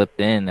I slipped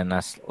in, and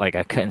I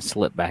couldn't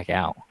slip back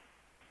out.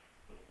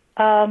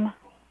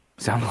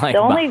 So I'm like the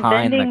only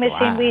behind vending the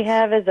machine we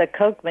have is a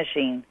Coke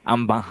machine.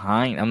 I'm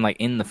behind. I'm like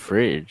in the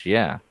fridge.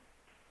 Yeah,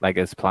 like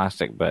it's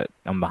plastic, but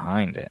I'm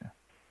behind it.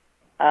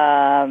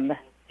 Do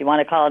you want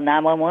to call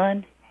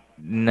 911?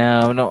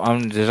 No.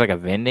 There's like a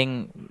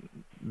vending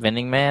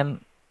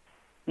man.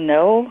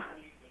 No.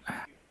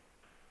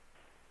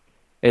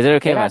 Is it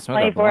okay if I not smoke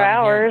a 24 blunt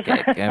hours.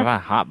 here? Can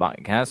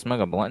I smoke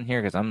a blunt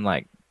here? Because I'm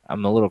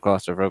a little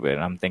claustrophobic,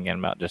 and I'm thinking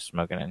about just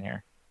smoking in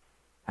here.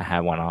 I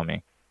have one on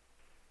me.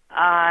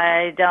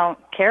 I don't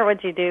care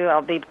what you do.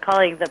 I'll be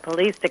calling the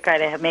police to try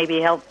to maybe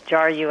help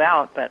jar you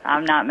out, but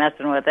I'm not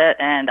messing with it,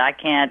 and I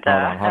can't.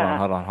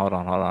 Hold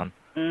on.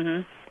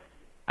 Mm-hmm.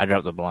 I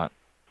dropped the blunt.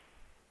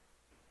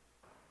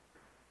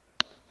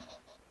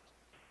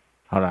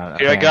 Hold on.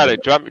 Here, I got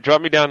it.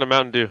 Drop me down to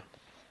Mountain Dew.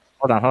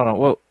 Hold on.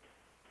 Whoa.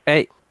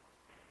 Hey.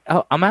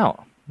 Oh, I'm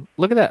out.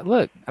 Look at that.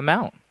 Look, I'm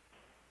out.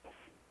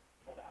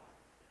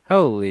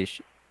 Holy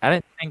shit. I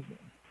didn't think...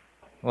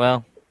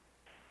 Well,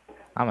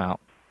 I'm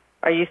out.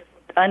 Are you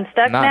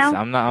unstuck now?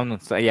 I'm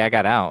not. Yeah, I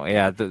got out.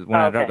 Yeah, when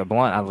I dropped the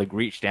blunt, I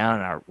reached down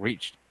and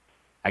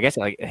I guess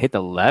it hit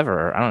the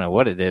lever. I don't know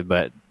what it did,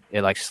 but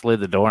it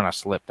slid the door and I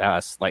slipped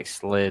out. I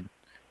slid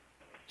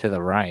to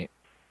the right.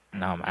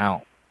 Now I'm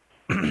out.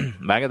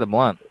 Back at the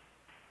blunt.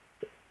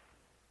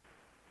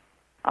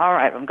 All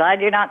right. I'm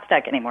glad you're not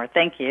stuck anymore.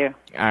 Thank you. All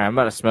right, I'm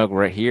about to smoke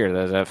right here.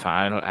 Is that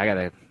fine?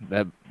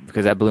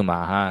 Because that blew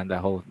my high.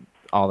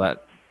 All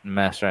that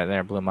mess right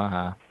there blew my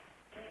high.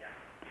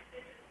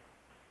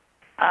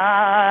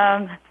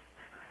 I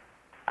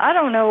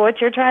don't know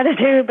what you're trying to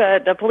do,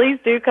 but the police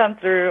do come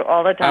through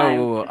all the time.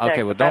 Oh,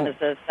 okay. Well, don't.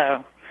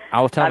 So, I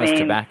will tell them it's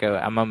tobacco.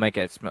 I'm gonna make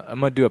it. I'm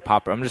gonna do a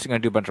popper. I'm just gonna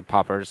do a bunch of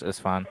poppers. It's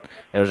fine.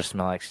 It'll just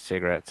smell like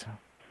cigarettes.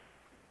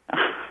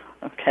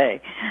 Okay.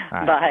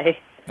 All right. Bye.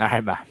 All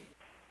right. Bye.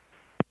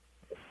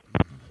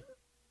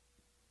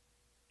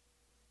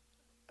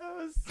 That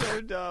was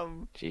so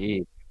dumb.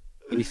 Gee,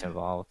 he's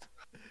involved.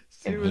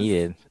 She And was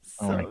heated.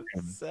 so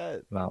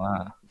upset.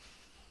 Voila.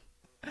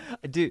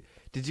 Dude,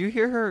 did you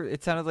hear her?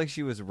 It sounded like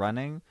she was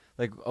running,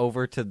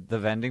 over to the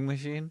vending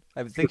machine.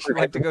 I think she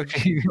went to go.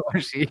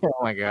 Oh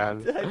my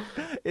god!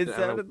 It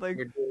sounded like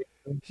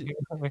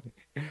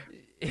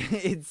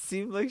it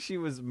seemed like she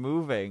was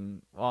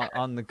moving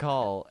on the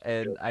call,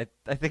 and I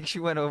think she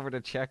went over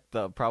to check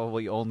the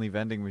probably only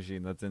vending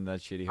machine that's in that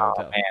shitty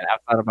hotel. Oh man,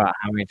 I've thought about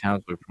how many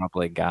times we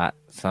probably got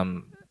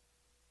some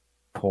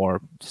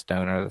poor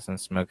stoner that's been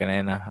smoking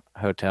in a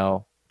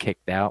hotel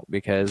kicked out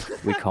because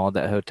we called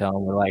that hotel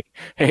and we're like,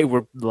 hey,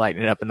 we're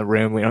lighting it up in the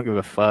room, we don't give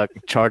a fuck,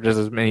 charge us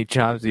as many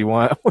times as you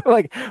want.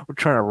 We're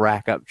trying to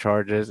rack up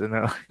charges, and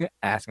they're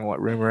asking what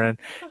room we're in.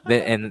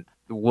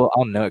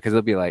 I'll know it because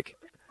they'll be like,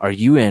 are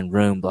you in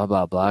room blah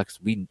blah blah, because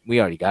we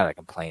already got a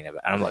complaint about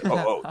it. And I'm like,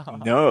 oh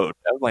no,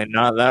 definitely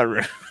not that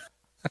room.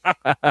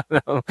 I'm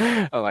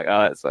like,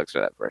 oh, that sucks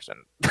for that person.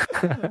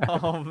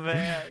 Oh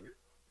man.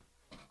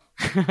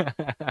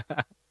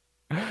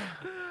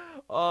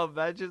 Oh,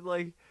 imagine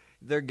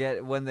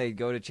when they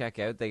go to check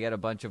out, they get a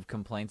bunch of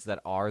complaints that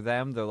are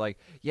them. They're like,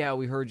 yeah,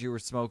 we heard you were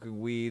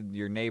smoking weed,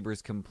 your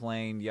neighbors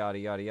complained, yada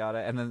yada yada.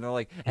 And then they're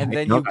like, and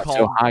then you call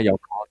so high, y'all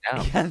call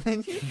down. And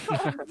then you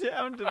call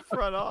down to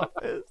front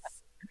office.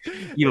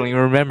 You don't even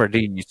remember,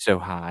 dude. You're so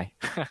high.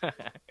 They're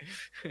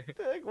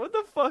like, what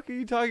the fuck are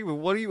you talking about?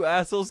 What do you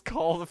assholes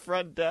call the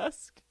front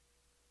desk?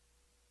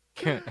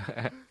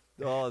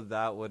 Oh,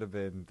 that would have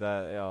been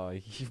that. Oh,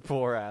 you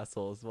poor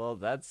assholes. Well,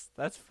 that's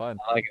fun.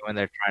 I like it when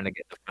they're trying to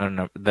get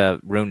the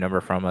room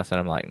number from us, and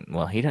I'm like,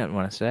 well, he doesn't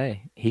want to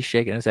say. He's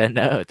shaking his head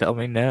no. Tell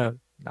me no,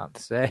 not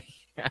to say.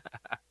 Man,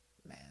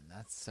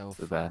 that's so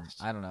fun.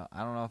 Best. I don't know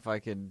if I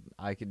could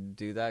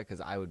do that because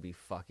I would be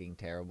fucking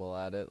terrible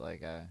at it.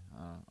 I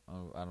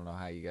don't know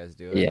how you guys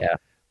do it. Yeah,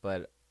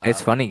 but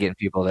it's funny getting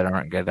people that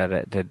aren't good at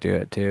it to do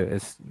it too.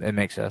 It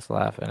makes us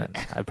laugh, and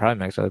it probably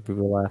makes other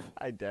people laugh.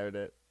 I doubt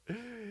it.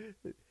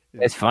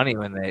 It's funny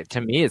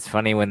to me, it's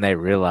funny when they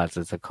realize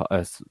it's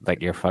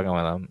like you're fucking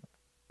with them.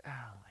 Oh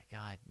my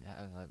god.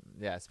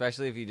 Yeah,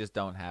 especially if you just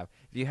don't have.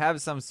 If you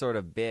have some sort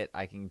of bit,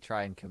 I can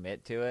try and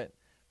commit to it,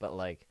 but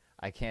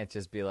I can't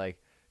just be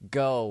like,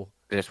 go.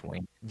 Just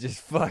wink.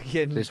 Just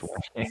fucking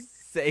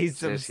say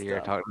some just stuff.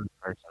 Here, talk to the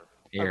person.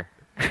 Here.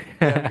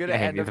 Yeah, I'm gonna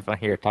end up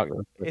here, talk to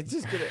the person. It's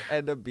just gonna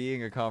end up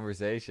being a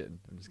conversation.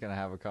 I'm just gonna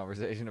have a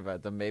conversation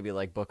about them, maybe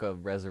book a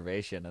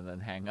reservation and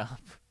then hang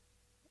up.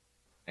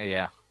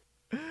 Yeah.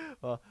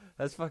 Well,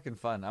 that's fucking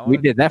fun. We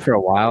did that for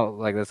a while.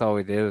 Like that's all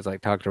we did was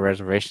like talk to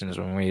reservations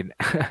when we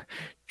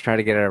try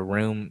to get a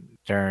room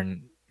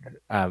during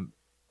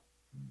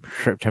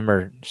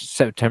September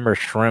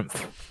Shrimp.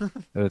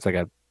 It was like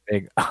a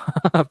big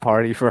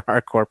party for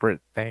our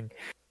corporate thing,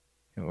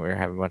 and we were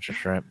having a bunch of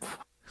shrimp.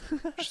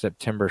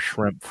 September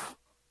Shrimp.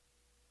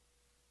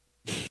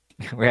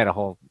 We had a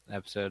whole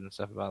episode and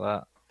stuff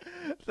about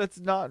that. That's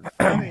not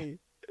funny.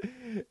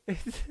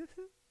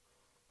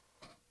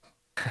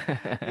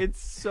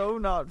 It's so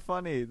not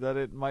funny that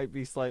it might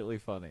be slightly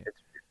funny.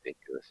 It's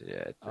ridiculous.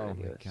 Yeah. It's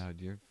ridiculous. My god,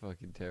 you're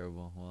fucking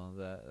terrible.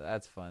 Well,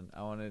 that's fun.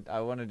 I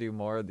want to do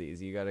more of these.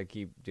 You got to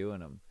keep doing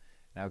them.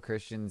 Now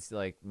Christian's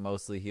like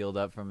mostly healed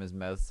up from his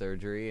mouth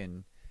surgery,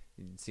 and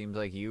it seems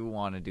like you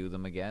want to do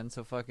them again.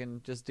 So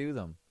fucking just do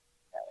them.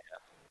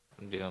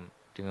 Yeah.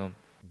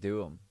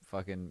 Do them.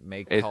 Fucking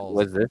make calls.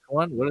 Was this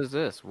one? What is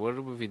this? What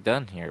have we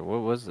done here?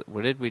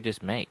 What did we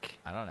just make?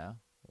 I don't know.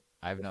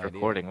 I have no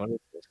recording. idea. What is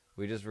this?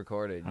 We just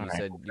recorded. You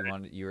said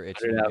you were Put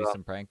itching it to do out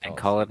some prank calls. and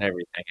call it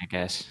everything, I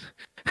guess.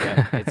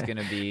 Yeah, it's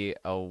gonna be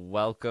a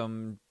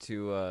welcome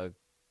to a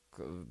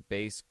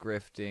bass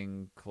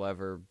grifting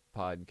clever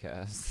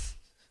podcast.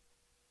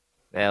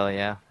 Hell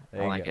yeah, I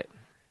like it.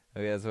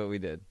 Okay, that's what we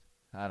did.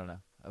 I don't know.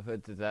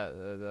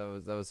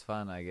 That was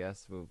fun. I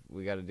guess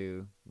we got to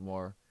do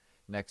more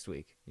next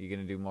week. You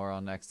gonna do more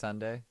on next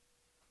Sunday?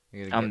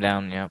 I'm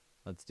down. Yeah.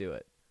 Let's do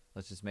it.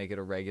 Let's just make it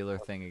a regular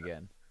thing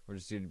again. We're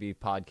just going to be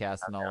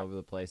podcasting all over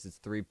the place. It's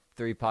three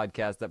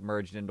podcasts that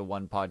merged into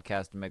one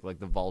podcast to make like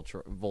the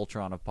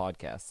Voltron of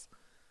podcasts.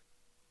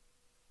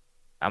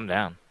 I'm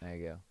down. There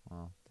you go.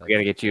 Well, we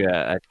gotta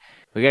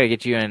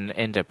get you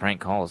into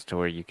prank calls to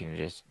where you can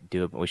just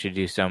do it. We should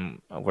do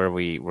some where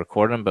we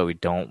record them, but we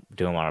don't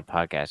do them on our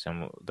podcast,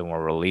 and then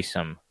we'll release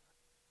them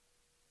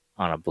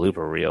on a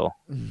blooper reel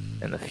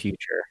in the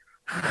future.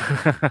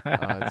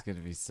 It's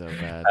gonna be so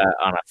bad.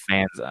 On a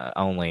fans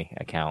only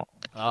account.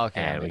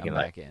 Okay, and we can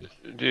back in.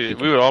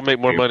 Dude, we would all make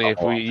more money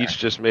if we each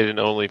just made an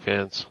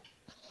OnlyFans.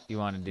 You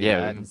want to do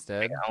that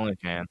instead?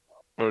 OnlyFans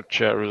or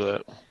chat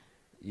roulette.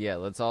 Yeah,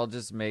 let's all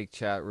just make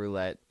chat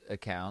roulette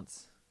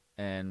accounts,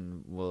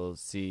 and we'll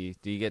see.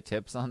 Do you get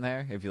tips on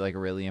there if you like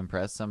really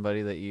impress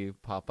somebody that you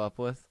pop up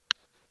with?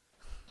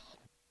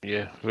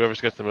 Yeah,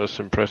 whoever's got the most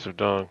impressive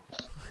dong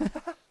is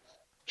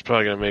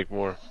probably gonna make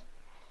more.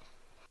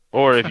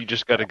 Or if you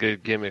just got a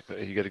good gimmick,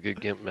 you got a good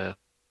gimp math.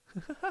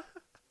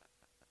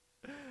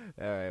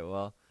 All right,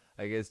 well,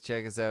 I guess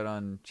check us out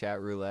on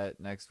Chat Roulette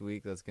next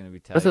week. That's going to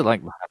be tight. What's it like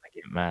behind the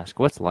gimp mask?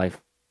 What's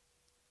life?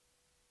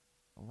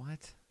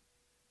 What?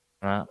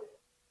 How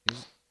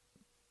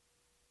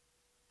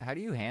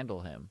do you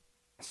handle him?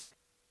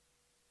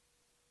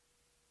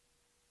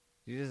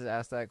 You just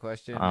ask that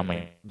question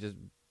and just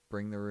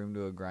bring the room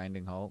to a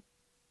grinding halt?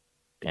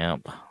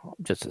 Gimp. I'm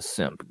just a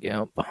simp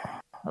gimp.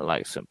 I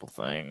like simple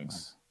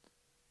things.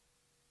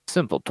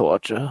 Simple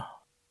torture.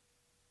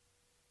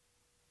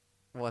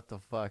 What the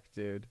fuck,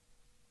 dude?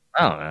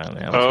 I don't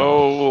know,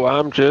 man.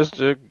 I'm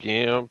just a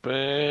gimp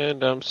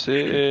and I'm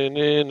sitting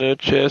in a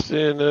chest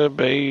in the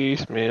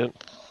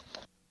basement.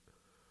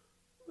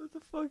 What the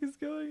fuck is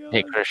going on?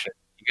 Hey, Christian,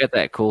 you got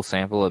that cool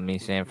sample of me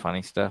saying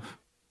funny stuff?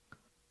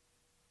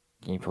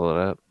 Can you pull it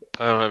up?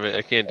 I don't have it.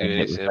 I can't do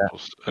any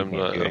samples. I'm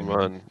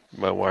on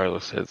my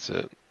wireless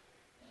headset.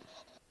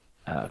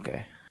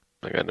 Okay.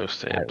 I got no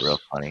stamps. I had real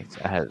funny.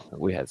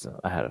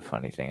 I had a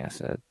funny thing I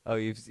said. Oh,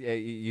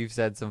 you've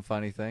said some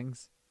funny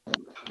things?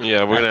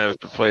 Yeah, we're gonna have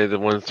to play the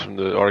ones from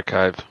the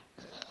archive.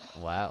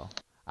 Wow.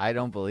 I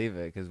don't believe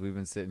it because we've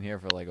been sitting here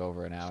for like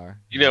over an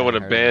hour. You know when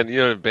a band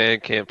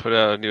can't put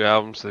out a new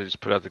album, so they just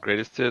put out the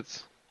greatest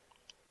hits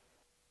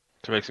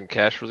to make some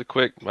cash really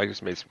quick. Mike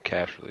just made some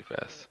cash really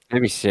fast.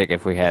 It'd be sick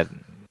if we had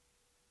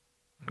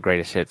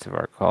greatest hits of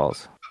our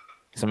calls.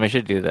 Somebody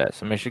should do that.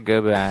 Somebody should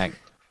go back,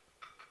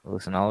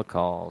 listen to all the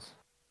calls,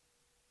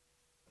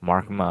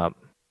 mark them up.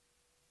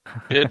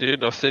 Yeah,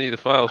 dude, I'll send you the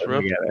files,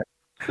 bro.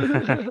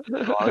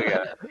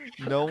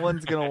 No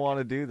one's gonna want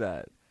to do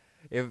that.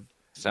 If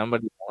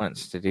somebody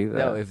wants to do that,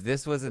 no. If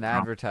this was an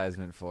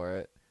advertisement for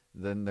it,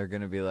 then they're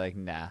gonna be like,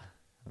 "Nah,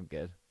 I'm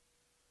good."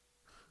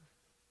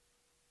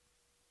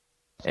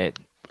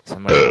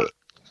 Somebody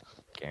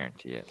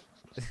guarantee it.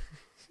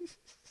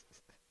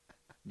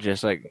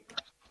 Just like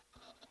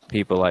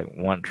people like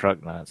want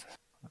truck nuts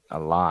a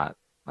lot,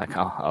 like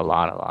a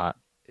lot.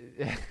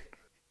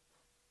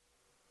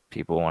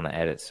 People want to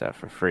edit stuff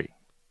for free.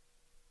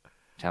 I'm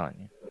telling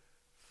you.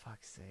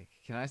 Fuck's sake!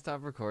 Can I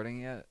stop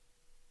recording yet?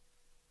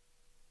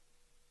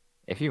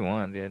 If you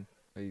want, dude.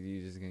 Or are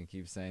you just gonna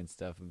keep saying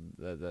stuff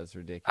that's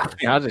ridiculous?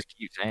 I'll just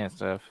keep saying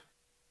stuff.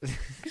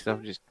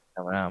 Stuff just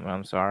coming out, man.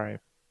 I'm sorry.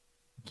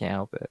 Can't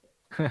help it.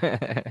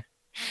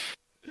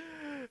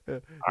 All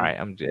right,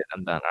 I'm dead.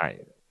 I'm done. All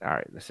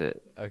right, that's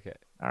it. Okay.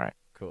 All right.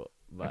 Cool.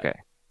 Bye. Okay.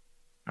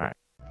 All right.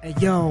 Hey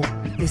yo,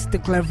 it's the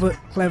clever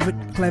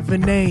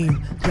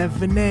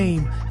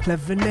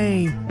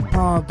name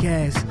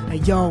podcast. Hey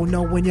yo,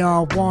 know when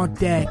y'all want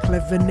that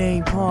clever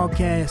name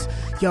podcast.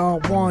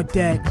 Y'all want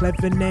that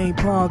clever name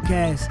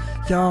podcast.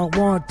 Y'all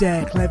want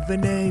that clever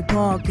name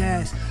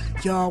podcast.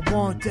 Y'all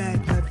want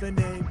that clever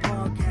name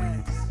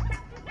podcast.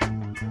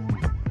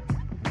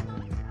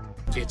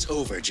 It's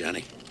over,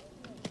 Johnny.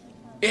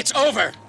 It's over!